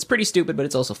show. It's pretty stupid, but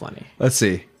it's also funny. Let's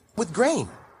see. With grain.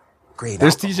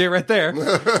 There's TJ right there.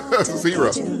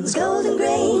 0. Golden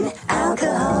grain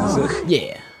alcohol.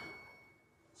 Yeah.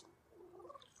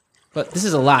 But this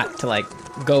is a lot to like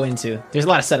go into. There's a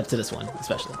lot of setup to this one,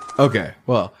 especially. Okay.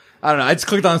 Well, I don't know. I just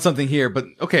clicked on something here, but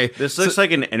okay. This looks like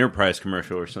an Enterprise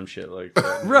commercial or some shit like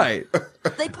that. Right.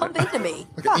 They pump into me.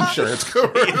 Like an insurance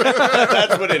cover.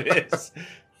 That's what it is.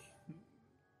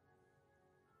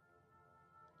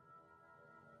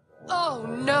 Oh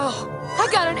no! I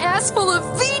got an ass full of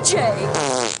VJ!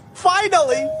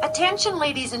 Finally! Attention,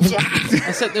 ladies and gentlemen.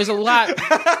 I said there's a lot.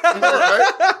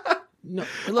 No,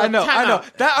 I know.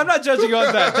 That I'm not judging you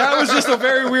on that. That was just a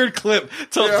very weird clip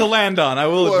to land on. I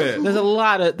will admit. There's a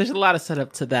lot of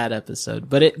setup to that episode,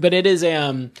 but it is they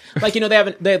have an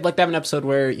episode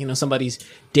where somebody's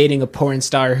dating a porn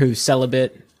star who's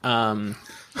celibate. What?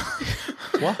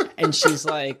 And she's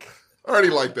like, I already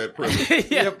like that premise.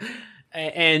 Yeah. Yep.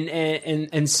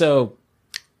 And so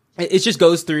it just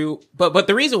goes through, but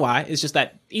the reason why is just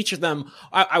that each of them,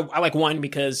 I like one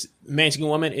because Man Seeking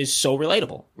Woman is so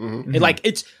relatable.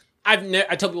 I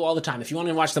tell people all the time, if you want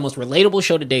to watch the most relatable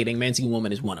show to dating, Man Seeking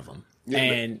Woman is one of them. Yeah,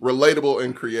 and relatable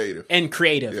and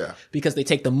creative. Yeah. Because they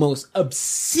take the most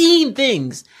obscene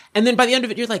things, and then by the end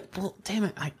of it, you're like, well, damn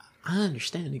it, I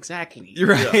understand exactly what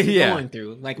you're going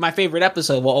through. Like, my favorite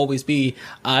episode will always be,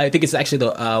 I think it's actually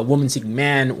the Woman Seeking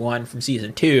Man one from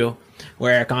season 2,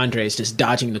 where Eric Andre is just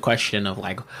dodging the question of,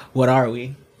 like, what are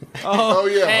we? Oh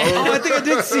yeah. I think I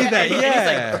did see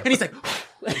that. And he's like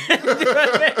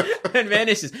and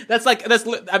vanishes.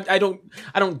 I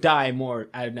don't die more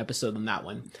at an episode than that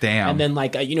one. Damn. And then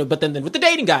but then with the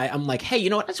dating guy, I'm like, hey, you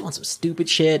know what? I just want some stupid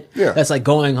shit Yeah. that's like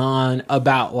going on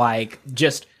about like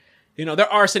just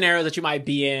there are scenarios that you might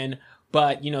be in,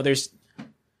 but they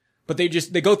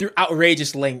go through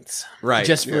outrageous lengths, right?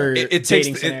 Just for it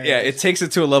dating it takes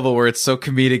it to a level where it's so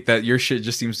comedic that your shit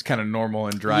just seems kind of normal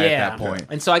and dry at that point.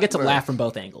 And so I get to laugh from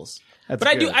both angles. That's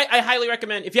but good. I highly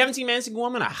recommend, if you haven't seen Man Seeking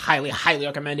Woman, I highly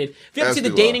recommend it. If you haven't seen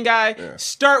The Dating Guy,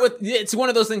 start with, it's one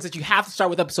of those things that you have to start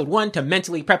with episode 1 to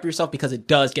mentally prep yourself, because it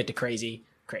does get to crazy.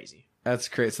 That's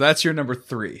crazy. So that's your number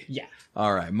 3. Yeah.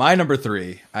 All right. My number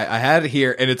 3, I had it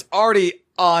here, and it's already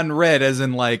on red, as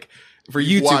in like, for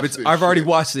YouTube, I've already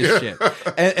watched this shit.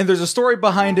 And there's a story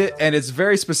behind it, and it's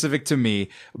very specific to me,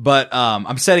 but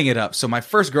I'm setting it up. So my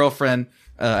first girlfriend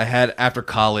I had after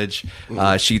college,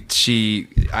 I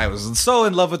was so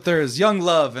in love with her as young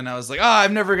love, and I was like,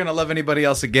 I'm never going to love anybody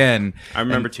else again. I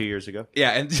remember 2 years ago.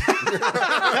 Yeah, and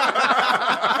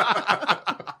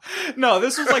no,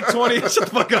 this was like 20. Shut the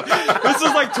fuck up. This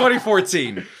was like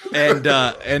 2014, and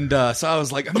so I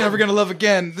was like, I'm never gonna love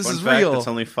again. This is real. It's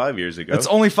only 5 years ago. It's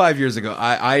only 5 years ago.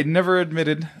 I never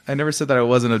said that I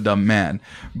wasn't a dumb man,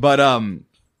 but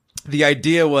the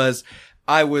idea was,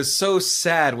 I was so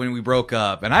sad when we broke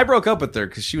up, and I broke up with her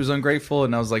because she was ungrateful,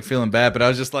 and I was like feeling bad, but I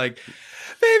was just like,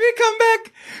 baby, come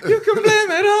back. You can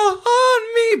blame it all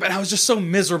on me. But I was just so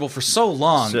miserable for so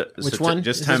long. Which one?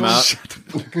 Just time out.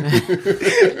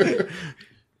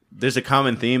 there's a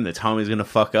common theme that Tommy's gonna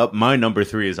fuck up. My number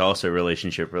 3 is also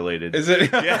relationship related. Is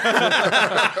it?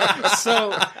 Yeah.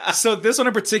 So this one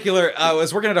in particular, I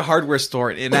was working at a hardware store,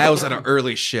 and I was at an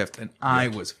early shift, and I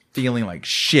was feeling like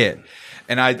shit.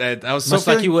 And I was so much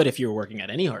like you would if you were working at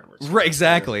any hardware store. Right,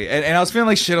 exactly. And I was feeling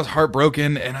like shit. I was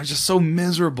heartbroken, and I was just so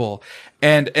miserable.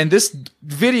 And this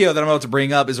video that I'm about to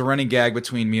bring up is a running gag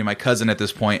between me and my cousin at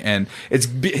this point, and it's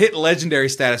hit legendary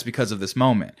status because of this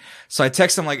moment. So I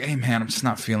text him like, "Hey man, I'm just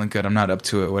not feeling good. I'm not up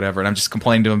to it, whatever." And I'm just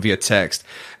complaining to him via text.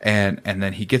 And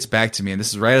then he gets back to me, and this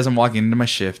is right as I'm walking into my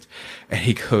shift, and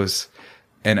he goes,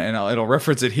 it'll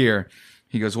reference it here.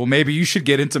 He goes, "Well, maybe you should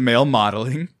get into male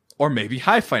modeling or maybe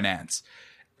high finance."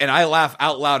 And I laugh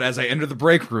out loud as I enter the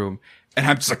break room, and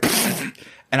I'm just like,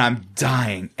 and I'm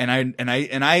dying. And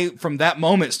I from that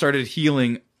moment started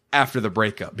healing after the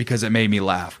breakup because it made me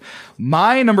laugh.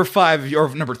 My number 5, or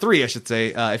number 3, I should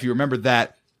say, if you remember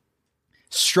that,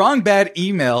 Strong Bad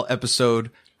email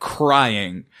episode,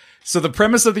 crying. So the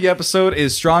premise of the episode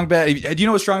is Strong Bad. Do you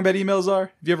know what Strong Bad emails are?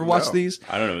 Have you ever watched these?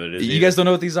 I don't know what it is. You guys don't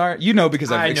know what these are? You know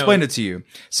because I've explained it to you.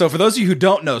 So for those of you who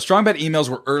don't know, Strong Bad emails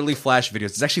were early Flash videos.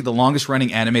 It's actually the longest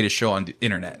running animated show on the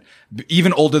internet,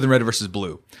 even older than Red vs.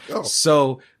 Blue. Oh.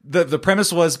 So the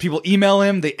premise was people email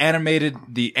him, they animated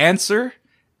the answer,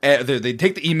 they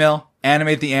take the email,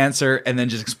 animate the answer, and then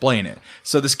just explain it.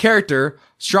 So this character,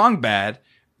 Strong Bad,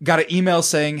 got an email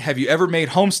saying, "Have you ever made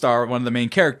Homestar, one of the main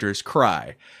characters,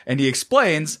 cry?" And he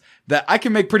explains that I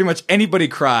can make pretty much anybody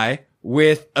cry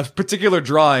with a particular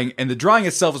drawing, and the drawing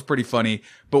itself is pretty funny,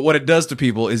 but what it does to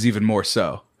people is even more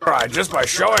so. Right, just by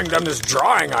showing them this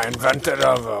drawing I invented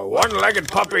of a one-legged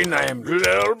puppy named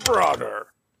Little Brother.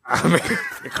 I mean,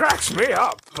 it cracks me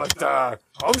up, but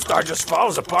Homestar just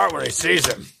falls apart when he sees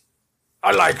him.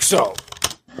 I like so.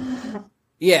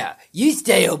 Yeah, you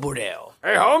stay over there.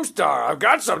 Hey, Homestar, I've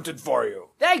got something for you.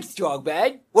 Thanks,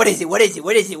 Strongbad. What is it? What is it?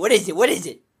 What is it? What is it? What is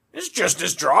it? It's just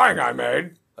this drawing I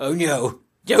made. Oh no,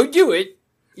 don't do it.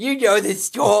 You know the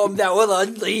storm that will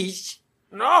unleash.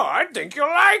 No, I think you'll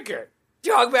like it.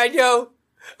 Strongbad, no.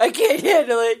 I can't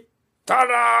handle it.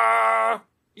 Ta-da!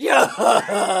 Yo!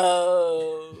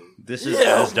 This is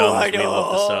as dumb as we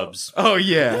love the subs. Oh,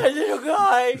 yeah. That little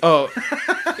guy. Oh.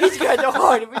 He's got the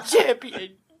heart of a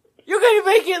champion. You're gonna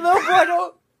make it, little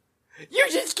brother. You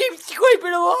just keep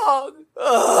scraping along.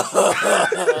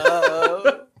 Oh,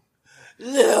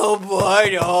 little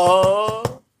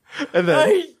brother. And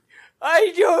then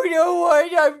I don't know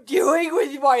what I'm doing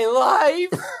with my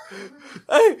life.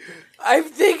 I'm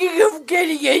thinking of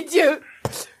getting into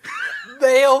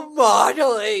male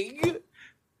modeling.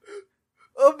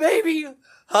 Or maybe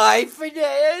high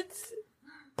finance.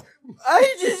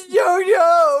 I just don't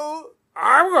know.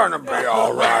 I'm gonna be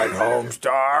alright,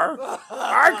 Homestar.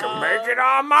 I can make it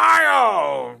on my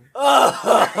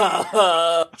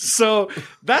own. So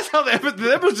that's how the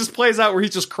episode just plays out, where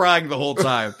he's just crying the whole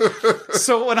time.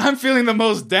 So when I'm feeling the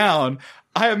most down,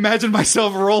 I imagine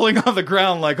myself rolling on the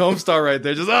ground like Homestar right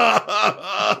there, just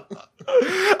I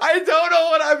don't know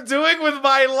what I'm doing with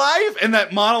my life, and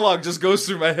that monologue just goes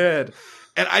through my head.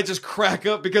 And I just crack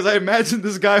up because I imagine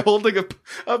this guy holding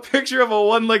a picture of a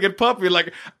one-legged puppy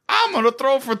like, "I'm going to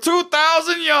throw for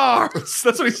 2,000 yards."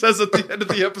 That's what he says at the end of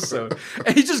the episode.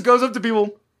 And he just goes up to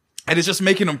people and it's just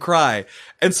making them cry.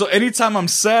 And so anytime I'm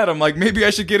sad, I'm like, maybe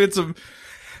I should get into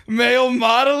male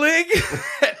modeling.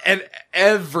 And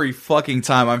every fucking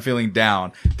time I'm feeling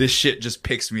down, this shit just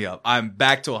picks me up. I'm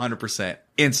back to 100%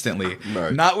 instantly.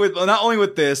 Nice. Not only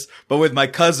with this, but with my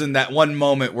cousin, that one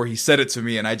moment where he said it to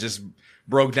me and I just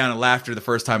broke down in laughter the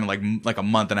first time in like a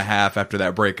month and a half after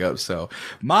that breakup. So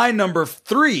my number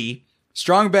 3,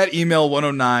 Strong Bad Email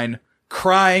 109,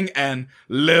 crying, and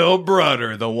Lil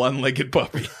Brother, the one-legged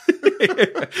puppy.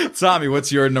 Tommy,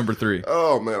 what's your number 3?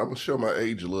 Oh man, I'm gonna show my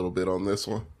age a little bit on this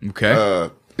one. Okay.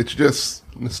 It's just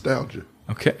nostalgia.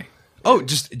 Okay. Oh,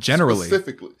 just generally.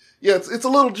 Specifically. Yeah, it's a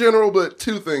little general, but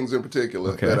 2 things in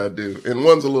particular that I do. And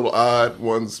one's a little odd,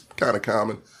 one's kind of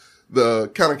common. The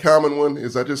kind of common one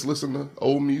is I just listen to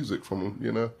old music from,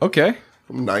 Okay.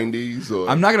 From 90s or...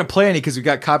 I'm not going to play any because we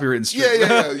got copyright strikes.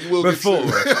 Yeah. You will before.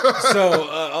 So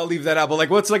I'll leave that out. But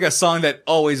what's like a song that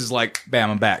always is like,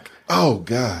 bam, I'm back? Oh,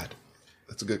 God.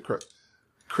 That's a good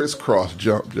crisscross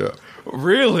jump.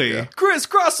 Really? Yeah.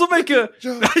 Crisscross will make a...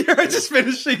 You're just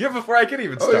finishing it before I can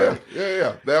even start.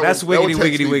 Yeah. That's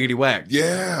wiggity whack.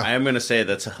 Yeah. I am going to say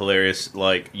that's a hilarious,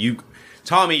 like,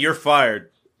 Tommy, you're fired.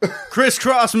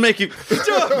 Crisscross make you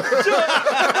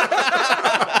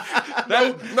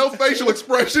no facial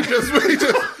expression, just me,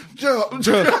 jump.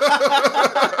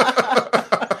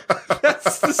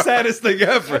 That's the saddest thing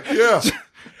ever. Yeah.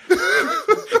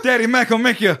 Daddy Mac will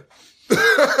make you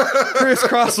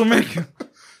Crisscross will make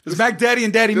it's Mac Daddy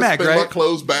and Daddy Mac, spin right? my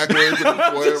clothes backwards and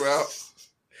wear them out.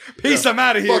 Peace, I'm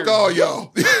out of here. Fuck all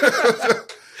y'all.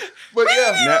 But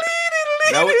yeah.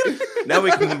 Now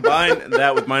we can combine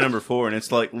that with my number 4, and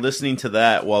it's like listening to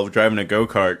that while driving a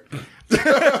go-kart.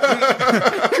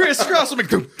 Crisscross will make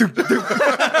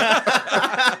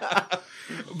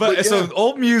But so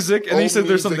old music, and then you said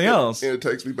there's something else. And it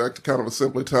takes me back to kind of a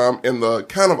simpler time. And the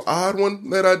kind of odd one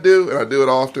that I do, and I do it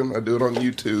often, I do it on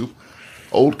YouTube,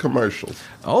 old commercials.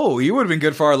 Oh, you would have been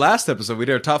good for our last episode. We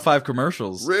did our top 5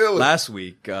 commercials last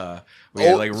week. We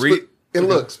had and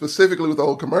look, specifically with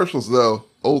old commercials, though,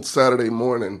 old Saturday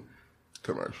morning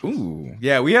commercials. Ooh.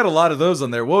 Yeah, we had a lot of those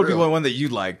on there. What would be one that you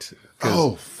liked?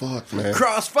 Oh, fuck, man.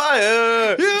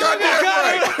 Crossfire! Goddamn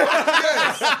right!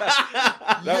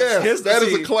 Yes, that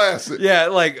is a classic. Yeah,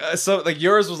 like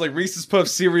yours was like Reese's Puff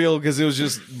cereal because it was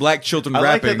just black children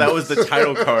rapping. Like that was the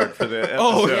title card for the episode.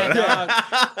 Oh,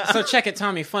 yeah. So check it,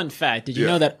 Tommy. Fun fact. Did you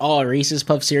know that all Reese's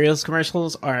Puff cereals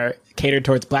commercials are catered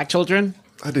towards black children?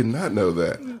 I did not know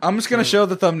that. I'm just going to show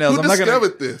the thumbnails. Who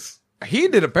discovered this? He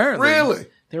did, apparently. Really?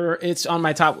 It's on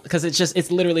my top because it's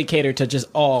literally catered to just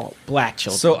all black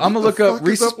children. So I'm gonna look up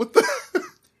Reese's.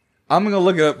 I'm gonna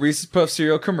look up Reese's Puff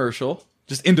cereal commercial,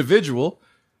 just individual,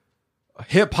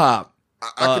 hip hop.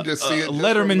 I could just see it.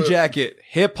 Letterman jacket,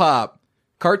 hip hop,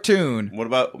 cartoon. What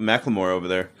about Macklemore over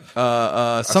there?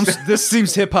 This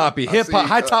seems hip hoppy. Hip hop,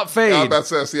 high top fade. I'm about to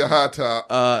say I see a high top.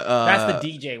 That's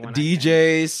the DJ one.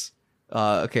 DJs.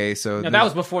 Okay, so no, that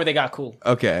was before they got cool.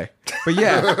 Okay, but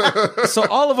yeah, so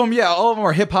all of them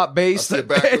are hip hop based.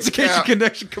 Education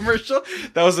Connection commercial.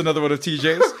 That was another one of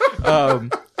TJ's.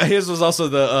 His was also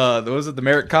the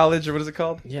Merritt College, or what is it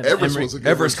called? Yeah,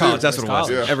 Everest College. That's what it was.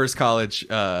 Yeah. Everest College.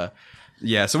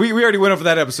 Yeah, so we already went over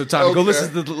that episode, Tommy. Okay. Go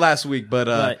listen to the last week, but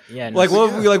what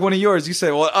would be like one of yours? You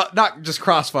say, well, not just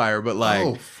Crossfire, but like,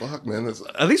 oh fuck, man,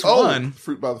 at least one.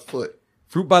 Fruit by the Foot.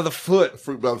 Fruit by the Foot.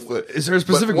 Fruit by the Foot. Is there a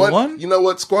specific one? You know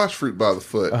what? Squash Fruit by the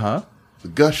Foot. The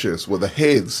Gushers, where the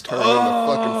heads turn on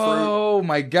the fucking fruit. Oh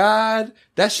my god,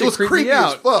 that shit creeped me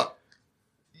out. As fuck.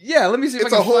 Yeah, let me see if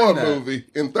it's I can a horror find movie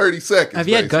in 30 seconds. Have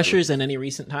you had Gushers in any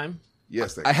recent time?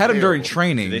 Yes, I had them during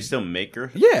training. Do they still make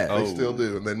her? Yeah, they still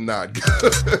do, and they're not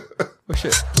good. Oh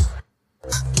shit.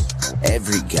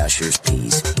 Every Gushers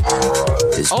piece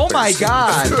is oh my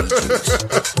god.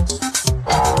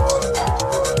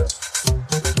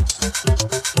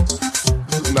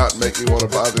 Does not make me want to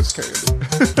buy this candy.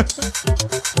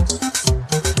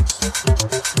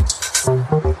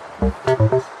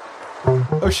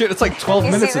 Oh shit, it's like 12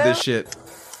 minutes of this shit.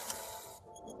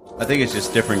 I think it's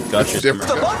just different Gushers. The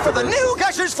vote for the new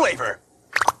Gushers flavor.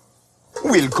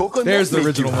 Will coconut. There's the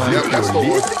original one. Yep, that's the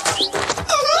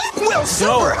one. Will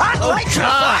silver hot like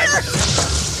fire.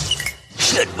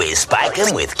 Should we spike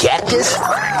him with cactus?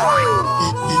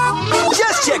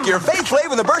 Just check your fake play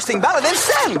with a bursting ballot and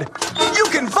send. You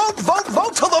can vote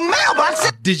till the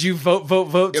mailbox. Did you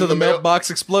vote till the mailbox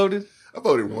exploded? I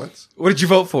voted once. What did you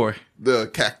vote for? The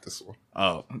cactus one.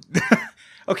 Oh.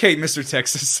 Okay, Mr.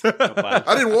 Texas. I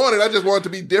didn't want it. I just wanted it to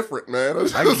be different, man. I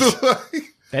was like,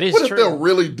 that is what true. if they'll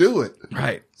really do it?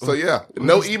 Right. So yeah,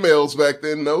 no emails back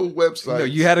then, no website. No,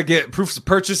 you had to get proofs of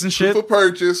purchase and shit. Proof of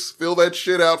purchase, fill that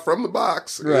shit out from the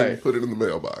box, right. And put it in the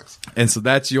mailbox. And so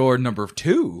that's your number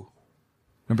 2.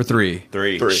 Number 3.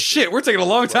 Shit, we're taking a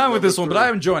long time with this one, but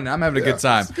I'm enjoying it. I'm having a good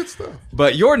time. It's good stuff.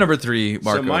 But your number 3,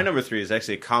 Marco. So my number 3 is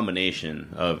actually a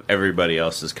combination of everybody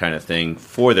else's kind of thing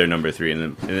for their number 3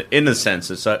 in the sense.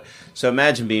 So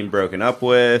imagine being broken up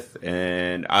with,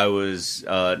 and I was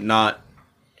not...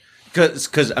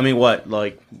 Because, I mean, what?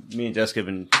 Like, me and Jessica have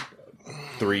been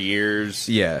 3 years.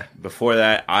 Yeah. Before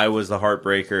that, I was the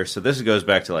heartbreaker. So this goes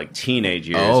back to, like, teenage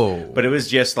years. Oh. But it was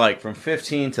just, like, from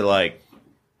 15 to, like,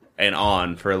 and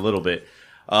on for a little bit.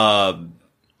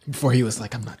 Before he was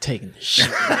like, I'm not taking this shit.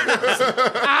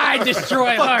 I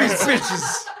destroy hearts.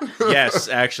 Bitches. Yes,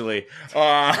 actually.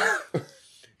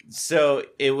 So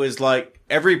it was like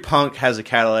every punk has a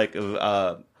catalog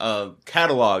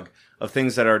of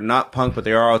things that are not punk, but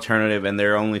they are alternative, and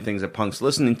they're only things that punk's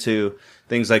listening to.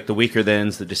 Things like the Weaker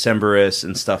Thans, the Decemberists,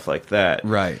 and stuff like that.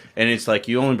 Right. And it's like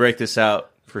you only break this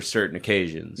out for certain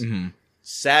occasions. Mm-hmm.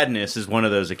 Sadness is one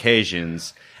of those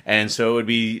occasions, and so it would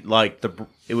be like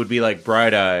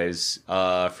Bright Eyes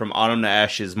from Autumn to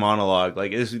Ashes monologue.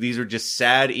 Like these are just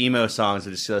sad emo songs.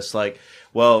 It's just like,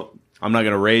 well, I'm not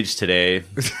gonna rage today.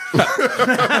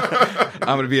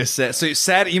 I'm gonna be so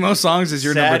sad emo songs is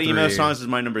your number 3. Sad emo songs is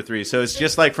my number 3. So it's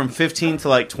just like from 15 to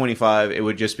like 25. It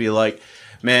would just be like,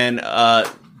 man,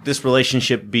 this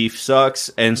relationship beef sucks,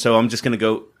 and so I'm just gonna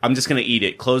go I'm just gonna eat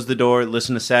it. Close the door,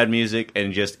 listen to sad music,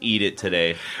 and just eat it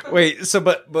today. Wait, so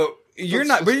but you're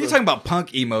not. But you're talking about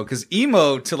punk emo because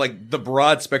emo to like the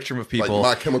broad spectrum of people.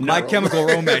 Like My Chemical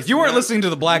Romance. You weren't listening to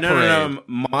the Black Parade. No.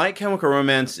 My Chemical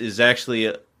Romance is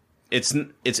actually it's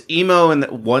emo in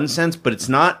one sense, but it's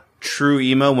not true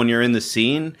emo when you're in the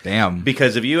scene. Damn.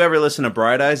 Because if you ever listen to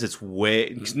Bright Eyes, it's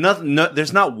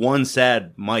there's not one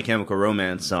sad My Chemical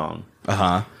Romance song.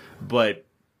 But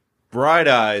Bright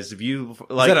Eyes, if you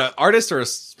like, is that an artist or a?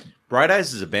 Bright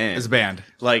Eyes is a band. It's a band.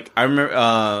 Like I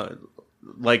remember.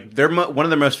 Like one of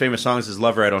their most famous songs is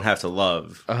 "Lover I Don't Have to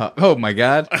Love." Oh my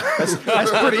god, that's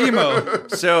pretty emo.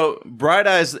 So Bright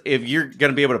Eyes, if you're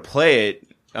gonna be able to play it,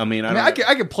 I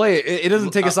can play it. It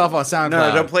doesn't take us off on SoundCloud.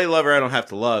 No, don't play "Lover I Don't Have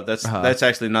to Love." That's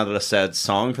actually not a sad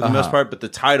song for the most part, but the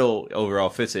title overall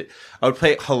fits it. I would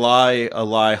play "Halai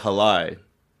Alai Halai."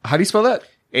 How do you spell that?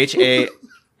 H-A, and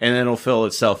then it'll fill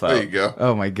itself out. There you go.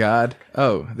 Oh my god.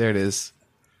 Oh, there it is.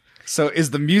 So is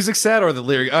the music sad or the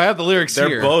lyric? I have the lyrics They're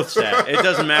here. They're both sad. It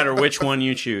doesn't matter which one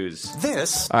you choose.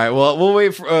 All right. Well, we'll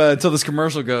wait until this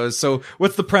commercial goes. So,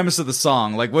 what's the premise of the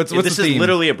song? Like, what's this the theme? Is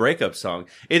literally a breakup song.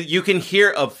 You can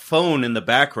hear a phone in the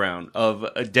background of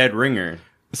a dead ringer.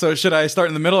 So, should I start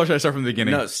in the middle or should I start from the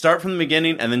beginning? No, start from the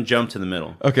beginning and then jump to the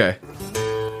middle. Okay.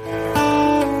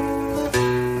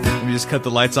 Let me just cut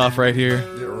the lights off right here.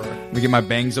 Yeah, right. Let me get my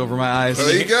bangs over my eyes.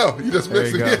 There you go. You just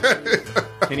missed it.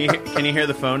 Can you hear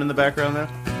the phone in the background though?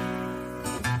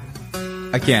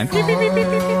 I can.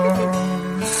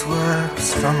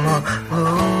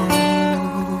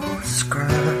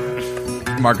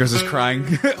 Marcos is crying.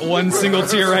 One single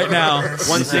tear right now.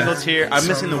 One single tear. I'm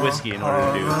missing the whiskey in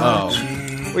order to do it.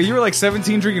 Oh. Wait, you were like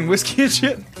 17 drinking whiskey and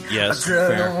shit? Yes.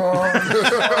 Fair.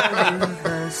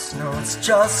 It's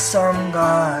just some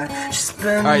guy. She's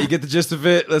been. All right, you get the gist of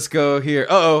it. Let's go here.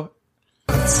 Uh-oh.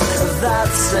 That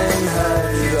same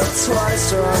head, you got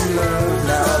twice removed.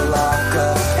 Now lock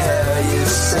up hair you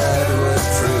said would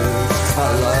prove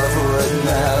our love would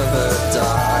never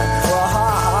die. Well, ha,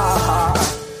 ha,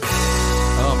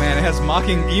 ha. Oh man, it has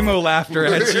mocking emo laughter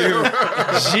at you.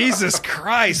 Jesus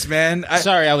Christ, man!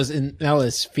 Sorry, that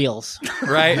was feels.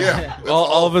 Right? Yeah,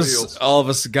 all of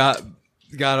us got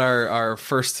our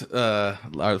first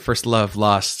love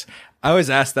lost. I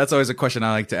always ask. That's always a question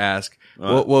I like to ask.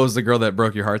 What was the girl that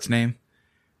broke your heart's name?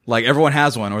 Like everyone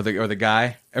has one, or the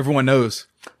guy. Everyone knows.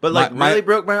 But like really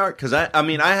broke my heart because I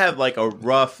have like a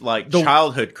rough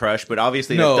childhood crush, but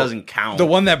obviously that doesn't count. The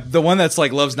one that's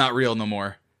like love's not real no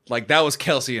more. Like that was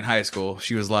Kelsey in high school.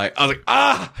 She was like, I was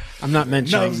like, I'm not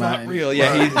mentioning love's mine. not real.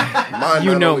 Yeah, mine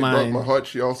you not know only mine. broke my heart.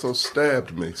 She also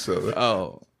stabbed me.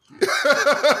 So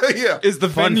yeah. Is the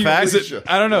Fun venue? fact? Is it,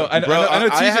 I don't know. I know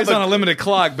TJ's on a limited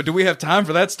clock, but do we have time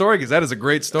for that story? Because that is a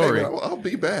great story. Hey, I'll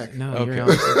be back. No, Okay. you're all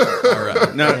good. All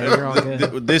right. No, you're all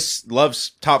good. This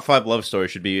top 5 love story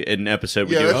should be an episode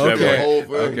we Yeah, do. that should be Okay. a whole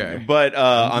thing. Okay. But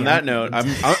on that note,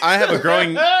 I have a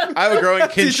growing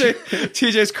kinship.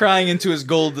 TJ's crying into his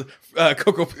gold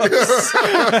Cocoa Puffs.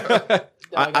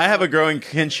 I have a growing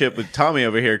kinship with Tommy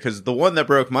over here because the one that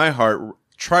broke my heart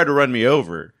tried to run me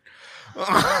over.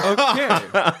 Okay.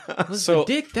 Was the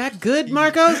dick that good,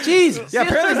 Marcos? Jesus. Yeah,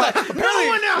 apparently no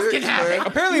one else can have it.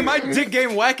 apparently my dick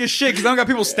game whack as shit because I don't got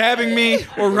people stabbing me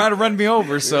or trying to run me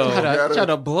over. So Try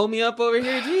to blow me up over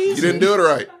here, jeez. You didn't do it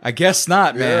right. I guess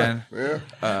not, man. Yeah.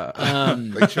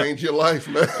 They changed your life,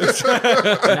 man.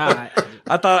 Nah,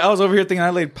 I thought I was over here thinking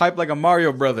I laid pipe like a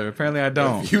Mario brother. Apparently I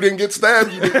don't. You didn't get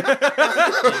stabbed. You didn't.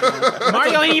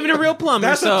 Mario ain't even a real plumber.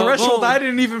 That's so a threshold boom. I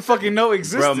didn't even fucking know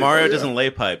existed. Bro, Mario doesn't lay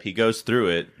pipe. He goes through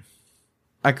it.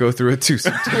 I go through it too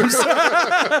sometimes.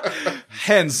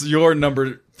 Hence your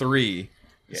number 3.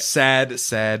 Yeah.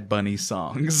 Sad bunny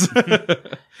songs.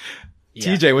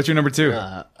 TJ, what's your number 2?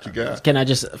 What you got? Can I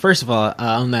just, first of all,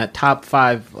 on that top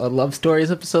 5 love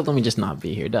stories episode, let me just not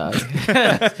be here, dog.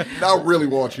 I really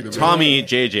want you to be. Tommy,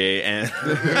 JJ, and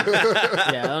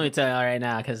Yeah, let me tell you all right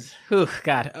now, because,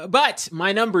 God. But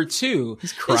my number 2.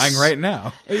 He's crying right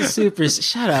now. Is super,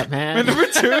 shut up, man. My number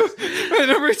 2? My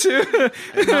number 2?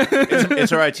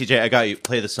 it's all right, TJ. I got you.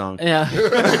 Play the song. Yeah.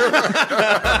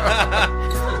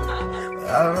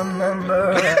 I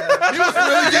remember. You was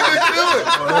really getting into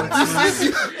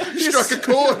it. You struck a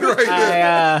chord right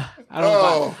there. I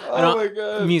don't. my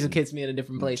God. Music hits me at a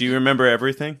different place. Do you remember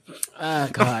everything?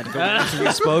 God.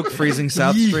 We spoke freezing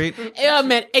South Street. Yeah,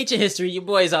 man. Ancient history. You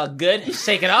boys all good.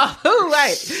 Shake it off. Ooh,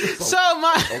 right. So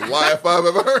A lie if I've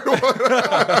ever heard one.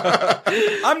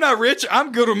 I'm not rich.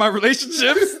 I'm good with my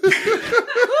relationships.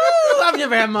 Ooh, I've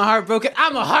never had my heart broken.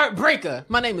 I'm a heartbreaker.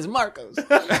 My name is Marcos.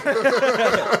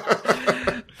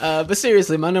 But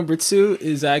seriously, my number 2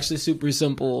 is actually super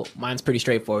simple. Mine's pretty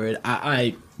straightforward.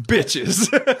 I bitches.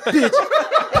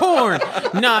 Porn.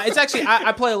 Nah, it's actually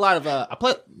I play a lot of I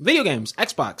play video games,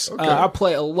 Xbox. I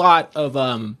play a lot of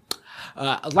a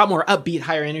lot more upbeat,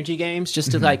 higher energy games,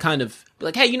 just to like kind of be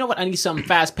like, hey, you know what? I need some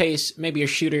fast paced, maybe a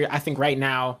shooter. I think right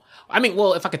now, I mean,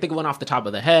 well, if I could think of one off the top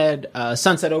of the head,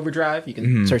 Sunset Overdrive. You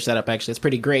can search that up. Actually, it's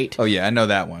pretty great. Oh yeah, I know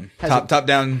that one. Top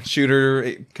down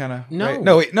shooter kind of.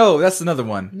 No. Right? No, that's another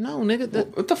one. No,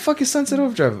 nigga. What the fuck is Sunset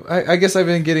Overdrive? I guess I've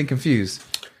been getting confused.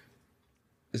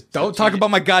 Don't talk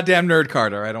about my goddamn nerd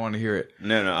card, or I don't want to hear it.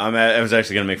 No, I was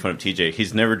actually going to make fun of TJ.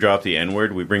 He's never dropped the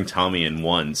N-word. We bring Tommy in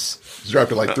once. He's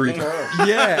dropped it like 3 times.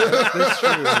 Yeah, that's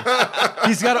true.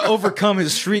 He's got to overcome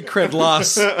his street cred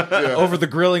loss over the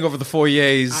grilling, over the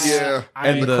foyers.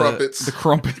 And the crumpets. The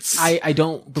crumpets. I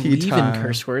don't believe in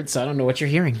curse words, so I don't know what you're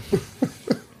hearing.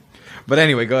 But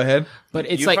anyway, go ahead. But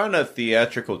it's you like found a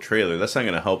theatrical trailer. That's not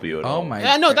going to help you at all. Oh my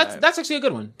yeah, no, God. that's actually a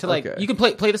good one. To like, you can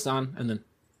play this on and then.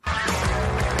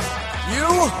 You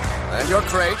and your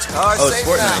crate are safe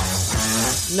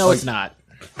now. No, it's not.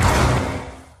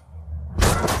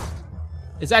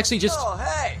 It's actually just. Oh,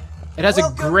 hey. It has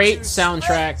a great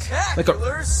soundtrack. Like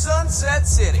a Sunset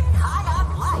City.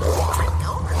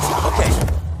 Okay.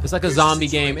 It's like a zombie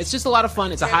game. It's just a lot of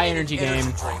fun. It's a high energy game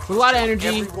with a lot of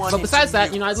energy. But besides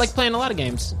that, I like playing a lot of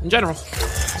games in general.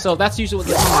 So that's usually what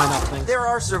gets my mind off things. There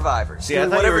are survivors. See, I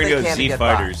thought you were going to go Z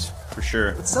Fighters for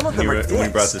sure. But some of them are when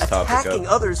you brought this topic up.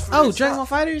 Others Oh, Dragon Ball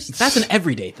Fighters? That's an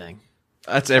everyday thing.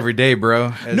 That's every day,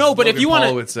 bro. No, but Logan if you Paul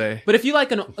want would say. But if you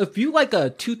like a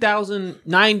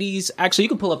 2090s, actually you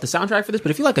can pull up the soundtrack for this,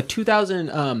 but if you like a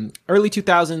 2000 early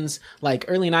 2000s, like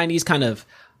early 90s kind of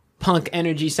punk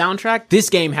energy soundtrack, this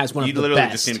game has one of the best. You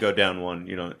literally just need to go down one,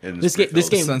 this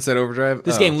game Sunset Overdrive.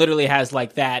 This game literally has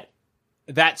like that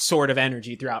sort of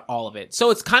energy throughout all of it.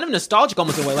 So it's kind of nostalgic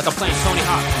almost in a way, like I'm playing Tony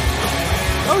Hawk.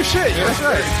 Oh shit, that's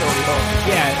right.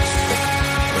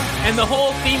 Yeah. And the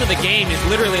whole theme of the game is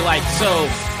literally like, so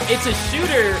it's a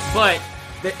shooter, but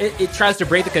it tries to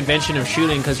break the convention of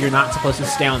shooting because you're not supposed to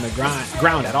stay on the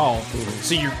ground at all.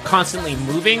 So you're constantly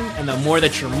moving, and the more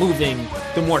that you're moving,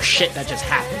 the more shit that just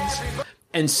happens.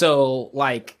 And so,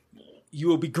 like, you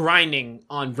will be grinding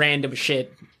on random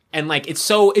shit, and like it's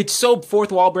so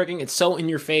fourth wall breaking. It's so in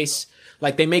your face.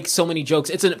 Like they make so many jokes.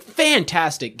 It's a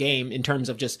fantastic game in terms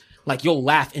of just like you'll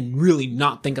laugh and really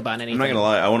not think about anything. I'm not gonna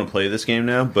lie, I want to play this game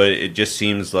now, but it just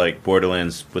seems like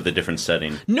Borderlands with a different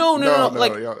setting. No.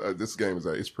 Like this game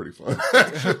it's pretty fun.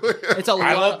 It's a lot.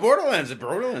 I love Borderlands.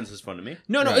 Borderlands is fun to me.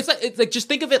 No, right. It's like just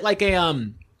think of it like a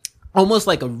almost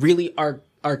like a really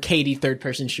arcadey third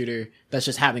person shooter that's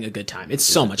just having a good time. It's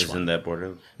so much fun. Isn't that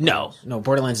Borderlands? No,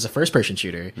 Borderlands is a first person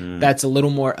shooter. That's a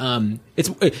little more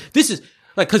this is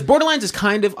like because Borderlands is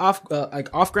kind of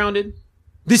off grounded.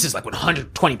 This is like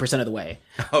 120% of the way.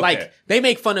 Okay. Like they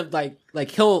make fun of like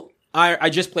I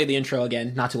just played the intro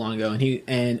again not too long ago,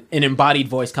 and an embodied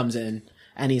voice comes in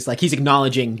and he's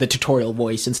acknowledging the tutorial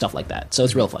voice and stuff like that. So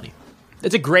it's real funny.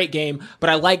 It's a great game,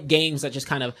 but I like games that just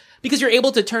kind of because you're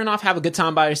able to turn off, have a good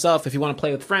time by yourself. If you want to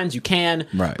play with friends, you can.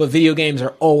 Right. But video games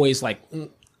are always like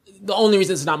the only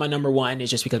reason it's not my number one is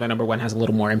just because my number one has a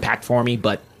little more impact for me,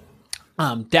 but.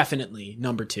 Definitely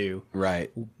number 2. Right.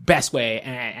 Best way,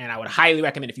 and I would highly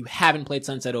recommend if you haven't played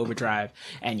Sunset Overdrive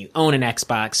and you own an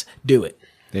Xbox, do it.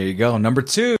 There you go. Number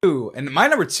 2. And my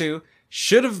number 2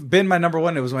 should have been my number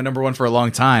 1. It was my number 1 for a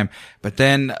long time, but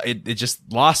then it just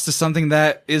lost to something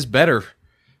that is better.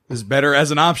 Is better as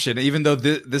an option, even though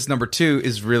this number 2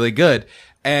 is really good.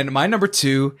 And my number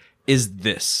 2 is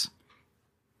this.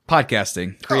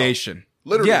 Podcasting. Creation.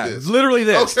 Literally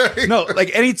this. Okay. No,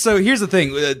 so here's the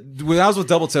thing. When I was with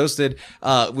Double Toasted,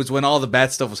 was when all the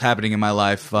bad stuff was happening in my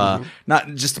life.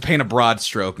 Not just to paint a broad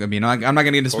stroke. I mean, I'm not going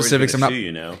to get into specifics.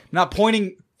 I'm not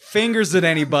pointing fingers at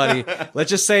anybody. Let's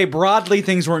just say broadly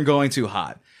things weren't going too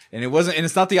hot. And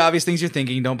it's not the obvious things you're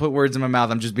thinking. Don't put words in my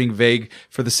mouth. I'm just being vague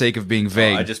for the sake of being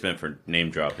vague. I just meant for name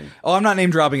dropping. Oh, I'm not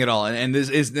name dropping at all. And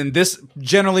this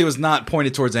generally was not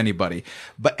pointed towards anybody.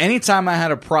 But anytime I had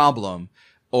a problem,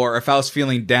 or if I was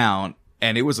feeling down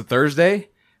and it was a Thursday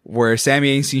where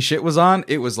Sammy Ain't Seen Shit was on,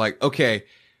 it was like, okay,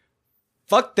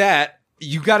 fuck that.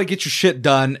 You got to get your shit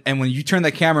done. And when you turn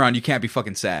that camera on, you can't be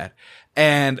fucking sad.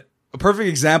 And a perfect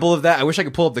example of that, I wish I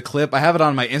could pull up the clip. I have it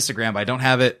on my Instagram, but I don't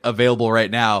have it available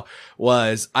right now,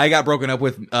 was I got broken up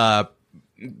with,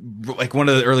 like one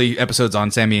of the early episodes on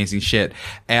Sammy Ain't Seen Shit.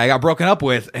 And I got broken up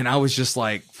with and I was just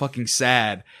like fucking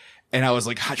sad. And I was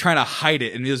like trying to hide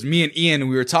it. And it was me and Ian. And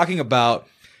we were talking about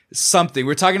something. We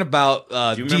were talking about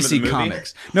you remember the DC movie?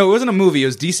 Comics. No, it wasn't a movie. It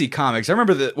was DC Comics. I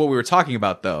remember what we were talking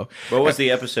about though. What was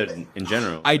the episode in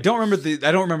general? I don't remember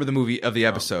the movie of the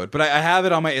episode, but I have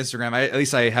it on my Instagram. At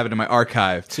least I have it in my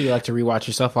archive. So you like to rewatch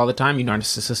yourself all the time, you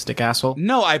narcissistic asshole?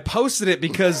 No, I posted it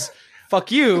because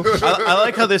fuck you. I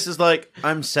like how this is like,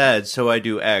 I'm sad, so I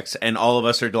do X, and all of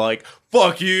us are like,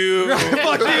 fuck you.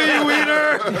 Fuck you, you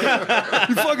wiener.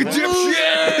 You fucking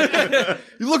dipshit.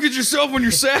 You look at yourself when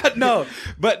you're sad. No,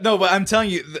 but I'm telling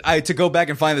you, to go back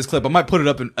and find this clip, I might put it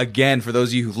up again for those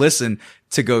of you who listen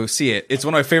to go see it. It's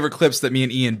one of my favorite clips that me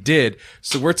and Ian did.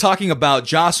 So we're talking about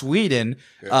Joss Whedon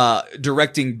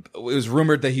directing. It was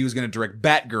rumored that he was going to direct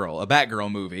Batgirl, a Batgirl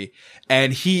movie,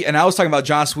 and I was talking about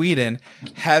Joss Whedon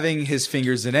having his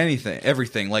fingers in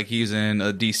everything. Like he's in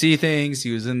DC things,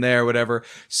 he was in there, whatever.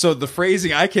 So the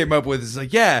phrasing I came up with is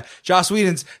like, yeah, Joss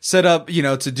Whedon's set up,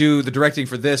 to do the directing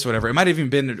for this, whatever. It might have even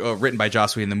been written by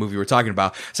Joss Whedon, the movie we're talking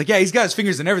about. It's like, yeah, he's got his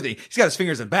fingers in everything. He's got his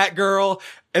fingers in Batgirl,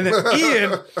 and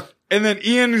then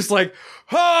Ian is like,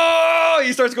 oh,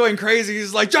 he starts going crazy.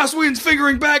 He's like, Joss Whedon's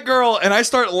fingering Batgirl. And I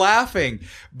start laughing,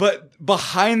 but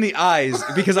behind the eyes,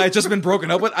 because I had just been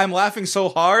broken up with, I'm laughing so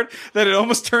hard that it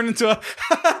almost turned into a,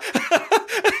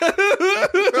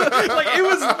 like it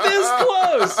was this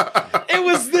close. It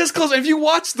was this close. And if you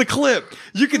watch the clip,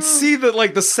 you can see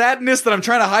the sadness that I'm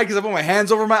trying to hide because I put my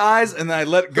hands over my eyes and then I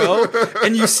let go.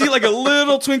 And you see like a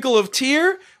little twinkle of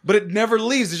tear, but it never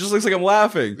leaves. It just looks like I'm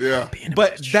laughing. Yeah.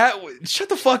 But shut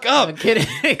the fuck up. I'm kidding.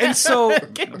 And so,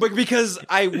 but because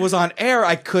I was on air,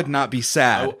 I could not be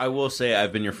sad. I will say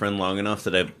I've been your friend long enough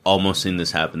that I've almost seen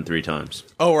this happen 3 times.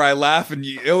 Oh, where I laugh and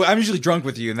I'm usually drunk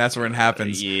with you, and that's when it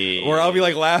happens. Yeah. Or I'll be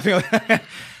like laughing, and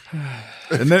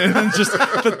then just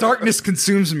the darkness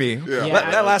consumes me. Yeah.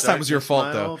 That last time was your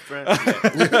fault, though.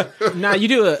 No, you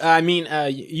do.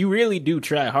 You really do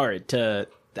try hard to.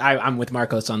 I'm with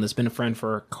Marcos on this. Been a friend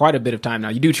for quite a bit of time now.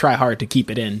 You do try hard to keep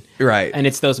it in, right? And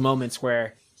it's those moments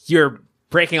where you're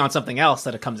breaking on something else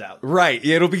that it comes out, right?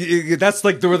 Yeah, that's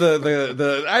like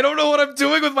the I don't know what I'm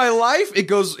doing with my life. It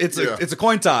goes. It's a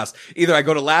coin toss. Either I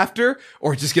go to laughter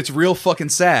or it just gets real fucking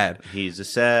sad. He's a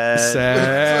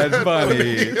sad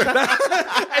bunny.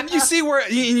 And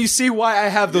you see why I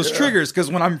have those triggers, because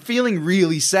when I'm feeling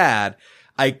really sad,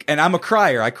 and I'm a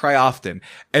crier. I cry often.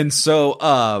 And so,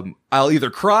 I'll either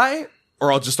cry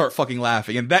or I'll just start fucking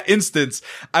laughing. In that instance,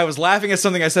 I was laughing at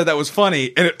something I said that was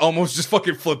funny, and it almost just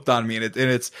fucking flipped on me. And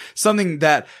it's something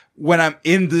that when I'm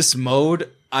in this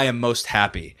mode, I am most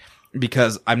happy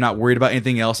because I'm not worried about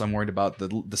anything else. I'm worried about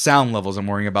the sound levels. I'm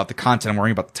worrying about the content. I'm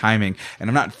worrying about the timing, and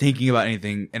I'm not thinking about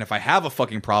anything. And if I have a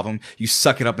fucking problem, you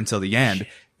suck it up until the end.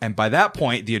 And by that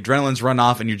point, the adrenaline's run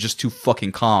off and you're just too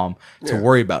fucking calm to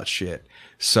worry about shit.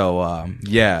 So,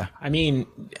 yeah. I mean,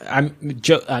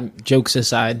 jokes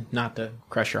aside, not to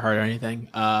crush your heart or anything.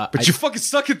 But you fucking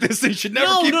suck at this. So you should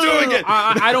never keep doing it.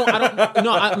 I don't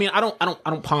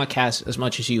podcast as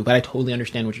much as you, but I totally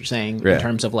understand what you're saying in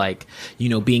terms of like,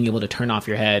 being able to turn off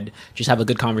your head, just have a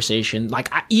good conversation.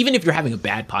 Like, even if you're having a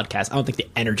bad podcast, I don't think the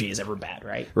energy is ever bad,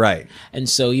 right? Right. And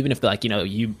so even if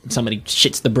somebody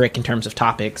shits the brick in terms of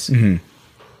topics,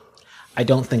 I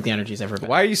don't think the energy is ever bad.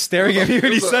 Why are you staring at me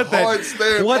when you said that?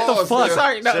 What the fuck? Man.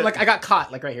 Sorry, no, I got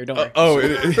caught, right here. Don't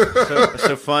worry.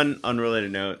 So fun, unrelated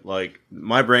note. Like,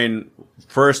 my brain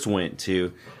first went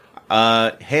to,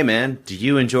 hey man, do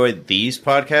you enjoy these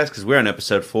podcasts? Because we're on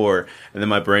episode 4, and then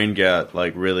my brain got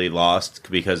like really lost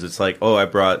because it's like, oh, I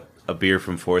brought a beer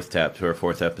from Fourth Tap to our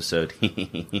 4th episode,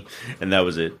 and that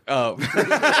was it. Oh,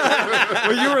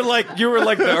 well, you were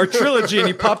like our trilogy, and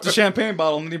you popped a champagne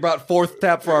bottle, and then you brought Fourth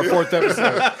Tap for our 4th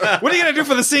episode. What are you gonna do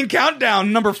for the scene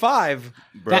countdown number 5,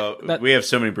 bro? We have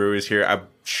so many breweries here. I'm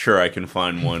sure I can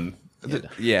find one.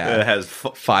 Yeah, that has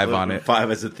 5 on it.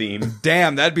 5 as a theme.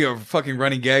 Damn, that'd be a fucking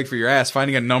running gag for your ass.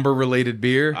 Finding a number related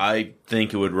beer. I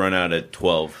think it would run out at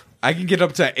 12. I can get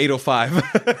up to 805.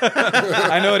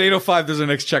 I know at 805 there's a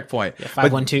next checkpoint. Yeah,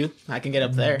 512. I can get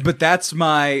up there. But that's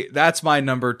my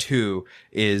number 2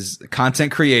 is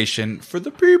content creation for the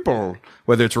people.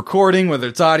 Whether it's recording, whether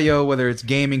it's audio, whether it's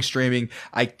gaming, streaming.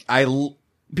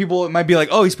 People might be like,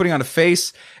 "Oh, he's putting on a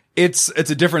face." It's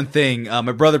a different thing.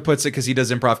 My brother puts it because he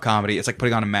does improv comedy. It's like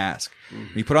putting on a mask. When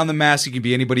you put on the mask, you can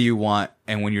be anybody you want,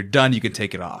 and when you're done, you can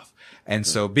take it off. And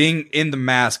so being in the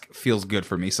mask feels good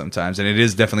for me sometimes, and it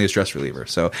is definitely a stress reliever.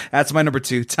 So that's my number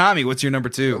 2. Tommy, what's your number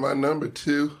 2? My number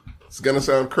 2, it's going to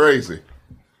sound crazy.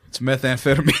 It's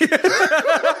methamphetamine.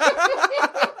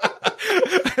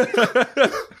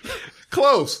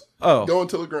 Close. Oh. Going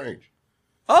to LaGrange.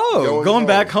 Oh, going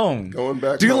back home. Going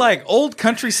back Do you home. like old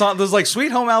country songs? There's like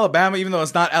Sweet Home Alabama, even though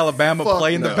it's not Alabama,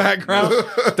 play in the background.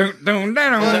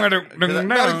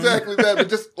 Not exactly that, but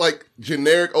just like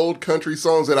generic old country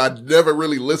songs that I never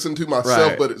really listened to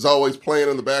myself, Right. but it's always playing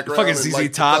in the background. Fucking and, ZZ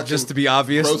like, Top, just to be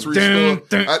obvious. Grocery store.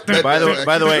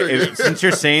 By the way, since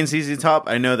you're saying ZZ Top,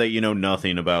 I know that you know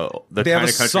nothing about the They kind have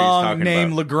a of country he's song talking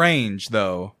named about. LaGrange,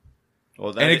 though.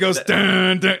 Well, And it goes...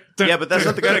 yeah, but that's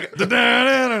not the kind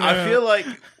of... I feel like...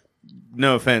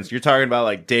 No offense, you're talking about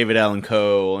like David Allan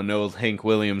Coe and old Hank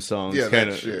Williams songs. Yeah, kind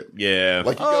that of shit. Yeah.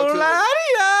 Like you go to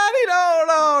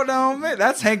man.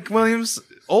 That's Hank Williams.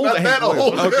 Old Not Hank that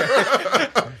Williams. old.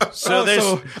 Okay. So there's...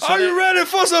 Are you ready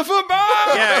for some football?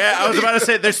 Yeah, I was about to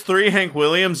say there's 3 Hank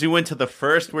Williams. You went to the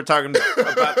first. We're talking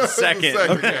about the second.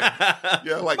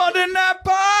 Yeah, like Monday Night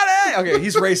Party. Okay,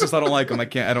 he's racist. I don't like him. I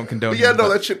don't condone yeah, him. no,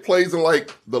 but- that shit plays in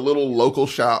like the little local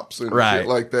shops and Right. shit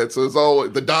like that. So it's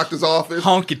always the doctor's office.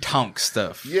 honky tonk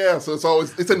stuff. Yeah, so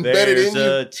it's embedded There's in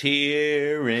you. a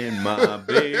tear in my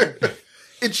beer.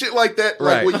 It's shit like that,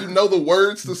 like Right. when you know the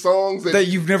words to songs That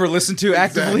you've never listened to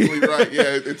actively. Exactly right. Yeah,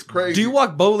 it's crazy. Do you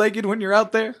walk bow-legged when you're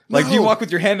out there? Like, do you No. walk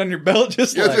with your hand on your belt?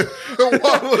 Just Yeah, like,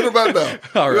 what about that?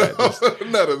 all right.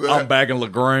 None of that. I'm back in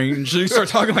LaGrange. You start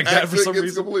talking like that for Accent some gets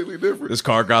reason. completely different. This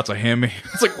car got a Hemi.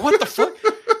 It's like, what the fuck?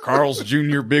 Carl's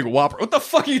Jr. Big Whopper. What the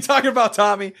fuck are you talking about,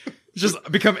 Tommy?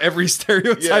 Just become every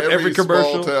stereotype, Yeah, every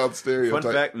commercial. small town Fun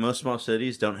stereotype. fact: most small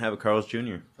cities don't have a Carl's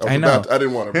Jr. I know. I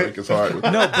didn't want to break his heart. With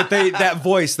No, but that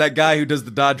voice, that guy who does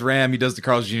the Dodge Ram, he does the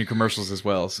Carl's Jr. commercials as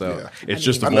well. So Yeah. it's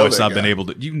just a I know voice that I've been guy. able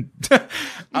to. You, No,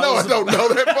 I don't know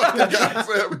that fucking guy.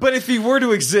 Sam. but if he were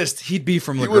to exist, he'd be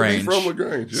from He would LaGrange. be from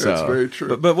LaGrange. Yeah, it's very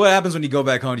true. But what happens when you go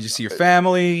back home? Do you see your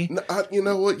family? No, you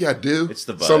know what? Yeah, I do. It's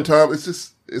the vibe. Sometimes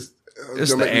it's It's gonna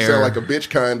the make me air. sound like a bitch,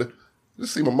 kind of.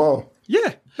 Just see my mom.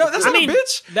 Yeah. No, that's not a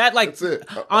bitch. That like That's it.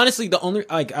 honestly the only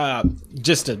like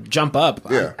just to jump up.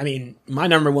 Yeah. I mean, my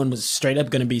number one was straight up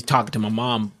going to be talking to my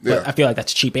mom, but Yeah. I feel like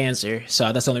that's a cheap answer,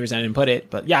 so that's the only reason I didn't put it.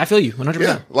 But yeah, I feel you 100%.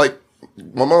 Yeah, like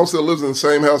my mom still lives in the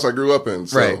same house I grew up in,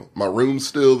 so Right. my room's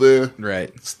still there.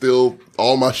 Right. Still,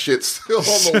 all my shit's still on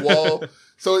the wall.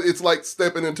 So it's like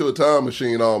stepping into a time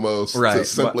machine almost. Right. To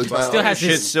simply But still has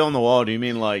shit's his- still on the wall. Do you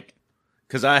mean like?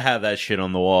 Because I have that shit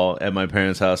on the wall at my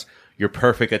parents' house. Your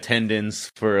perfect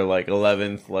attendance for like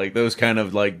 11th, like those kind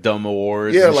of like dumb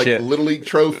awards. Yeah, and like shit. Little League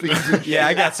trophies. And Yeah,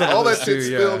 I got some of all that those too, shit's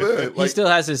yeah. still there. He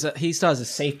still has his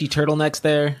safety turtlenecks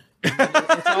there.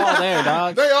 It's all there,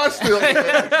 dog. They are still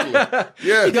there. Actually.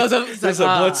 Yeah, He goes up. He's There's like,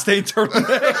 a bloodstained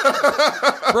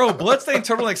turtleneck. Bro, bloodstained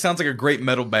turtleneck sounds like a great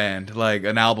metal band, like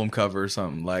an album cover or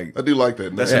something. Like I do like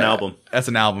that. That's name. an album. That's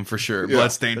an album for sure. Yeah.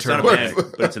 Bloodstained It's not a turtleneck.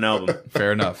 band, but it's an album.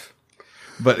 Fair enough.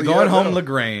 But But going yeah, home no.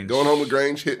 LaGrange. Going home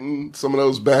LaGrange, hitting some of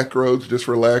those back roads, just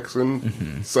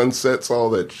relaxing, sunsets,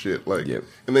 all that shit. Like, Yep.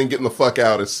 and then getting the fuck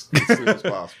out as soon as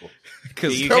possible.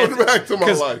 Because Coming back to my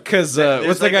life. what's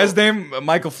that like guy's name?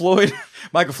 Michael Floyd.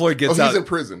 Michael Floyd Oh, gets he's out. in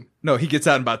prison. No, he gets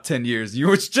out in about 10 years.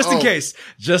 Just in Oh. case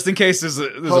there's a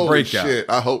Holy breakout. shit!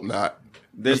 I hope not.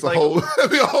 There's That's like- a whole,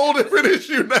 that'd be a whole different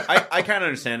issue now. I kind of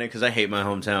understand it because I hate my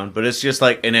hometown, but it's just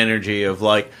like an energy of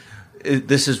like,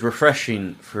 this is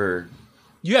refreshing for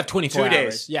you have 24 2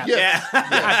 hours. days. Yeah,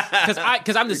 Yeah.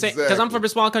 because I'm the same. Because I'm from a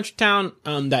small country town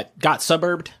that got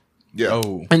suburbed, Yeah.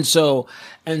 Oh. and so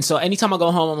anytime I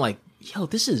go home, I'm like, yo,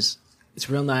 it's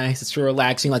real nice. It's real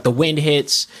relaxing. Like the wind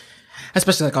hits,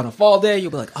 especially like on a fall day. You'll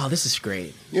be like, oh, this is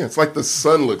great. Yeah, it's like the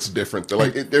sun looks different. They're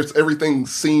like there's everything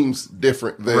seems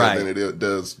different there Right. than it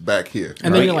does back here.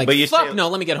 And then you're like, But you fuck stay- no,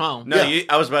 let me get home. No, Yeah.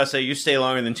 I was about to say you stay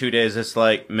longer than 2 days. It's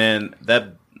like, man,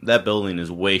 that building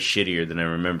is way shittier than I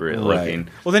remember it looking.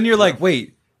 Well, then you're like,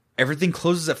 wait, everything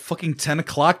closes at fucking 10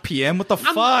 o'clock p.m.? What the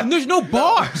fuck? There's no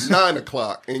bars. 9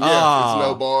 o'clock, and Oh. it's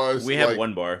no bars. We have like,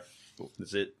 one bar.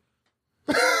 That's it.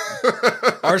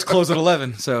 Ours close at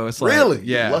 11, so it's like... Really?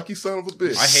 Yeah. You lucky son of a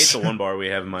bitch. I hate the one bar we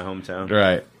have in my hometown.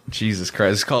 Right. Jesus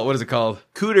Christ. It's called, what is it called?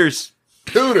 Cooters.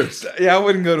 Cooters. Yeah, I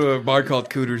wouldn't go to a bar called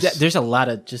Cooters. Yeah, there's a lot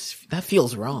of that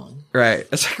feels wrong. Right.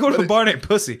 It's like going to a bar named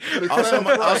Pussy. Also,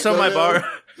 my Right, bar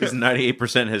is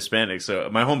 98% Hispanic, so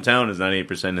my hometown is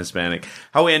 98% Hispanic.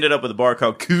 How we ended up with a bar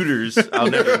called Cooters, I'll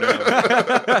never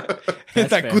know.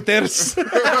 It's like fair. Cooters.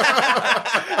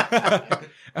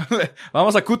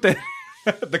 Vamos a Cooter.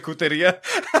 The Cooteria.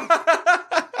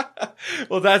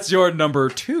 Well, that's your number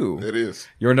 2. It is.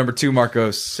 Your number 2,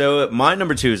 Marcos. So my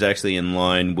number 2 is actually in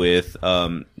line with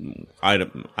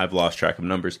I've lost track of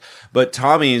numbers, but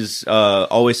Tommy's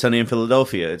Always Sunny in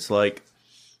Philadelphia. It's like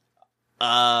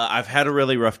I've had a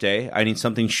really rough day. I need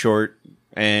something short,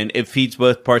 and it feeds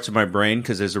both parts of my brain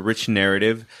because there's a rich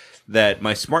narrative that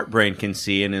my smart brain can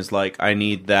see and is like, I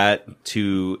need that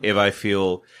to, if I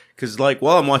feel, because like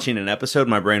while I'm watching an episode,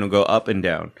 my brain will go up and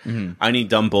down. Mm-hmm. I need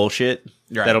dumb bullshit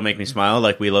that'll make me smile,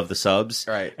 like We Love the Subs.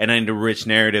 Right. And I need a rich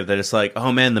narrative that it's like,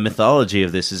 oh man, the mythology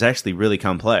of this is actually really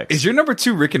complex. Is your number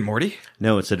 2 Rick and Morty?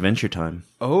 No, it's Adventure Time.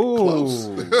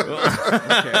 Oh.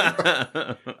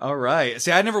 Okay. All right. See,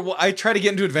 I tried to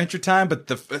get into Adventure Time, but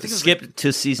I think skipped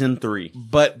to season 3.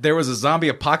 But there was a zombie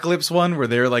apocalypse one where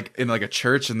they're like in like a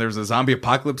church and there's a zombie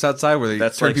apocalypse outside where they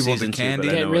turn like people into season 2, candy.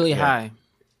 but I Get know really it, high.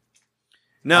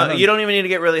 No, you don't even need to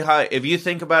get really high. If you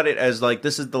think about it as like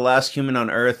this is the last human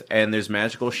on Earth and there's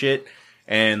magical shit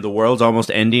and the world's almost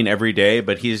ending every day,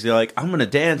 but he's like, I'm gonna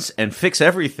dance and fix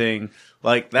everything.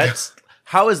 Like that's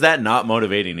how is that not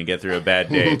motivating to get through a bad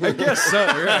day? I guess so,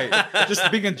 right.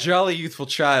 Just being a jolly youthful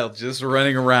child, just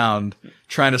running around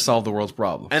trying to solve the world's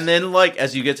problems. And then like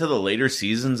as you get to the later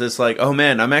seasons, it's like, oh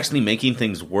man, I'm actually making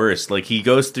things worse. Like he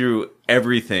goes through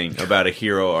everything about a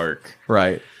hero arc.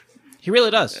 Right. He really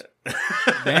does.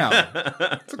 Damn.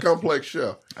 It's a complex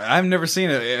show. I've never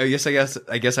seen it. I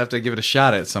guess I have to give it a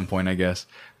shot at some point, I guess.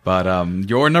 But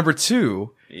your number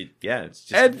 2, it's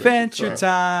just Adventure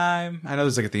Time. I know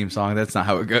there's like a theme song. That's not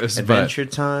how it goes. Adventure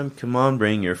Time. Come on,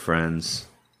 bring your friends.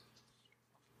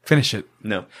 Finish it.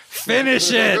 No.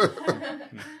 Finish it.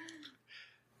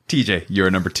 TJ,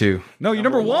 you're number 2. No, you're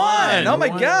number 1. Oh my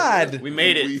god. We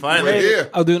made it finally. Yeah.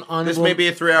 I'll do an honorable. This may be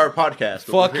a 3-hour podcast.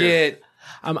 Fuck it.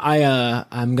 I'm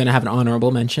gonna have an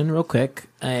honorable mention real quick,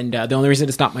 and the only reason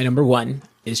it's not my number 1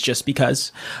 is just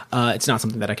because it's not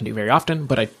something that I can do very often.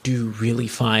 But I do really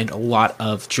find a lot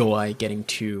of joy getting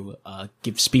to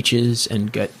give speeches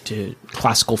and get to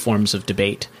classical forms of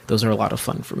debate. Those are a lot of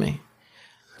fun for me.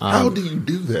 How do you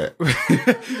do that?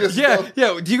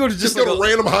 Yeah. Do you go to just go to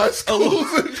random high schools?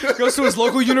 Goes to his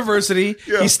local university.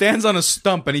 Yeah. He stands on a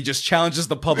stump and he just challenges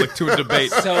the public to a debate.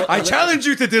 So, I challenge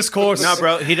you to discourse. No,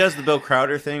 bro. He does the Bill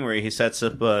Crowder thing where he sets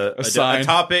up a sign.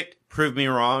 topic. Prove me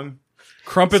wrong.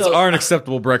 Crumpets are an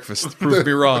acceptable breakfast. Prove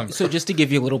me wrong. So just to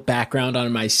give you a little background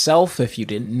on myself, if you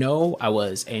didn't know, I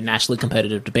was a nationally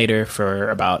competitive debater for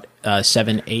about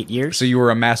 7-8 years. So you were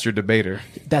a master debater.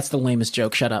 That's the lamest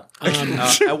joke. Shut up.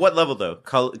 At what level, though?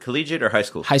 Collegiate or high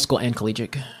school? High school and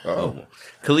collegiate. Oh.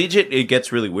 Collegiate, it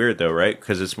gets really weird, though, right?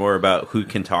 Because it's more about who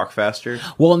can talk faster.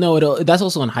 Well, no, that's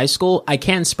also in high school. I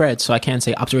can spread, so I can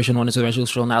say observation 1 is the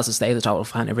resolutional analysis A, the top will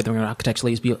find everything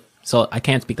architecturally is so I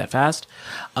can't speak that fast.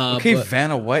 Okay,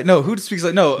 Vanna White. No, who speaks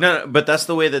like No, but that's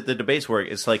the way that the debates work.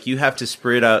 It's like you have to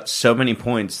spread out so many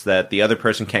points that the other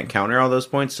person can't counter all those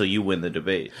points, so you win the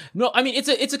debate. No, I mean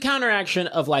it's a counteraction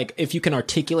of like if you can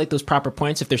articulate those proper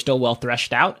points if they're still well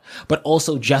threshed out, but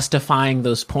also justifying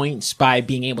those points by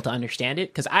being able to understand it.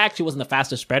 Because I actually wasn't the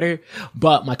fastest spreader,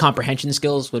 but my comprehension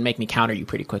skills would make me counter you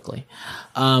pretty quickly.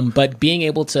 But being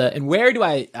able to and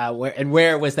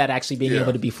where was that actually being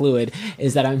able to be fluid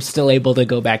is that I'm still able to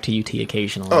go back to UT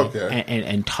occasionally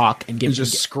and talk and give and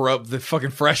just scrub the fucking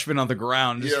freshmen on the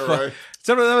ground. Just right.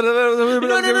 No.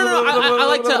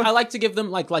 I like to give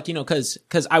them like you know because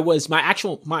I was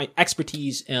my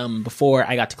expertise before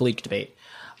I got to collegiate debate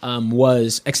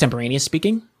was extemporaneous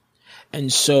speaking,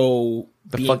 and so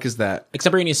the fuck is that?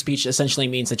 Extemporaneous speech essentially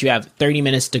means that you have 30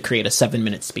 minutes to create a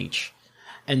 7-minute speech,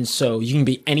 and so you can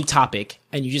be any topic,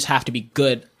 and you just have to be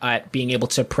good at being able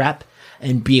to prep.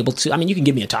 And be able to, I mean, you can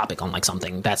give me a topic on like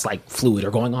something that's like fluid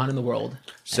or going on in the world.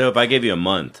 So if I gave you a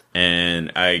month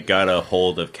and I got a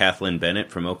hold of Kathleen Bennett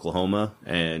from Oklahoma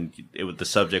and the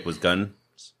subject was guns.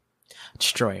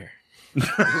 Destroyer.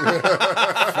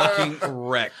 Fucking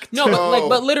wrecked. No,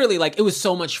 but literally, like, it was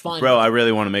so much fun. Bro, I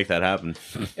really want to make that happen.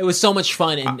 It was so much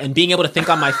fun, and being able to think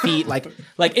on my feet, like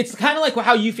it's kind of like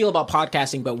how you feel about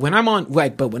podcasting. But when I'm on,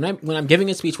 when I'm giving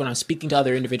a speech, when I'm speaking to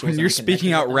other individuals, when you're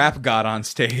speaking out Rap God on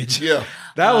stage, yeah,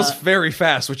 that was very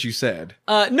fast. What you said?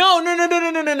 No.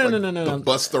 The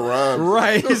Busta Rhymes,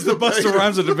 right? He's the Busta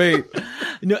Rhymes of debate.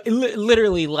 No,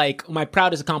 literally, like my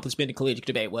proudest accomplishment in collegiate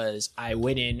debate was I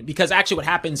went in because actually what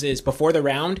happens is before the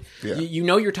round, you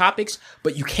know your topics,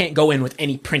 but you can't go in with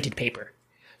any printed paper.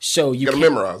 So you gotta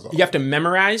memorize. You have to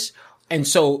memorize. And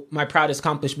so my proudest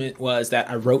accomplishment was that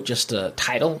I wrote just a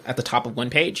title at the top of one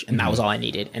page, and that was all I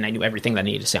needed, and I knew everything that I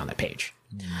needed to say on that page.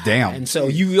 Damn. And so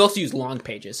you also use long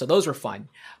pages, so those were fun.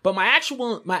 But my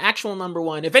actual number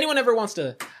one, if anyone ever wants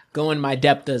to go in my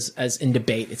depth as in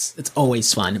debate, it's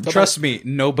always fun. But trust me,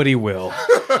 nobody will.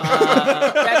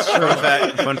 That's true.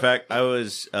 Fun fact, I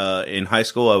was in high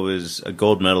school, I was a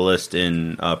gold medalist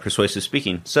in persuasive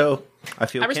speaking, so I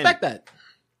feel I respect that.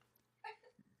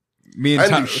 Me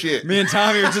and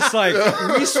Tommy are just like,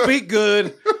 we speak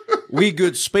good. We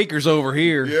good speakers over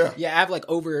here. Yeah. Yeah, I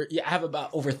have about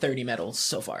over 30 medals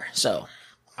so far. So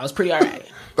I was pretty all right.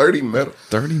 30 medals.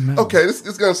 30 medals. Okay, this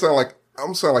is going to sound like,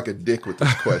 I'm sound like a dick with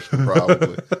this question,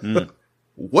 probably.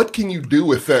 What can you do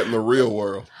with that in the real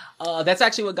world? That's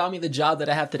actually what got me the job that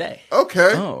I have today.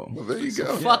 Okay. Oh. Well, there you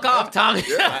go. Fuck off, Tommy.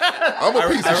 I'm a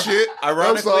piece of shit. I'm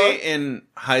Ironically, sorry. in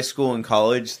high school and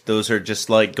college, those are just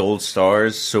like gold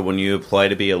stars. So when you apply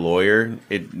to be a lawyer,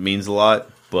 it means a lot.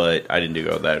 But I didn't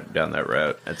go down that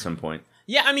route at some point.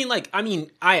 Yeah,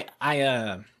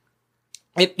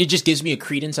 it just gives me a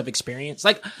credence of experience.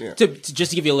 Like, to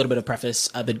just to give you a little bit of preface,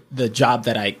 the job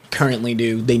that I currently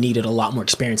do, they needed a lot more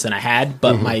experience than I had,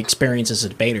 but my experience as a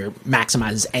debater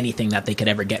maximizes anything that they could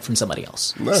ever get from somebody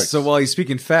else. Nice. So while he's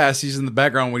speaking fast, he's in the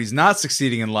background when he's not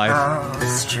succeeding in life.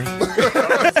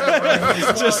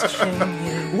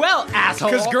 Well,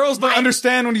 asshole. Because girls don't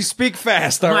understand when you speak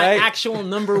fast, all my right? actual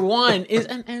number one is,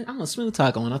 and I'm a smooth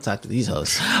talker when I talk to these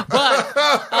hoes,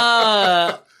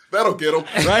 but That'll get them.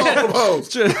 Right? All them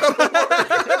hoes.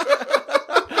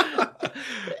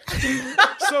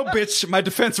 So, bitch, my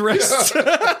defense rests.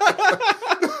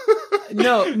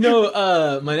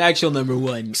 No, my actual number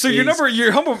one. So is,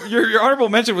 your honorable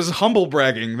mention was humble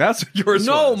bragging. That's what yours.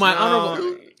 No, was. my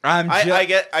honorable. I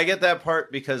get that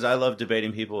part because I love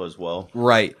debating people as well.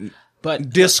 Right.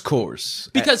 But discourse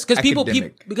because I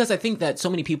think that so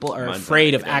many people are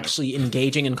afraid of actually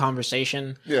engaging in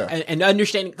conversation, and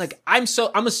understanding. Like I'm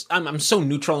so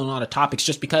neutral on a lot of topics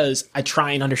just because I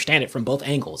try and understand it from both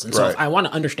angles. And so if I want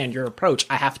to understand your approach,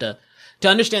 I have to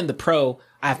understand the pro.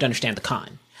 I have to understand the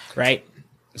con, right?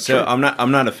 So I'm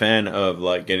not a fan of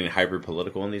like getting hyper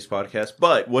political in these podcasts.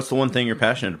 But what's the one thing you're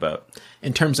passionate about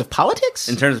in terms of politics?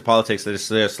 In terms of politics, it's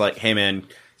just like, hey man,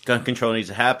 gun control needs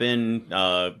to happen,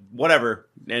 whatever,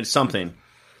 and something.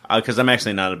 Because I'm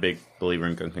actually not a big believer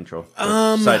in gun control.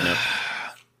 Side note.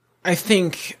 I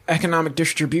think economic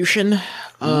distribution.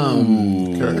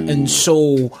 And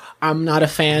so I'm not a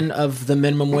fan of the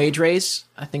minimum wage raise.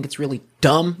 I think it's really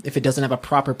dumb if it doesn't have a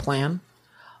proper plan.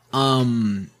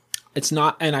 It's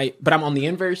not, but I'm on the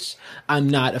inverse. I'm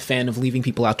not a fan of leaving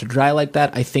people out to dry like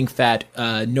that. I think that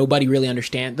nobody really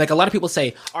understands. Like a lot of people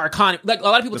say, our economy. Like a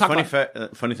lot of people talk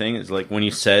about. Funny thing is, like when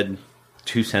you said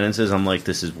 2 sentences, I'm like,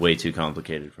 this is way too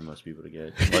complicated for most people to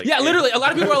get. Like, yeah, literally, a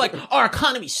lot of people are like, our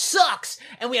economy sucks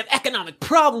and we have economic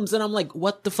problems, and I'm like,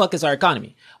 what the fuck is our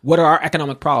economy? What are our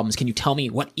economic problems? Can you tell me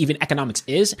what even economics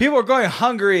is? People are going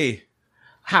hungry.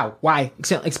 How? Why?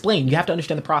 Explain. You have to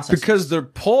understand the process. Because they're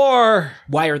poor.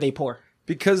 Why are they poor?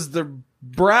 Because they're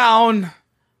brown,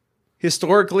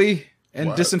 historically,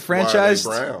 and disenfranchised.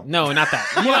 Why are they brown? No, not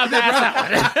that. You have to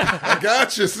ask that one. I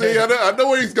got you. See, I know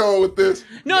where he's going with this.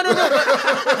 No.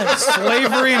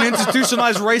 Slavery and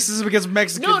institutionalized racism against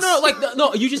Mexicans.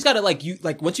 No. You just gotta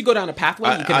once you go down a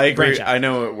pathway, you can I agree. branch out. I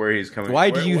know where he's coming.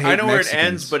 Why do you hate I know Mexicans? where it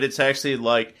ends, but it's actually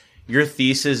like. Your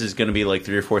thesis is going to be like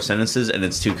 3 or 4 sentences, and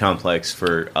it's too complex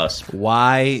for us.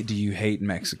 Why do you hate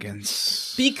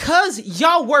Mexicans? Because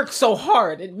y'all work so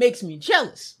hard, it makes me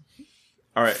jealous.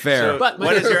 All right, fair. So but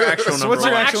what is your actual number? What's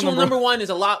your my actual number one is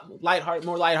a lot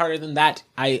more lighthearted than that.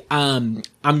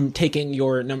 I'm taking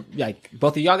your number, like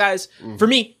both of y'all guys. For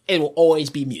me, it will always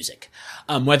be music.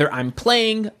 Whether I'm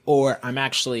playing or I'm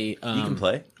actually you can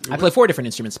play. I play 4 different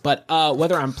instruments, but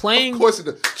whether I'm playing, Of course,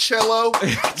 it's cello,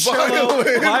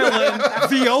 violin,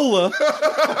 viola,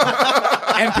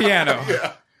 and piano.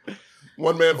 Yeah.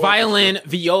 One man. violin,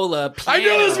 viola, piano. I knew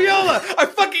it was viola. I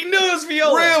fucking knew it was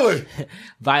viola. Really?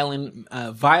 Violin,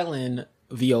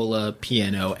 viola,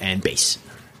 piano, and bass.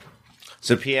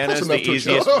 So piano is Close the enough to a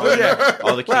easiest show. one. Yeah.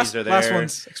 All the keys are there. Last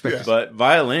one's expected. But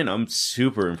violin, I'm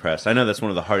super impressed. I know that's one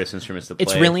of the hardest instruments to play.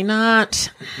 It's really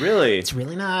not. Really? It's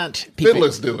really not.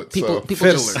 Fiddlers do it. People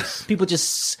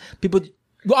Fiddlers.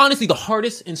 Well, honestly, the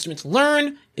hardest instrument to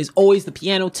learn is always the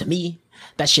piano. To me,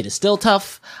 that shit is still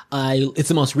tough. It's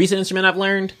the most recent instrument I've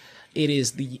learned. It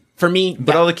is for me.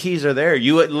 But all the keys are there.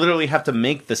 You literally have to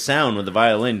make the sound with the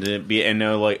violin to be and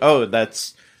know like, oh,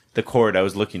 that's the chord I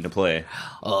was looking to play.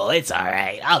 Oh, it's all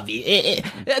right.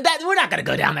 We're not gonna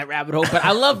go down that rabbit hole. But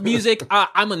I love music.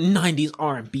 I'm a '90s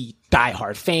R&B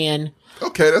diehard fan.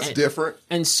 Okay, that's different.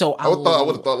 And so I would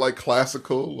have thought like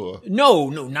classical or no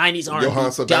 '90s R&B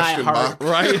Johann Sebastian diehard, Bach,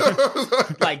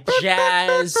 right? Like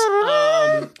jazz,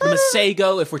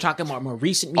 Masego. If we're talking about more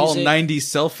recent music, All '90s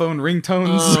cell phone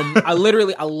ringtones. I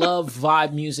love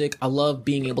vibe music. I love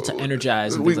being able to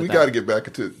energize. And we like got to get back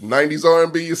into '90s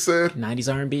R&B. You said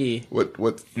 '90s R&B.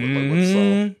 what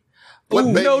song? What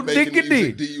baby no making diggity.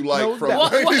 music do you like from Well,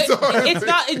 90s R&B?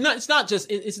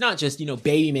 it's not just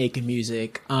baby making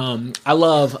music. I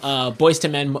love Boyz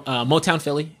II Men. Motown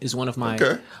Philly is one of my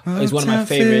favorite. One of my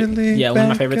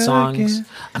favorite songs. Again.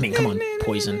 I mean, come on,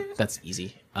 Poison. That's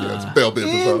easy. It's Belle Biv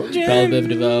DeVoe. Belle Biv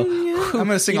DeVoe. I'm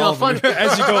gonna sing all of them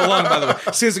as you go along. By the way,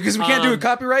 because we can't do it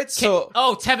copyright. So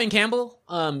Tevin Campbell.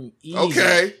 Easy.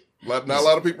 Okay. Not a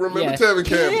lot of people remember Tevin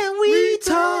Campbell. Can we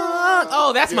talk?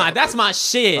 Oh, that's my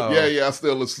shit. Yeah, I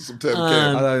still listen to some Tevin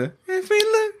Campbell. If we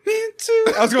look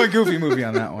into, I was going Goofy movie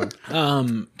on that one.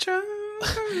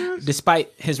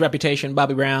 Despite his reputation,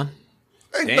 Bobby Brown.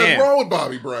 Ain't nothing wrong with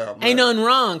Bobby Brown. Man. Ain't nothing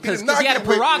wrong because he had a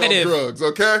prerogative. Drugs,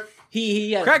 okay.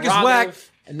 He had Crack a is whack.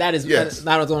 And that was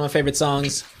one of my favorite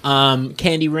songs.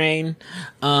 Candy Rain.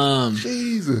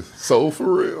 Jesus, soul for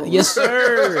real. Yes,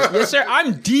 sir. Yes, sir.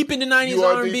 I'm deep into 90s You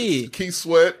are R&B. Keith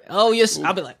Sweat. Oh, yes.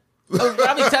 I'll be like,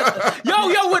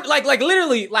 what, like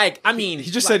literally, like, I mean.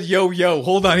 He just said, yo.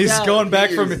 Hold on. He's going back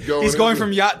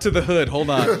from yacht to the hood. Hold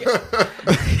on.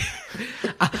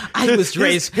 I was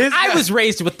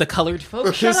raised with the colored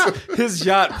folks. Shut up. His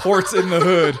yacht ports in the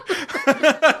hood.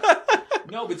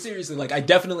 No, but seriously, like I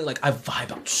definitely I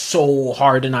vibe out so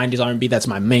hard to 90s R&B. That's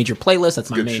my major playlist. That's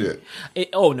my Good main. shit.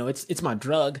 It's my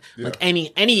drug. Yeah. Like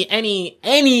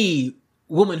any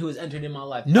woman who has entered in my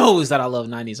life knows that I love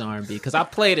 90s R&B because I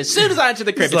play it as soon as I enter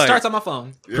the crib. It starts on my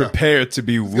phone. Yeah. Prepare to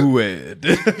be wooed.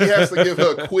 He has to give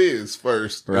her a quiz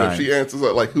first. Right. And if she answers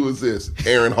like, who is this?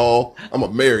 Aaron Hall. I'm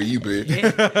going to marry you, bitch.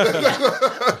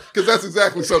 Because that's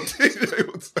exactly something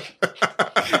TJ would say.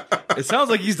 It sounds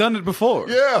like he's done it before.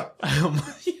 Yeah.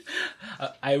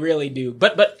 I really do.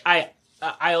 But I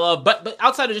love, but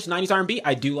outside of just 90s R&B,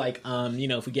 I do like,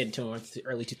 if we get into the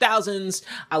early 2000s,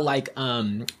 I like,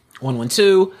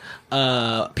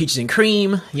 112, Peaches and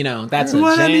Cream, that's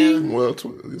a jam. Well, it's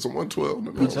a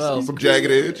 112. Some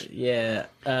Jagged Edge. Yeah.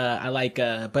 I like,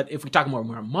 but if we talk more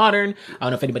modern, I don't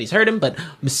know if anybody's heard him, but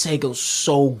Masego's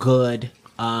so good.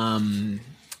 And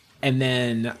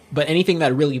then, but anything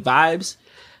that really vibes,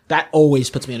 that always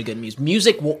puts me in a good mood.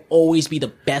 Music will always be the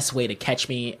best way to catch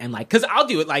me, and cause I'll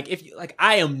do it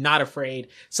I am not afraid.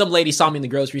 Some lady saw me in the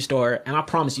grocery store, and I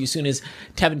promise you, as soon as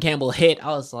Tevin Campbell hit,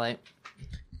 I was like,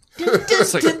 the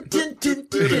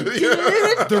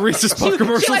Reese's Puff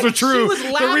commercials were true.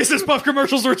 The Reese's Puff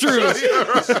commercials were true.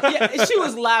 Yeah, she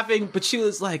was laughing, but she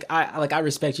was like, I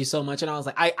respect you so much, and I was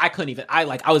like, I couldn't even. I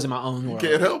was in my own world.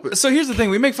 Can't help it. So here's the thing: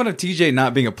 we make fun of TJ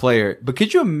not being a player, but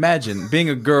could you imagine being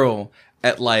a girl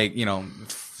at 9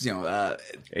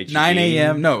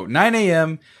 a.m. No, 9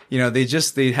 a.m.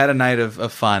 They had a night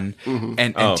of fun,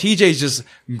 and TJ's just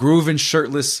grooving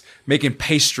shirtless, making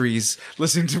pastries,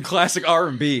 listening to classic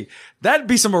R&B. That'd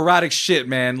be some erotic shit,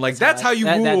 man. That's how you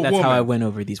woo a woman. That's how I win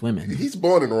over these women. He's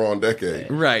born in the wrong decade.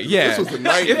 Right, yeah. This was the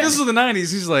 90s. If this was the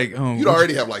 90s, he's like, oh. You'd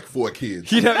already have 4 kids.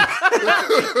 He'd be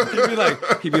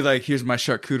like, here's my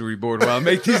charcuterie board while I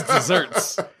make these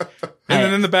desserts. And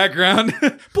then in the background,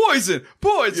 poison.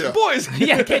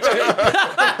 Yeah, catch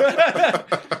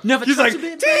it. Never he's like,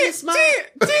 he's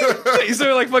he's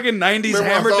doing fucking 90s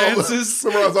hammer dances.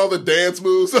 Memorize all the dance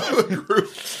moves of the group.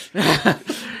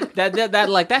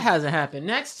 that hasn't happened.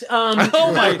 Next,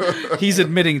 oh my, he's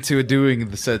admitting to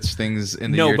doing such things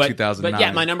in the year 2009. But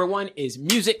yeah, my number one is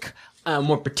music.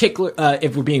 More particular,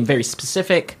 if we're being very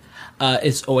specific,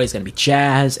 it's always going to be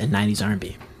jazz and 90s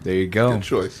R&B. There you go. Good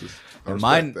choices. I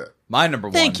respect that. My number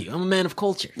one. Thank you. I'm a man of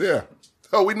culture. Yeah.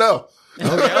 Oh, we know.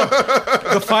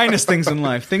 The finest things in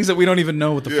life, things that we don't even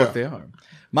know what the fuck they are.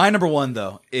 My number one,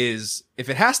 though, is if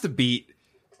it has to beat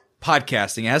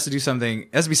podcasting, it has to be something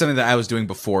that I was doing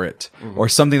before it, or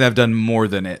something that I've done more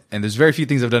than it. And there's very few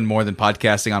things I've done more than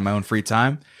podcasting on my own free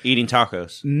time. Eating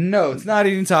tacos. No, it's not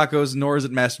eating tacos, nor is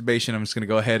it masturbation. I'm just going to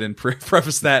go ahead and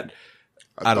preface that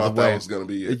out of the way. That was going to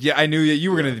be it. Yeah, I knew that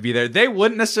you were going to be there. They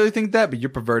wouldn't necessarily think that, but you're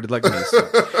perverted like me.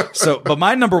 But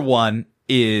my number one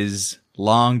is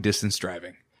long distance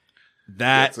driving.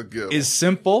 That is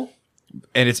simple.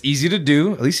 And it's easy to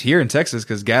do, at least here in Texas,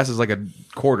 because gas is like a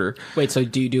quarter. Wait, so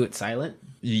do you do it silent?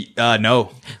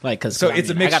 No. It's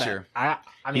a mixture.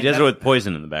 He does it with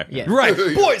poison in the background. Yeah. Right,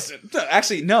 poison.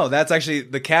 Actually, no, that's actually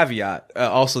the caveat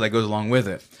also that goes along with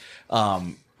it.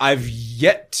 I've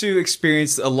yet to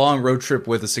experience a long road trip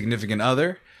with a significant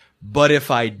other, but if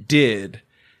I did,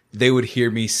 they would hear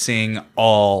me sing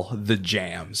all the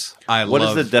jams. What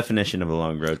is the definition of a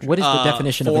long road trip? What is the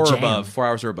definition of a jam? 4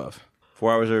 hours or above.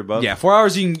 4 hours or above? Yeah, 4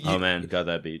 hours. Oh man, got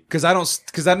that beat. Because I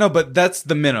know, but that's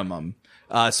the minimum.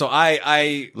 So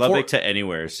I Lubbock to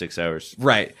anywhere is 6 hours.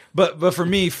 Right, but for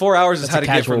me, 4 hours is how to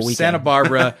get from weekend. Santa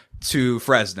Barbara to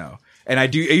Fresno, and I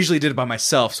usually did it by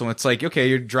myself. So it's like, okay,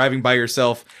 you're driving by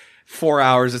yourself. 4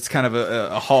 hours, it's kind of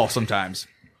a haul sometimes.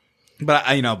 But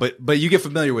but you get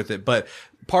familiar with it. But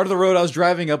part of the road I was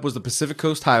driving up was the Pacific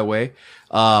Coast Highway.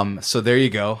 So there you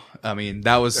go. I mean,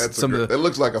 that was It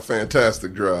looks like a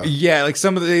fantastic drive. Yeah, like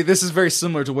this is very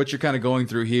similar to what you're kind of going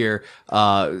through here.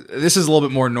 This is a little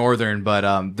bit more northern, but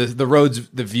the roads,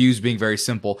 the views being very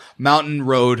simple. Mountain,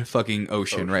 road, fucking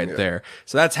ocean right there.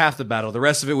 So that's half the battle. The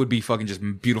rest of it would be fucking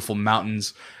just beautiful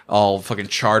mountains, all fucking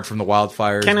charred from the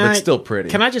wildfires, but still pretty.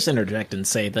 Can I just interject and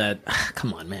say that,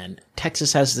 come on, man,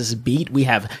 Texas has this beat. We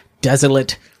have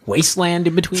desolate wasteland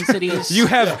in between cities. You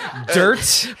have dirt,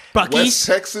 Buc-ee's, West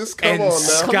Texas, come on now.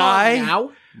 Sky. Come on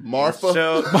now. Marfa. You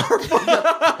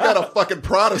got a fucking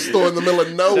Prada store in the middle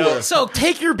of nowhere. So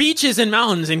take your beaches and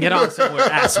mountains and get on somewhere,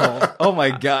 asshole. Oh my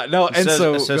God. No, and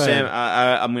so Sam,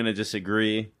 I'm going to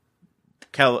disagree.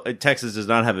 Texas does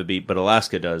not have a beat, but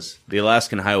Alaska does. The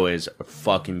Alaskan highways are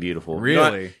fucking beautiful.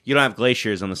 Really? You don't have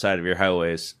glaciers on the side of your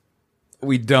highways.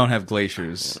 We don't have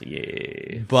glaciers.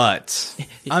 Yeah. But,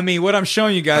 I mean, what I'm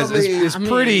showing you guys is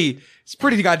pretty... It's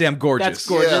pretty goddamn gorgeous. That's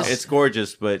gorgeous. Yeah. It's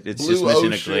gorgeous, but it's Blue just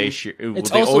missing ocean. a glacier. It's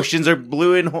the also- oceans are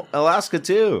blue in Alaska,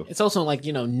 too. It's also like,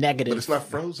 negative. But it's not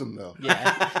frozen, though.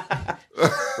 Yeah.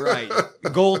 Right.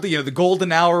 Gold, the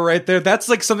golden hour right there. That's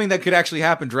like something that could actually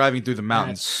happen driving through the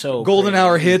mountains. That's so golden crazy.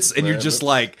 hour hits and Man, you're just that's-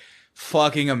 like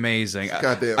fucking amazing.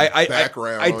 Goddamn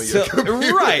background on your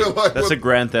computer. Right. Like, That's what- a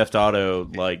Grand Theft Auto,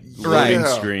 loading Right.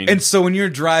 screen. And so when you're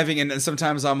driving, and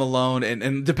sometimes I'm alone, and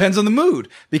it depends on the mood,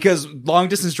 because long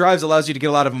distance drives allows you to get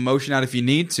a lot of emotion out if you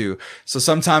need to. So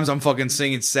sometimes I'm fucking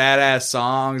singing sad ass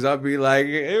songs. I'll be like,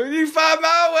 "When you find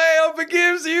my way, hope it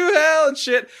gives you hell," and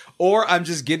shit. Or I'm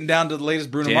just getting down to the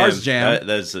latest Bruno Mars jam.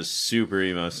 That's a super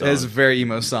emo song. It's a very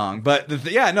emo song, but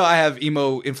I have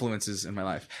emo influences in my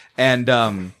life, and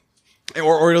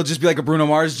or it'll just be like a Bruno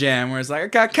Mars jam where it's like, I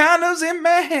got condos in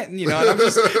Manhattan, and I'm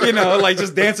just, like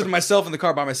just dancing to myself in the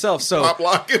car by myself. So Pop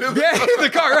locking in the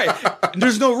car, right? And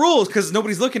there's no rules because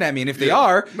nobody's looking at me, and if they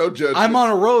are, no judgment. I'm on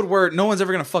a road where no one's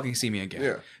ever gonna fucking see me again.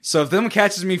 Yeah. So if someone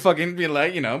catches me fucking be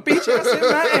like, beach ass in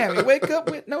Miami, wake up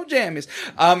with no jammies.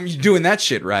 You're doing that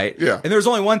shit, right? Yeah. And there was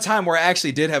only one time where I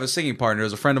actually did have a singing partner. It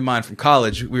was a friend of mine from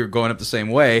college. We were going up the same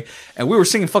way, and we were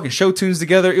singing fucking show tunes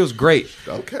together. It was great.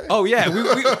 Okay. Oh yeah,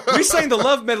 we sang the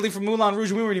love medley from Moulin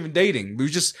Rouge. And we weren't even dating. We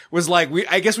just was like,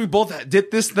 I guess we both did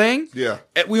this thing. Yeah.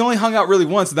 And we only hung out really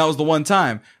once, and that was the one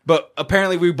time. But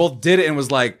apparently, we both did it, and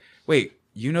was like, wait.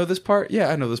 You know this part? Yeah,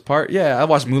 I know this part. Yeah, I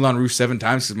watched Moulin Rouge 7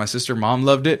 times because my sister mom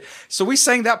loved it. So we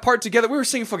sang that part together. We were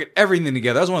singing fucking everything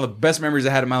together. That was one of the best memories I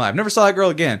had in my life. Never saw that girl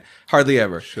again. Hardly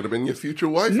ever. Should have been your future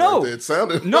wife. No, right there. It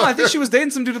sounded. No, I think she was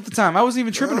dating some dude at the time. I wasn't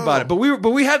even tripping about it. But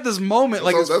we had this moment,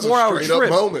 like that's this a 4-hour straight trip.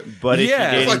 up moment. But is she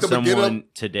Yeah. dating It's like the beginning someone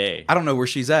today? I don't know where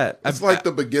she's at. It's like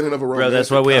the beginning of a romantic Bro,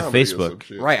 that's why we have comedy or some Facebook.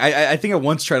 shit. Right. I think I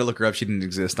once tried to look her up. She didn't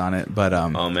exist on it. But Oh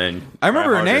man, I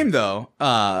remember her Try harder. name though.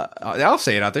 I'll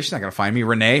say it out there. She's not gonna find me.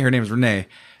 Renee. Her name is Renee.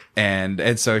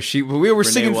 And so we were Renee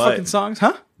singing what? fucking songs,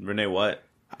 huh? Renee, what?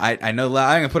 I know.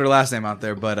 I'm gonna put her last name out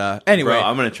there, but anyway, Bro,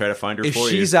 I'm gonna try to find her if for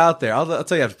she's you. out there, I'll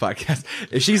tell you after the podcast.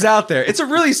 If she's out there, it's a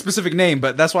really specific name,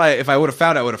 but that's why if I would have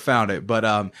found it, I would have found it. But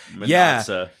yeah.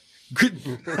 Manasa.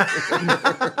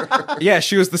 Yeah,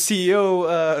 she was the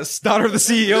CEO, daughter of the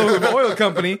CEO of an oil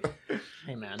company.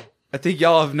 Hey, man. I think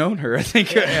y'all have known her. I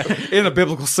think in a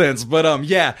biblical sense, but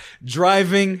yeah,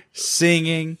 driving,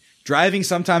 singing. Driving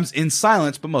sometimes in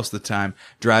silence, but most of the time,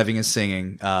 driving and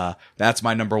singing. That's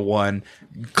my number one.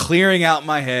 Clearing out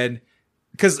my head.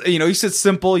 Because, you said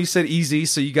simple, you said easy,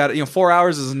 so you got 4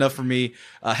 hours is enough for me.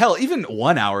 Hell, even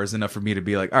 1 hour is enough for me to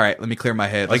be like, all right, let me clear my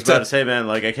head. I was about to say, man,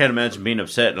 like, I can't imagine being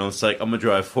upset, and it's like, I'm gonna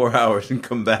drive 4 hours and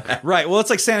come back. Right, well,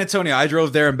 it's like San Antonio. I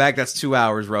drove there and back, that's 2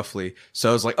 hours roughly. So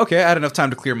I was like, okay, I had enough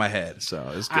time to clear my head, so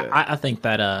it was good. I think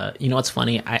that, what's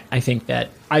funny? I think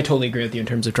that I totally agree with you in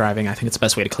terms of driving. I think it's the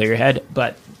best way to clear your head,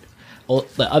 but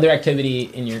the other activity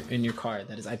in your car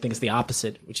that is, I think, is the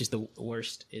opposite, which is the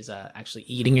worst, is actually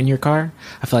eating in your car.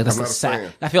 I feel like that's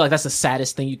the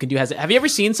saddest thing you can do. Have you ever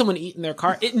seen someone eat in their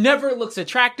car? It never looks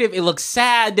attractive. It looks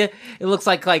sad. It looks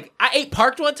like I ate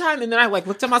parked one time and then I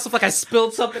looked at myself like I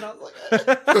spilled something. I was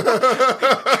like,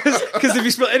 because if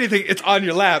you spill anything, it's on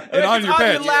your lap and on your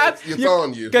pants. It's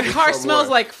on you. The car Some smells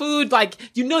way. like food. Like,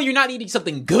 you're not eating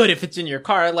something good if it's in your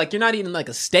car. Like, you're not eating like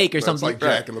a steak or something. like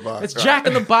Jack in the Box. It's Jack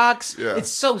in the Box. Yeah.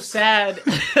 It's so sad.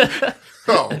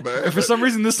 Oh, man. And for some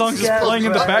reason, this song's just playing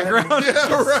in the background.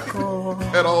 Yeah,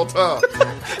 right. At all times.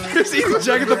 He's eating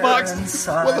Jack in the Box.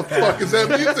 Where the fuck is that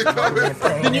music coming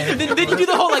from? Then you do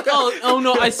the whole like, oh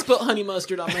no, I spilled honey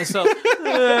mustard on myself.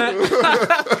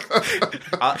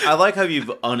 I like how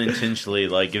you've unintentionally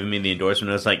like given me the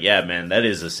endorsement. It's like, yeah, man, that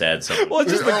is a sad song. Well,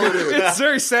 it's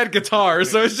very sad guitar,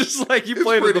 so it's just like you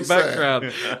play it in the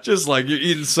background, just like you're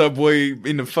eating Subway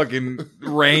in the fucking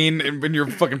rain in your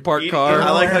fucking parked car.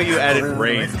 I like how you added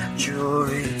rain.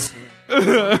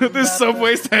 This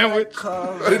Subway sandwich.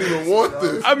 I didn't even want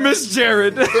this. I miss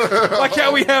Jared. Why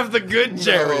can't we have the good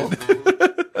Jared?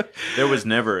 There was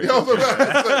never a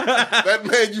that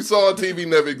man you saw on TV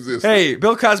never existed. Hey,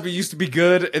 Bill Cosby used to be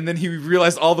good, and then he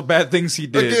realized all the bad things he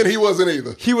did. Again, he wasn't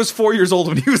either. He was 4 years old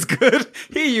when he was good.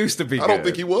 He used to be good. I don't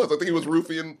think he was. I think he was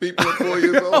roofing people at 4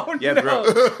 years old. Oh, yeah, bro.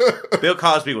 Bill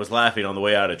Cosby was laughing on the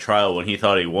way out of trial when he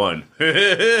thought he won.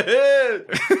 That's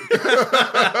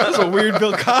a weird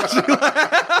Bill Cosby laugh.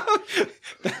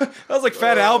 That was like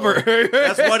Fat Albert.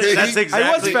 That's exactly.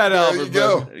 I was Fat Albert.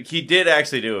 But he did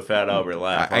actually do a Fat Albert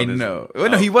laugh. I know.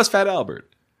 No, he was Fat Albert.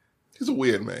 He's a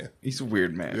weird man. He's a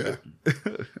weird man. Yeah.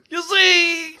 You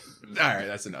see? All right,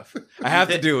 that's enough. I have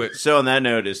to do it. So on that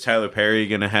note, is Tyler Perry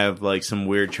going to have like some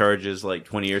weird charges like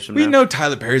 20 years from now? We now? know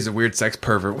Tyler Perry's a weird sex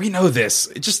pervert. We know this.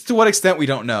 Just to what extent we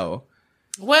don't know.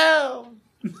 Well,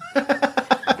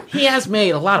 he has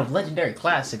made a lot of legendary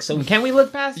classics. So can we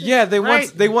look past it? Yeah, he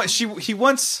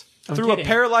once threw a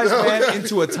paralyzed man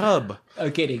into a tub.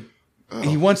 I'm kidding.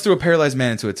 He once threw a paralyzed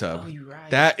man into a tub. Oh, you're right.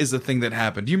 That is the thing that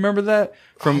happened. Do you remember that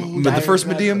from the first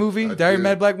Medea movie, Diary of a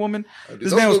Mad Black Woman?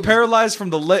 This man was paralyzed from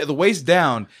the waist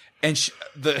down, and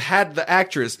had the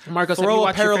actress throw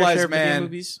a paralyzed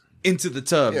man into the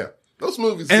tub. Yeah, those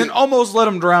movies. And almost let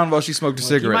him drown while she smoked a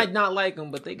cigarette. You might not like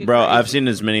them, but they get Bro, crazy. I've seen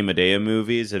as many Medea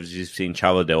movies as you've seen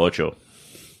Chavo del Ocho.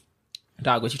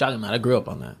 Dog, what you talking about? I grew up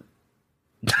on that.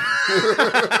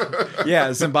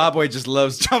 Yeah, Zimbabwe just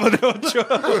loves Chavo del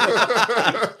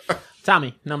Ocho.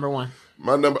 Tommy, number one.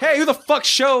 My number. Hey, who the fuck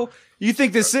show you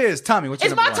think this is? Tommy, what's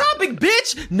your It's my number one? topic,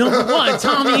 bitch. Number one,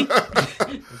 Tommy.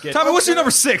 Tommy, what's your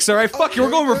number 6? All right, fuck you. We're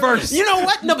going reverse. You know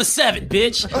what? Number 7,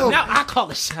 bitch. Now I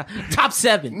call it top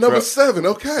 7. Number 7,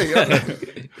 okay.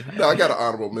 No, I got an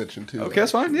honorable mention too. Okay,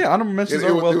 that's fine. Yeah, honorable mentions are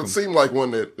It welcome. would seem like one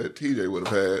that TJ would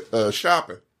have had.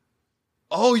 Shopping.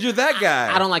 Oh, you're that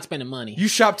guy. I don't like spending money. You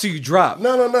shop till you drop.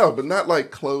 No, but not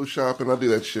like clothes shopping. I do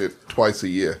that shit twice a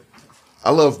year. I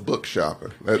love book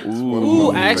shopping. That's one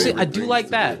of my I do like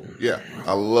that. Yeah,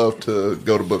 I love to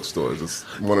go to bookstores. It's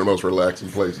one of the most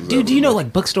relaxing places. Dude, do you know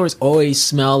like bookstores always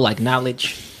smell like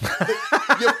knowledge?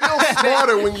 You feel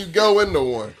smarter when you go into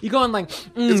one. You go in like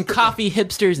coffee,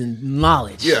 hipsters, and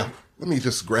knowledge. Yeah, let me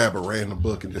just grab a random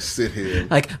book and just sit here.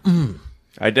 Like,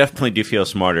 I definitely do feel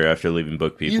smarter after leaving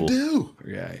Book People. You do.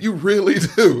 Yeah. You really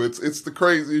do. It's the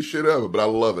craziest shit ever, but I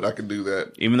love it. I can do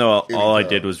that. Even though all I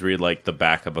did was read like the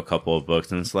back of a couple of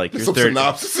books, and it's like Some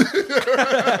synopsis.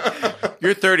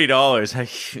 You're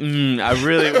 $30. I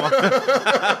really want.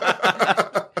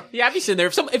 yeah, I'd be sitting there.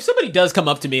 If somebody does come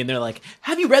up to me and they're like,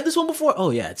 "Have you read this one before?"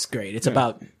 Oh yeah, it's great. It's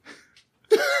about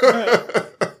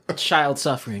child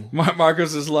suffering.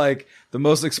 Marcos is like, the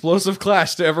most explosive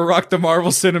clash to ever rock the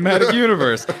Marvel Cinematic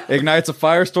Universe ignites a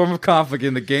firestorm of conflict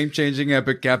in the game-changing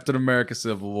epic Captain America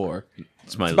Civil War.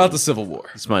 It's about the Civil War.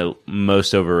 It's my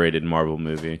most overrated Marvel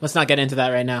movie. Let's not get into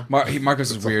that right now.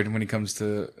 Marcos is weird when he comes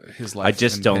to his life. I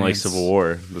just don't like Civil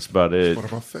War. That's about it. One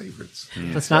of my favorites.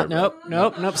 Let's not.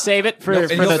 Nope. Save it for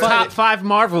the top 5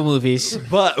 Marvel movies.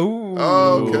 But ooh,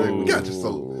 okay, we got just a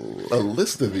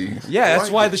list of these. Yeah, that's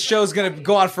why the show's gonna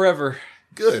go on forever.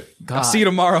 Good. I'll see you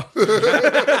tomorrow. But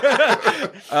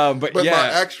yeah, my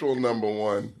actual number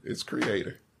one is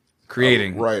creating.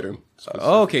 Writing.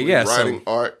 Okay, yeah. Writing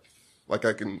art. Like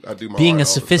I do my being art a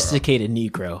sophisticated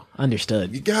Negro.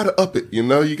 Understood. You gotta up it, you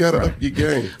gotta up your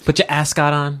game. Put your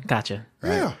ascot on. Gotcha.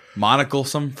 Right. Yeah. Monocle for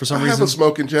some reason. I have a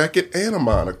smoking jacket and a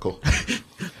monocle.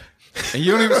 And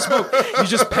you don't even smoke. You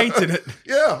just painted it.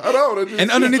 Yeah, I don't.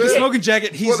 And underneath the smoking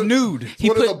jacket, he's nude. He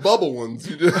put the bubble ones.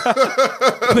 You just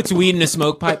puts weed in a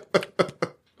smoke pipe.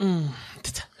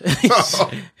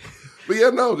 But yeah,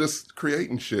 no, just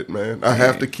creating shit, man. I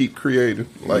have to keep creating.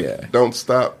 Don't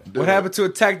stop. What happened to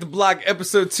Attack the Block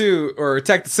episode 2 or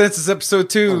Attack the Census episode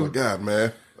 2? Oh my god,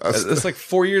 man. That's like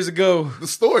 4 years ago. The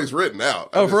story's written out.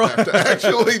 Oh, bro. I have to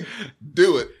actually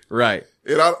do it. Right.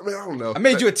 And I don't know. I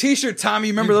made you a t-shirt, Tommy.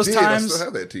 You remember those times? I still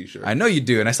have that t-shirt. I know you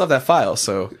do, and I still have that file.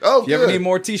 So if you ever need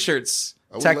more t-shirts,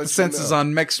 Attack the Census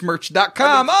on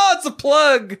mexmerch.com. Oh, it's a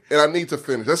plug. And I need to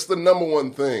finish. That's the number one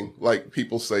thing, like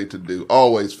people say to do.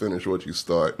 Always finish what you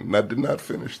start. And I did not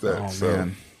finish that.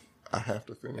 Man. I have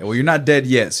to finish. Well, you're not dead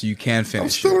yet, so you can I'm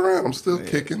finish. still around. I'm still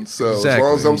kicking. So Exactly. as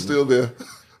long as I'm still there,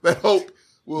 that hope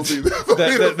will be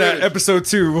there. that episode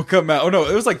 2 will come out. Oh no,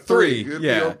 it was like 3. It'd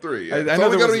Yeah, be on 3. Yeah. I It's know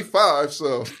only there going to was- be 5,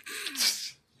 so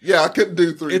yeah, I couldn't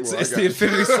do 3 It's more. it's the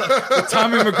Infinity the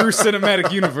Tommy McGrew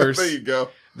cinematic universe. There you go.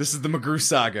 This is the McGrew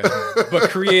saga, but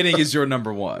creating is your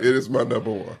number 1. It is my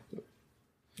number 1.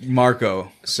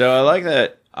 Marco. So I like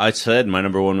that I said my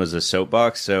number 1 was a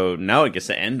soapbox, so now it gets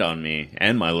to end on me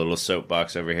and my little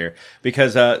soapbox over here.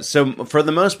 Because, so for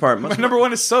the most part... My number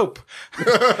 1 is soap.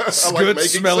 Good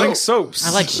smelling soaps.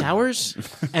 I like showers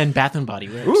and Bath and Body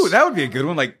Works. Ooh, that would be a good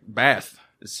one, like bath.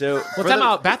 So Well, time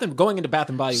out. Going into Bath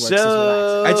and Body Works.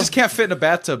 So- I just can't fit in a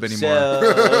bathtub anymore.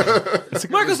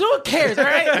 Marcus, no one cares, all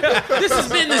right? This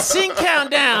has been the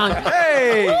CincountDown.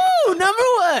 Hey! Woo, number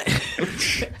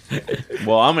 1.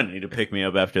 Well, I'm going to need to pick me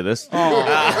up after this.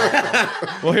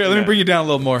 Well, here, let me bring you down a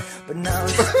little more. But now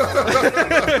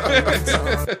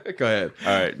Go ahead.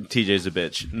 All right, TJ's a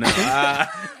bitch. No.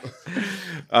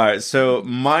 All right, so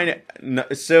mine. No,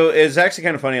 so it's actually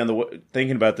kind of funny on the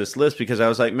thinking about this list because I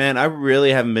was like, man, I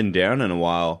really haven't been down in a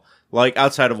while. Like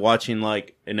outside of watching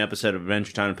like an episode of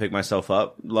Adventure Time to pick myself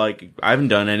up, like I haven't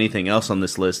done anything else on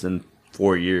this list in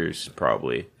 4 years,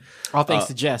 probably. All thanks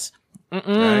to Jess.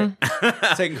 Right.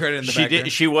 Taking credit in the background.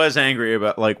 She was angry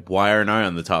about like why aren't I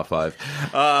on the top 5?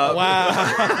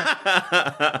 Wow.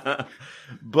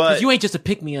 But you ain't just a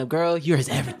pick me up, girl. You're his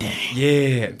everything.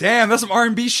 Yeah. Damn, that's some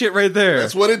R&B shit right there.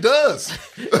 That's what it does.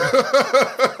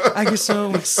 I get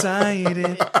so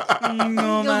excited. Oh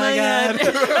my God.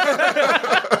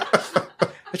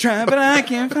 I try, but I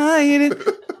can't find it.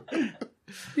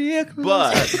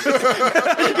 But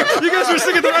you guys were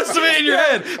singing the rest of it in your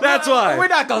head. That's why. We're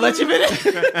not gonna let you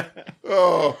finish.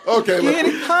 Oh, okay.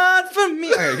 Getting hard for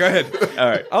me. Okay, go ahead. All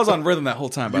right. I was on rhythm that whole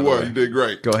time, by You the were. way. You did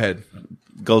great. Go ahead.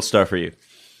 gold star for you.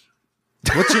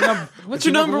 What's your number? What's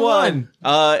your number 1?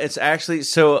 It's actually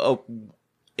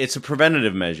it's a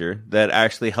preventative measure that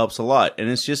actually helps a lot, and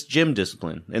it's just gym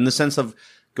discipline in the sense of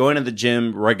going to the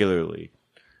gym regularly.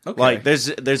 Okay. Like there's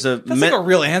a That's like a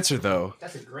real answer though.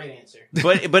 That's a great answer.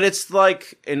 but it's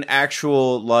like an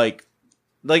actual like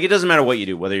it doesn't matter what you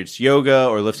do, whether it's yoga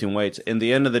or lifting weights. In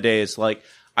the end of the day, it's like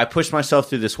I push myself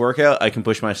through this workout, I can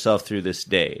push myself through this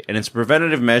day, and it's a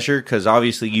preventative measure because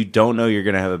obviously you don't know you're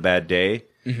going to have a bad day,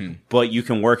 but you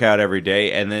can work out every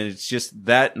day, and then it's just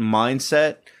that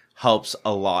mindset helps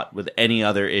a lot with any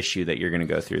other issue that you're going to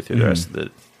go through the rest of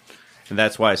the. And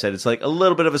that's why I said it's like a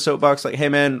little bit of a soapbox. Like, hey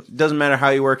man, doesn't matter how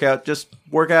you work out, just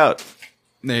work out.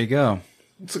 There you go.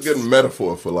 It's a good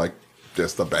metaphor for like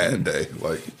just a bad day.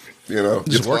 Like, you know,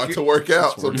 Just it's hard to work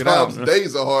out. work it Sometimes out.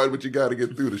 days are hard, but you got to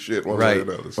get through the shit one way or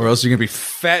another. So, Or else you're gonna be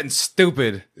fat and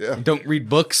stupid. Yeah. You don't read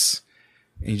books.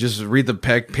 And you just read the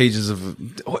pages of.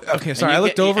 Okay, sorry. you I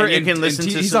looked can- over and you and, can listen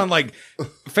to he's some- on like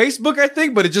Facebook, I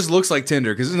think, but it just looks like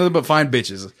Tinder because there's nothing but fine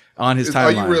bitches on his are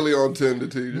timeline. you really on Tinder,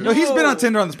 TJ? No, he's been on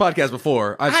Tinder on this podcast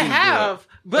before. I've I seen him do it. have,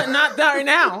 but not that right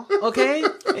now. Okay.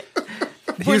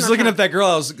 He was looking at that girl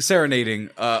I was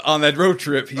serenading on that road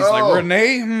trip. He's Oh. like,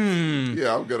 Renee?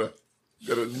 Yeah, I'm gonna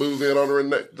move in on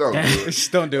Renee. Don't do it.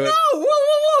 Just don't do it. Whoa, whoa,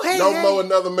 whoa! Hey, Don't mow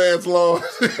another man's lawn.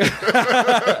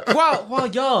 while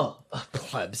y'all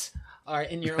plebs are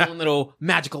in your own little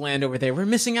magical land over there, we're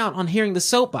missing out on hearing the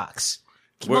soapbox.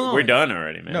 Come on. We're done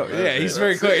already, man. No, yeah, he's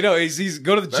very clear. No, he's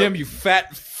go to the gym, you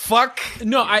fat fuck.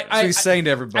 No, So he's saying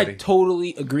to I everybody.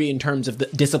 totally agree in terms of the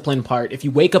discipline part. If you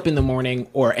wake up in the morning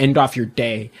or end off your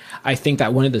day, I think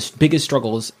that one of the biggest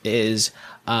struggles is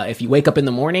if you wake up in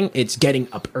the morning, it's getting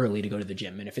up early to go to the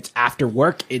gym. And if it's after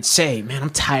work, it's say, man, I'm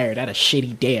tired. I had a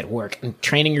shitty day at work, and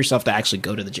training yourself to actually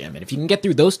go to the gym. And if you can get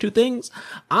through those two things,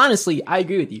 honestly, I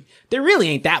agree with you. There really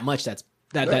ain't that much that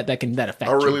affects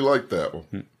I really you. like that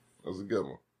one. That was a good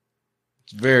one.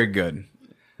 It's very good.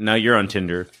 Now you're on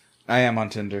Tinder. I am on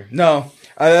Tinder. No,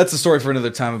 that's a story for another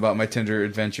time about my Tinder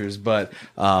adventures. But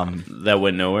that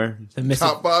went nowhere.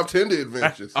 Top 5 Tinder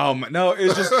adventures. No, it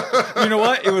was just you know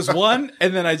what? It was one,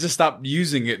 and then I just stopped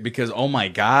using it because oh my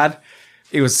god,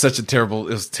 it was a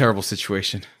terrible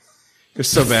situation. It was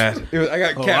so bad. I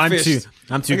got catfished.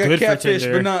 I'm too I got good for catfished,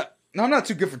 Tinder. but I'm not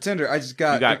too good for Tinder. I just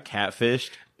got You got catfished.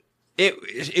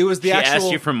 it was the She actual.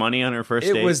 asked you for money on her first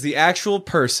It date. was the actual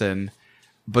person,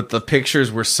 but the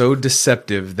pictures were so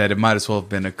deceptive that it might as well have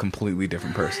been a completely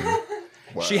different person.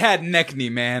 Wow. She had neck knee,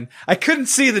 man. I couldn't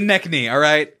see the neck knee. All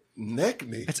right, Neck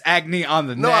knee. it's acne on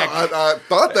the No, neck, I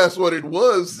thought that's what it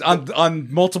was. on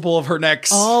multiple of her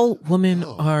necks. All women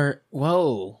are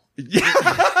whoa.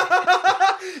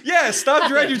 Yeah, stop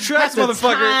dragging your tracks, That's a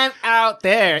motherfucker. time out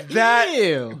there. That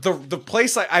Ew. the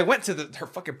place I went to her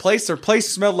fucking place. Her place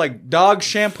smelled like dog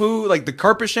shampoo, like the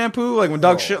carpet shampoo, like when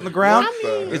dogs shit on the ground.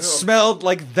 It smelled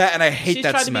like that, and I hate She's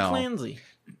that tried smell. to be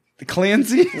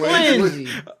cleansy. Cleansy? Cleansy.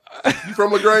 You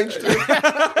from LaGrange too?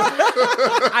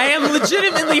 I am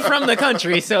legitimately from the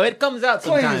country, so it comes out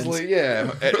sometimes. Cleansly,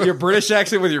 yeah. Your British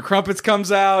accent with your crumpets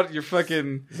comes out. Your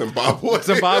fucking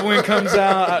Zimbabwean comes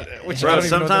out. Which I Bro, don't even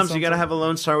know what that sometimes you sounds gotta like. have a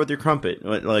Lone Star with your crumpet.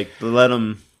 Like, let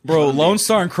them. Bro, Lone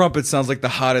Star and Crumpet sounds like the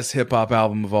hottest hip hop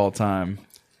album of all time.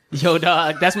 Yo,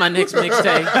 dog, that's my next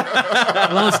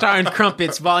mixtape. Lone Star and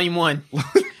Crumpets, Volume 1.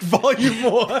 Volume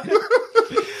 1.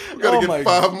 Gotta get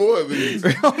 5 more of these.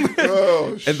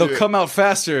 Oh, shit. And they'll come out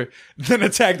faster than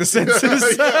Attack the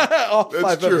Senses. All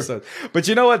 5 true. episodes. But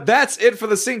you know what? That's it for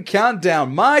the Sync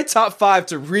Countdown. My top 5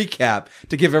 to recap,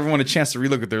 to give everyone a chance to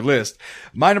relook at their list.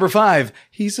 My number 5,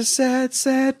 he's a sad,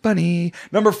 sad bunny.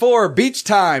 Number 4, Beach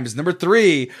Times. Number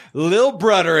 3, Lil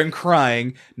Brother and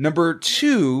Crying. Number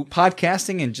 2,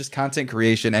 podcasting and just content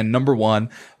creation. And number 1,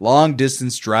 long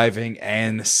distance driving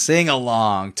and sing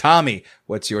along. Tommy,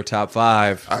 what's your top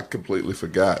 5? I completely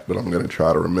forgot, but I'm going to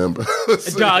try to remember.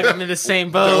 Dog, I'm in the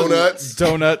same boat.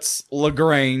 Donuts.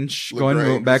 LaGrange.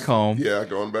 Going back home. Yeah,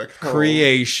 going back home.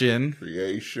 Creation.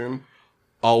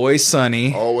 Always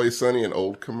Sunny. Always Sunny and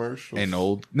old commercials.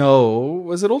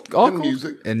 Was it old? All And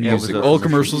music. And Yeah, music. it was Old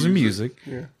commercials and music.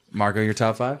 Yeah. Marco, your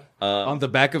top 5? On the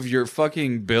back of your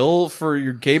fucking bill for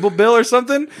your cable bill or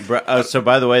something? So,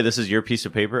 by the way, this is your piece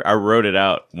of paper. I wrote it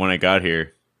out when I got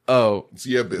here. Oh. It's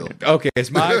your bill. Okay,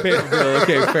 it's my paper bill.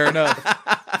 Okay, fair enough.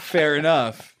 Fair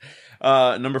enough.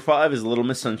 Number 5 is Little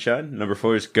Miss Sunshine. Number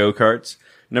 4 is Go-Karts.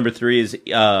 Number 3 is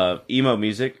emo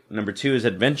music. Number 2 is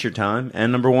Adventure Time.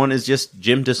 And number 1 is just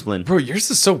gym discipline. Bro, yours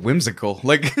is so whimsical.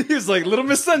 Like, he's like, Little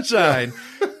Miss Sunshine.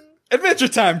 Adventure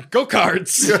Time,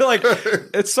 go-karts. Like,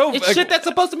 it's so... It's shit that's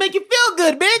supposed to make you feel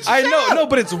good, bitch. I know, no,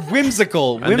 but it's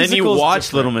whimsical. And then you Whimsical's watch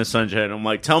different. Little Miss Sunshine. I'm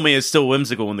like, tell me it's still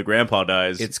whimsical when the grandpa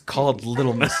dies. It's called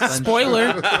Little Miss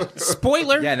Sunshine.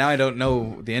 Spoiler. Yeah, now I don't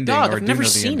know the ending. Dog, or I've do never know the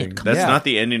seen ending. it. That's Yeah. not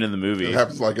the ending of the movie. It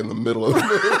happens like in the middle of the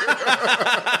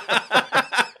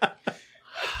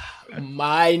movie.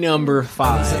 My number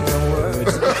 5.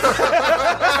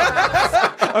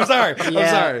 I'm sorry. I'm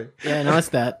sorry. Yeah, no, it's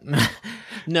that.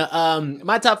 No,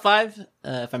 my top 5,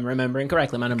 if I'm remembering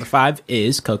correctly, my number 5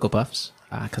 is Cocoa Puffs,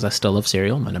 because I still love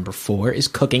cereal. My number 4 is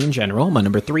cooking in general. My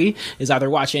number 3 is either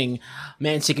watching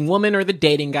Man Seeking Woman or The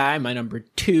Dating Guy. My number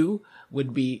 2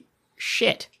 would be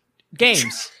shit.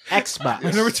 Games. Xbox.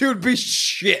 My number 2 would be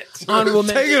shit. Honorable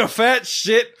mention. Taking a fat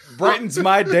shit brightens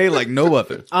my day like no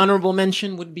other. Honorable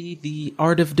mention would be The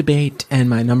Art of Debate, and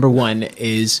my number 1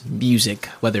 is music.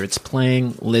 Whether it's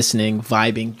playing, listening,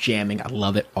 vibing, jamming, I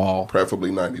love it all. Preferably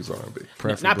 90s R&B.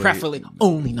 Not preferably,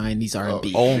 only 90s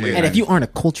R&B. only and if 90s. you aren't a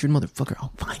cultured motherfucker,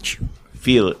 I'll find you.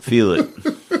 Feel it.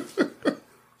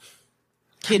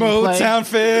 Kid and Play. Motown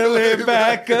feeling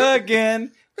back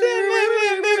again. Do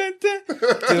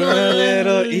a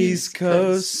little East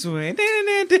Coast swing.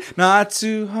 Not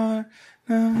too hard.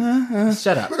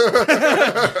 Shut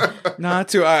up. Not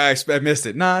too. I missed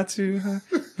it. Not too hard.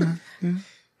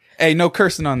 Hey, no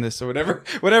cursing on this or whatever.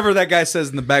 Whatever that guy says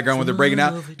in the background when they're breaking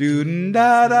out. Doo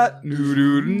da da, doo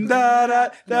doo da da,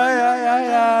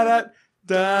 da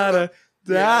da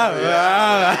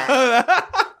da.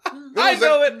 I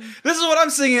know it. This is what I'm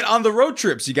singing on the road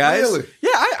trips, you guys. Really?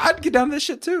 Yeah, I'd get down to this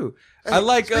shit too. Hey, I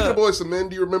like. Speaking of Boyz II Men,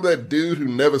 do you remember that dude who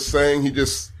never sang? He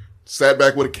just sat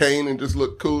back with a cane and just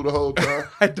looked cool the whole time.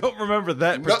 I don't remember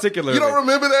that particularly. You don't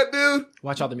remember that dude?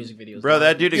 Watch all the music videos. Bro,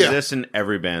 that dude Yeah. exists in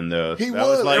every band, though. He That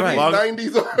was like long-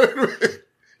 90s R&B.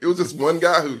 It was just one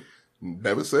guy who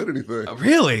never said anything.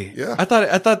 Really? Yeah. I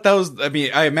thought that was. I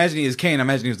mean, I imagine he was Kane. I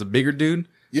imagine he was a bigger dude.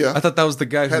 Yeah. I thought that was the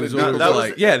guy who Had was a always dude. that was-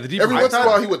 like, yeah, the deep. Every once in a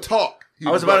while he would talk. He I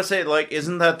was would about like, to say, like,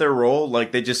 isn't that their role?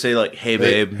 Like, they just say, like, hey,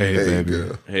 babe. Hey, baby.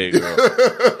 girl. Hey, girl.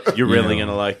 You're really going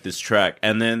to like this track.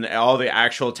 And then all the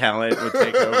actual talent would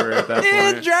take over at that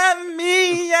It's point. driving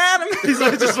me out of. He's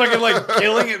like just fucking like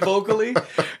killing it vocally.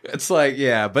 It's like,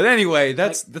 yeah, but anyway,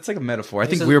 that's like a metaphor. I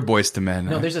think we're Boyz II Men.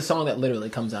 No, there's a song that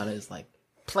literally comes out as like,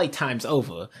 playtime's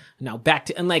over. Now back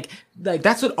to, and like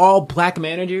that's what all black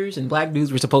managers and black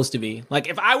dudes were supposed to be. Like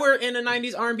if I were in a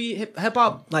 90s R&B hip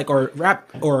hop, like, or rap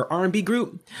or R&B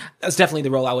group, that's definitely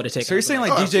the role I would have taken. So you're saying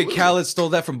like DJ absolutely. Khaled stole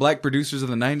that from black producers in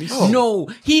the 90s? No,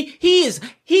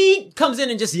 he comes in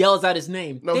and just yells out his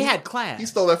name. No, they he- had class. He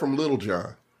stole that from Little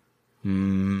John.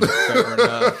 Fair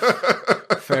enough.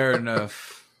 Fair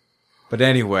enough. But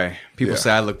anyway, people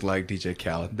say I look like DJ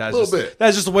Khaled. That's Little bit.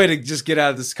 That's just a way to just get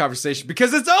out of this conversation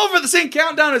because it's over. The Sync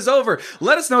Countdown is over.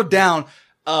 Let us know down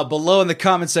below in the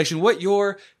comment section what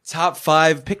your top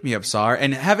 5 pick-me-ups are,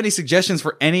 and have any suggestions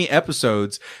for any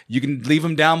episodes. You can leave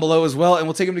them down below as well, and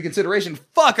we'll take them into consideration.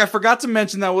 Fuck, I forgot to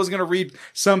mention that I was going to read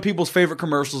some people's favorite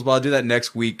commercials, but I'll do that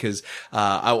next week because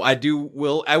I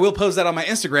will post that on my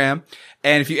Instagram.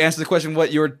 And if you answer the question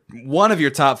what one of your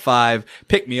top 5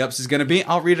 pick-me-ups is going to be,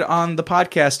 I'll read it on the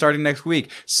podcast starting next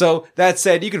week. So that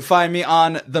said, you can find me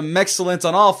on the Mexcellence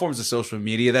on all forms of social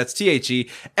media. That's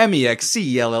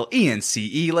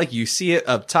TheMexcellence, like you see it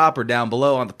up top or down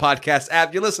below on the podcast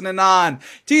app you're listening on.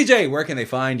 TJ, where can they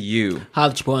find you?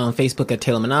 Holla at your boy on Facebook at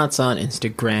Taylor Manats, on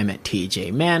Instagram at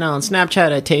TJ Man, on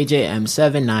Snapchat at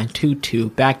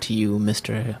TJM7922. Back to you,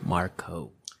 Mr.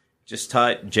 Marco. Just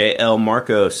type JL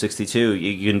Marco 62.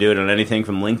 You can do it on anything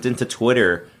from LinkedIn to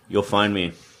Twitter. You'll find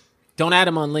me. Don't add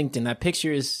him on LinkedIn. That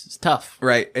picture is tough.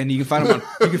 Right, and you can find him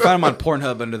on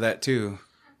Pornhub under that too.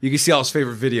 You can see all his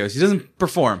favorite videos. He doesn't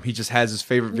perform. He just has his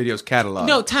favorite videos cataloged.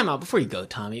 No, time out before you go,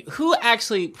 Tommy. Who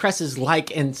actually presses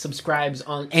like and subscribes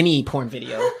on any porn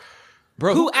video?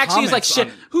 Bro, who actually is like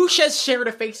who says share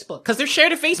to Facebook? Because there's share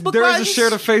to Facebook. There is a share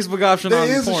to Facebook option on Pornhub.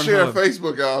 There is a share to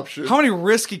Facebook option. How many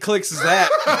risky clicks is that?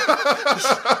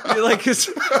 Like,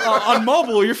 on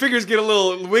mobile, your fingers get a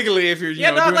little wiggly if you're doing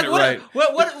it right.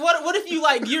 What if you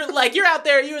you're out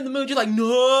there, you're in the mood, you're like,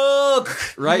 no,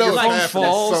 right? No, your phone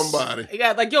falls. Somebody.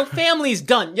 Yeah, like your family's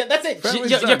done. Yeah, that's it.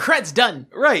 Your cred's done.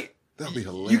 Right. That'd be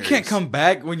hilarious. You can't come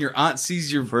back when your aunt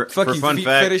sees your fucking fun feet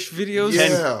fact, fetish videos.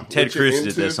 Yeah. Ted Cruz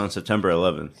did this on September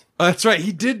 11th. Oh, that's right.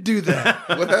 He did do that.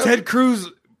 Ted Cruz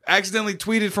accidentally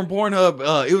tweeted from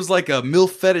Pornhub. It was like a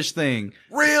MILF fetish thing.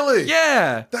 Really?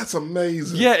 Yeah. That's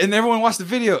amazing. Yeah, and everyone watched the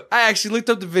video. I actually looked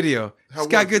up the video. He's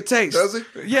got good taste. Does he?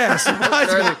 Yeah,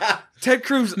 surprisingly. Ted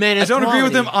Cruz, man, I don't agree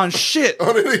with him on shit.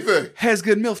 On anything. Has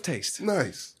good MILF taste.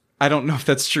 Nice. I don't know if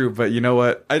that's true, but you know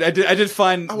what? I did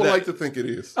find. I would like to think it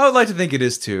is. I would like to think it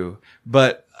is too.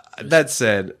 But that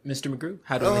said, Mr. McGrew,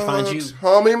 how do they find you?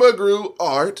 Tommy McGrew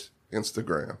Art,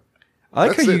 Instagram. I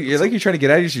like how you're trying to get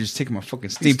out of here. You're just taking my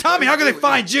fucking steam. Tommy, how can they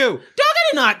find you? Dog,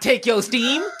 I did not take your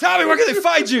steam. Tommy, where can they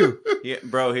find you? Yeah,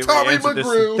 bro, he Tommy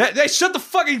McGrew. They shut the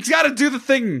fuck. He's got to do the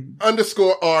thing.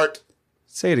 _art.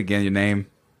 Say it again. Your name.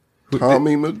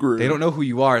 Tommy McGrew. They don't know who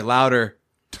you are. Louder.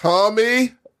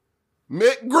 Tommy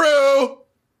McGrew.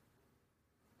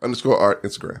 _art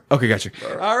Instagram. Okay, gotcha.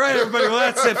 All right, everybody. Well,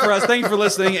 that's it for us. Thank you for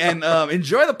listening and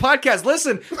enjoy the podcast.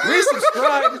 Listen,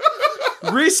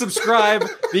 resubscribe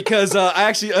because I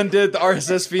actually undid the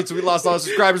RSS feed, so we lost all the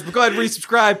subscribers. But go ahead and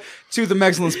resubscribe to the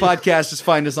Mexcellence Podcast. Just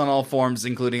find us on all forms,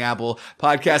 including Apple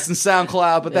Podcasts and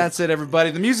SoundCloud. But that's it,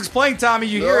 everybody. The music's playing, Tommy.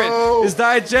 You hear it. It's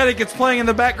diegetic. It's playing in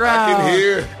the background. I can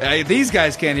hear. These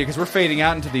guys can't hear because we're fading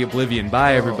out into the oblivion.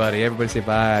 Bye, everybody. Everybody say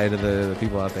bye to the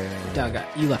people out there. Dog,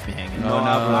 you left me hanging. No,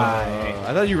 not bye.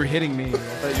 I thought you were hitting me. I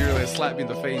thought you were going to slap me in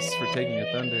the face for taking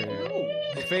a thunder. No.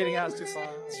 Fading out is too far.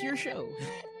 It's your show.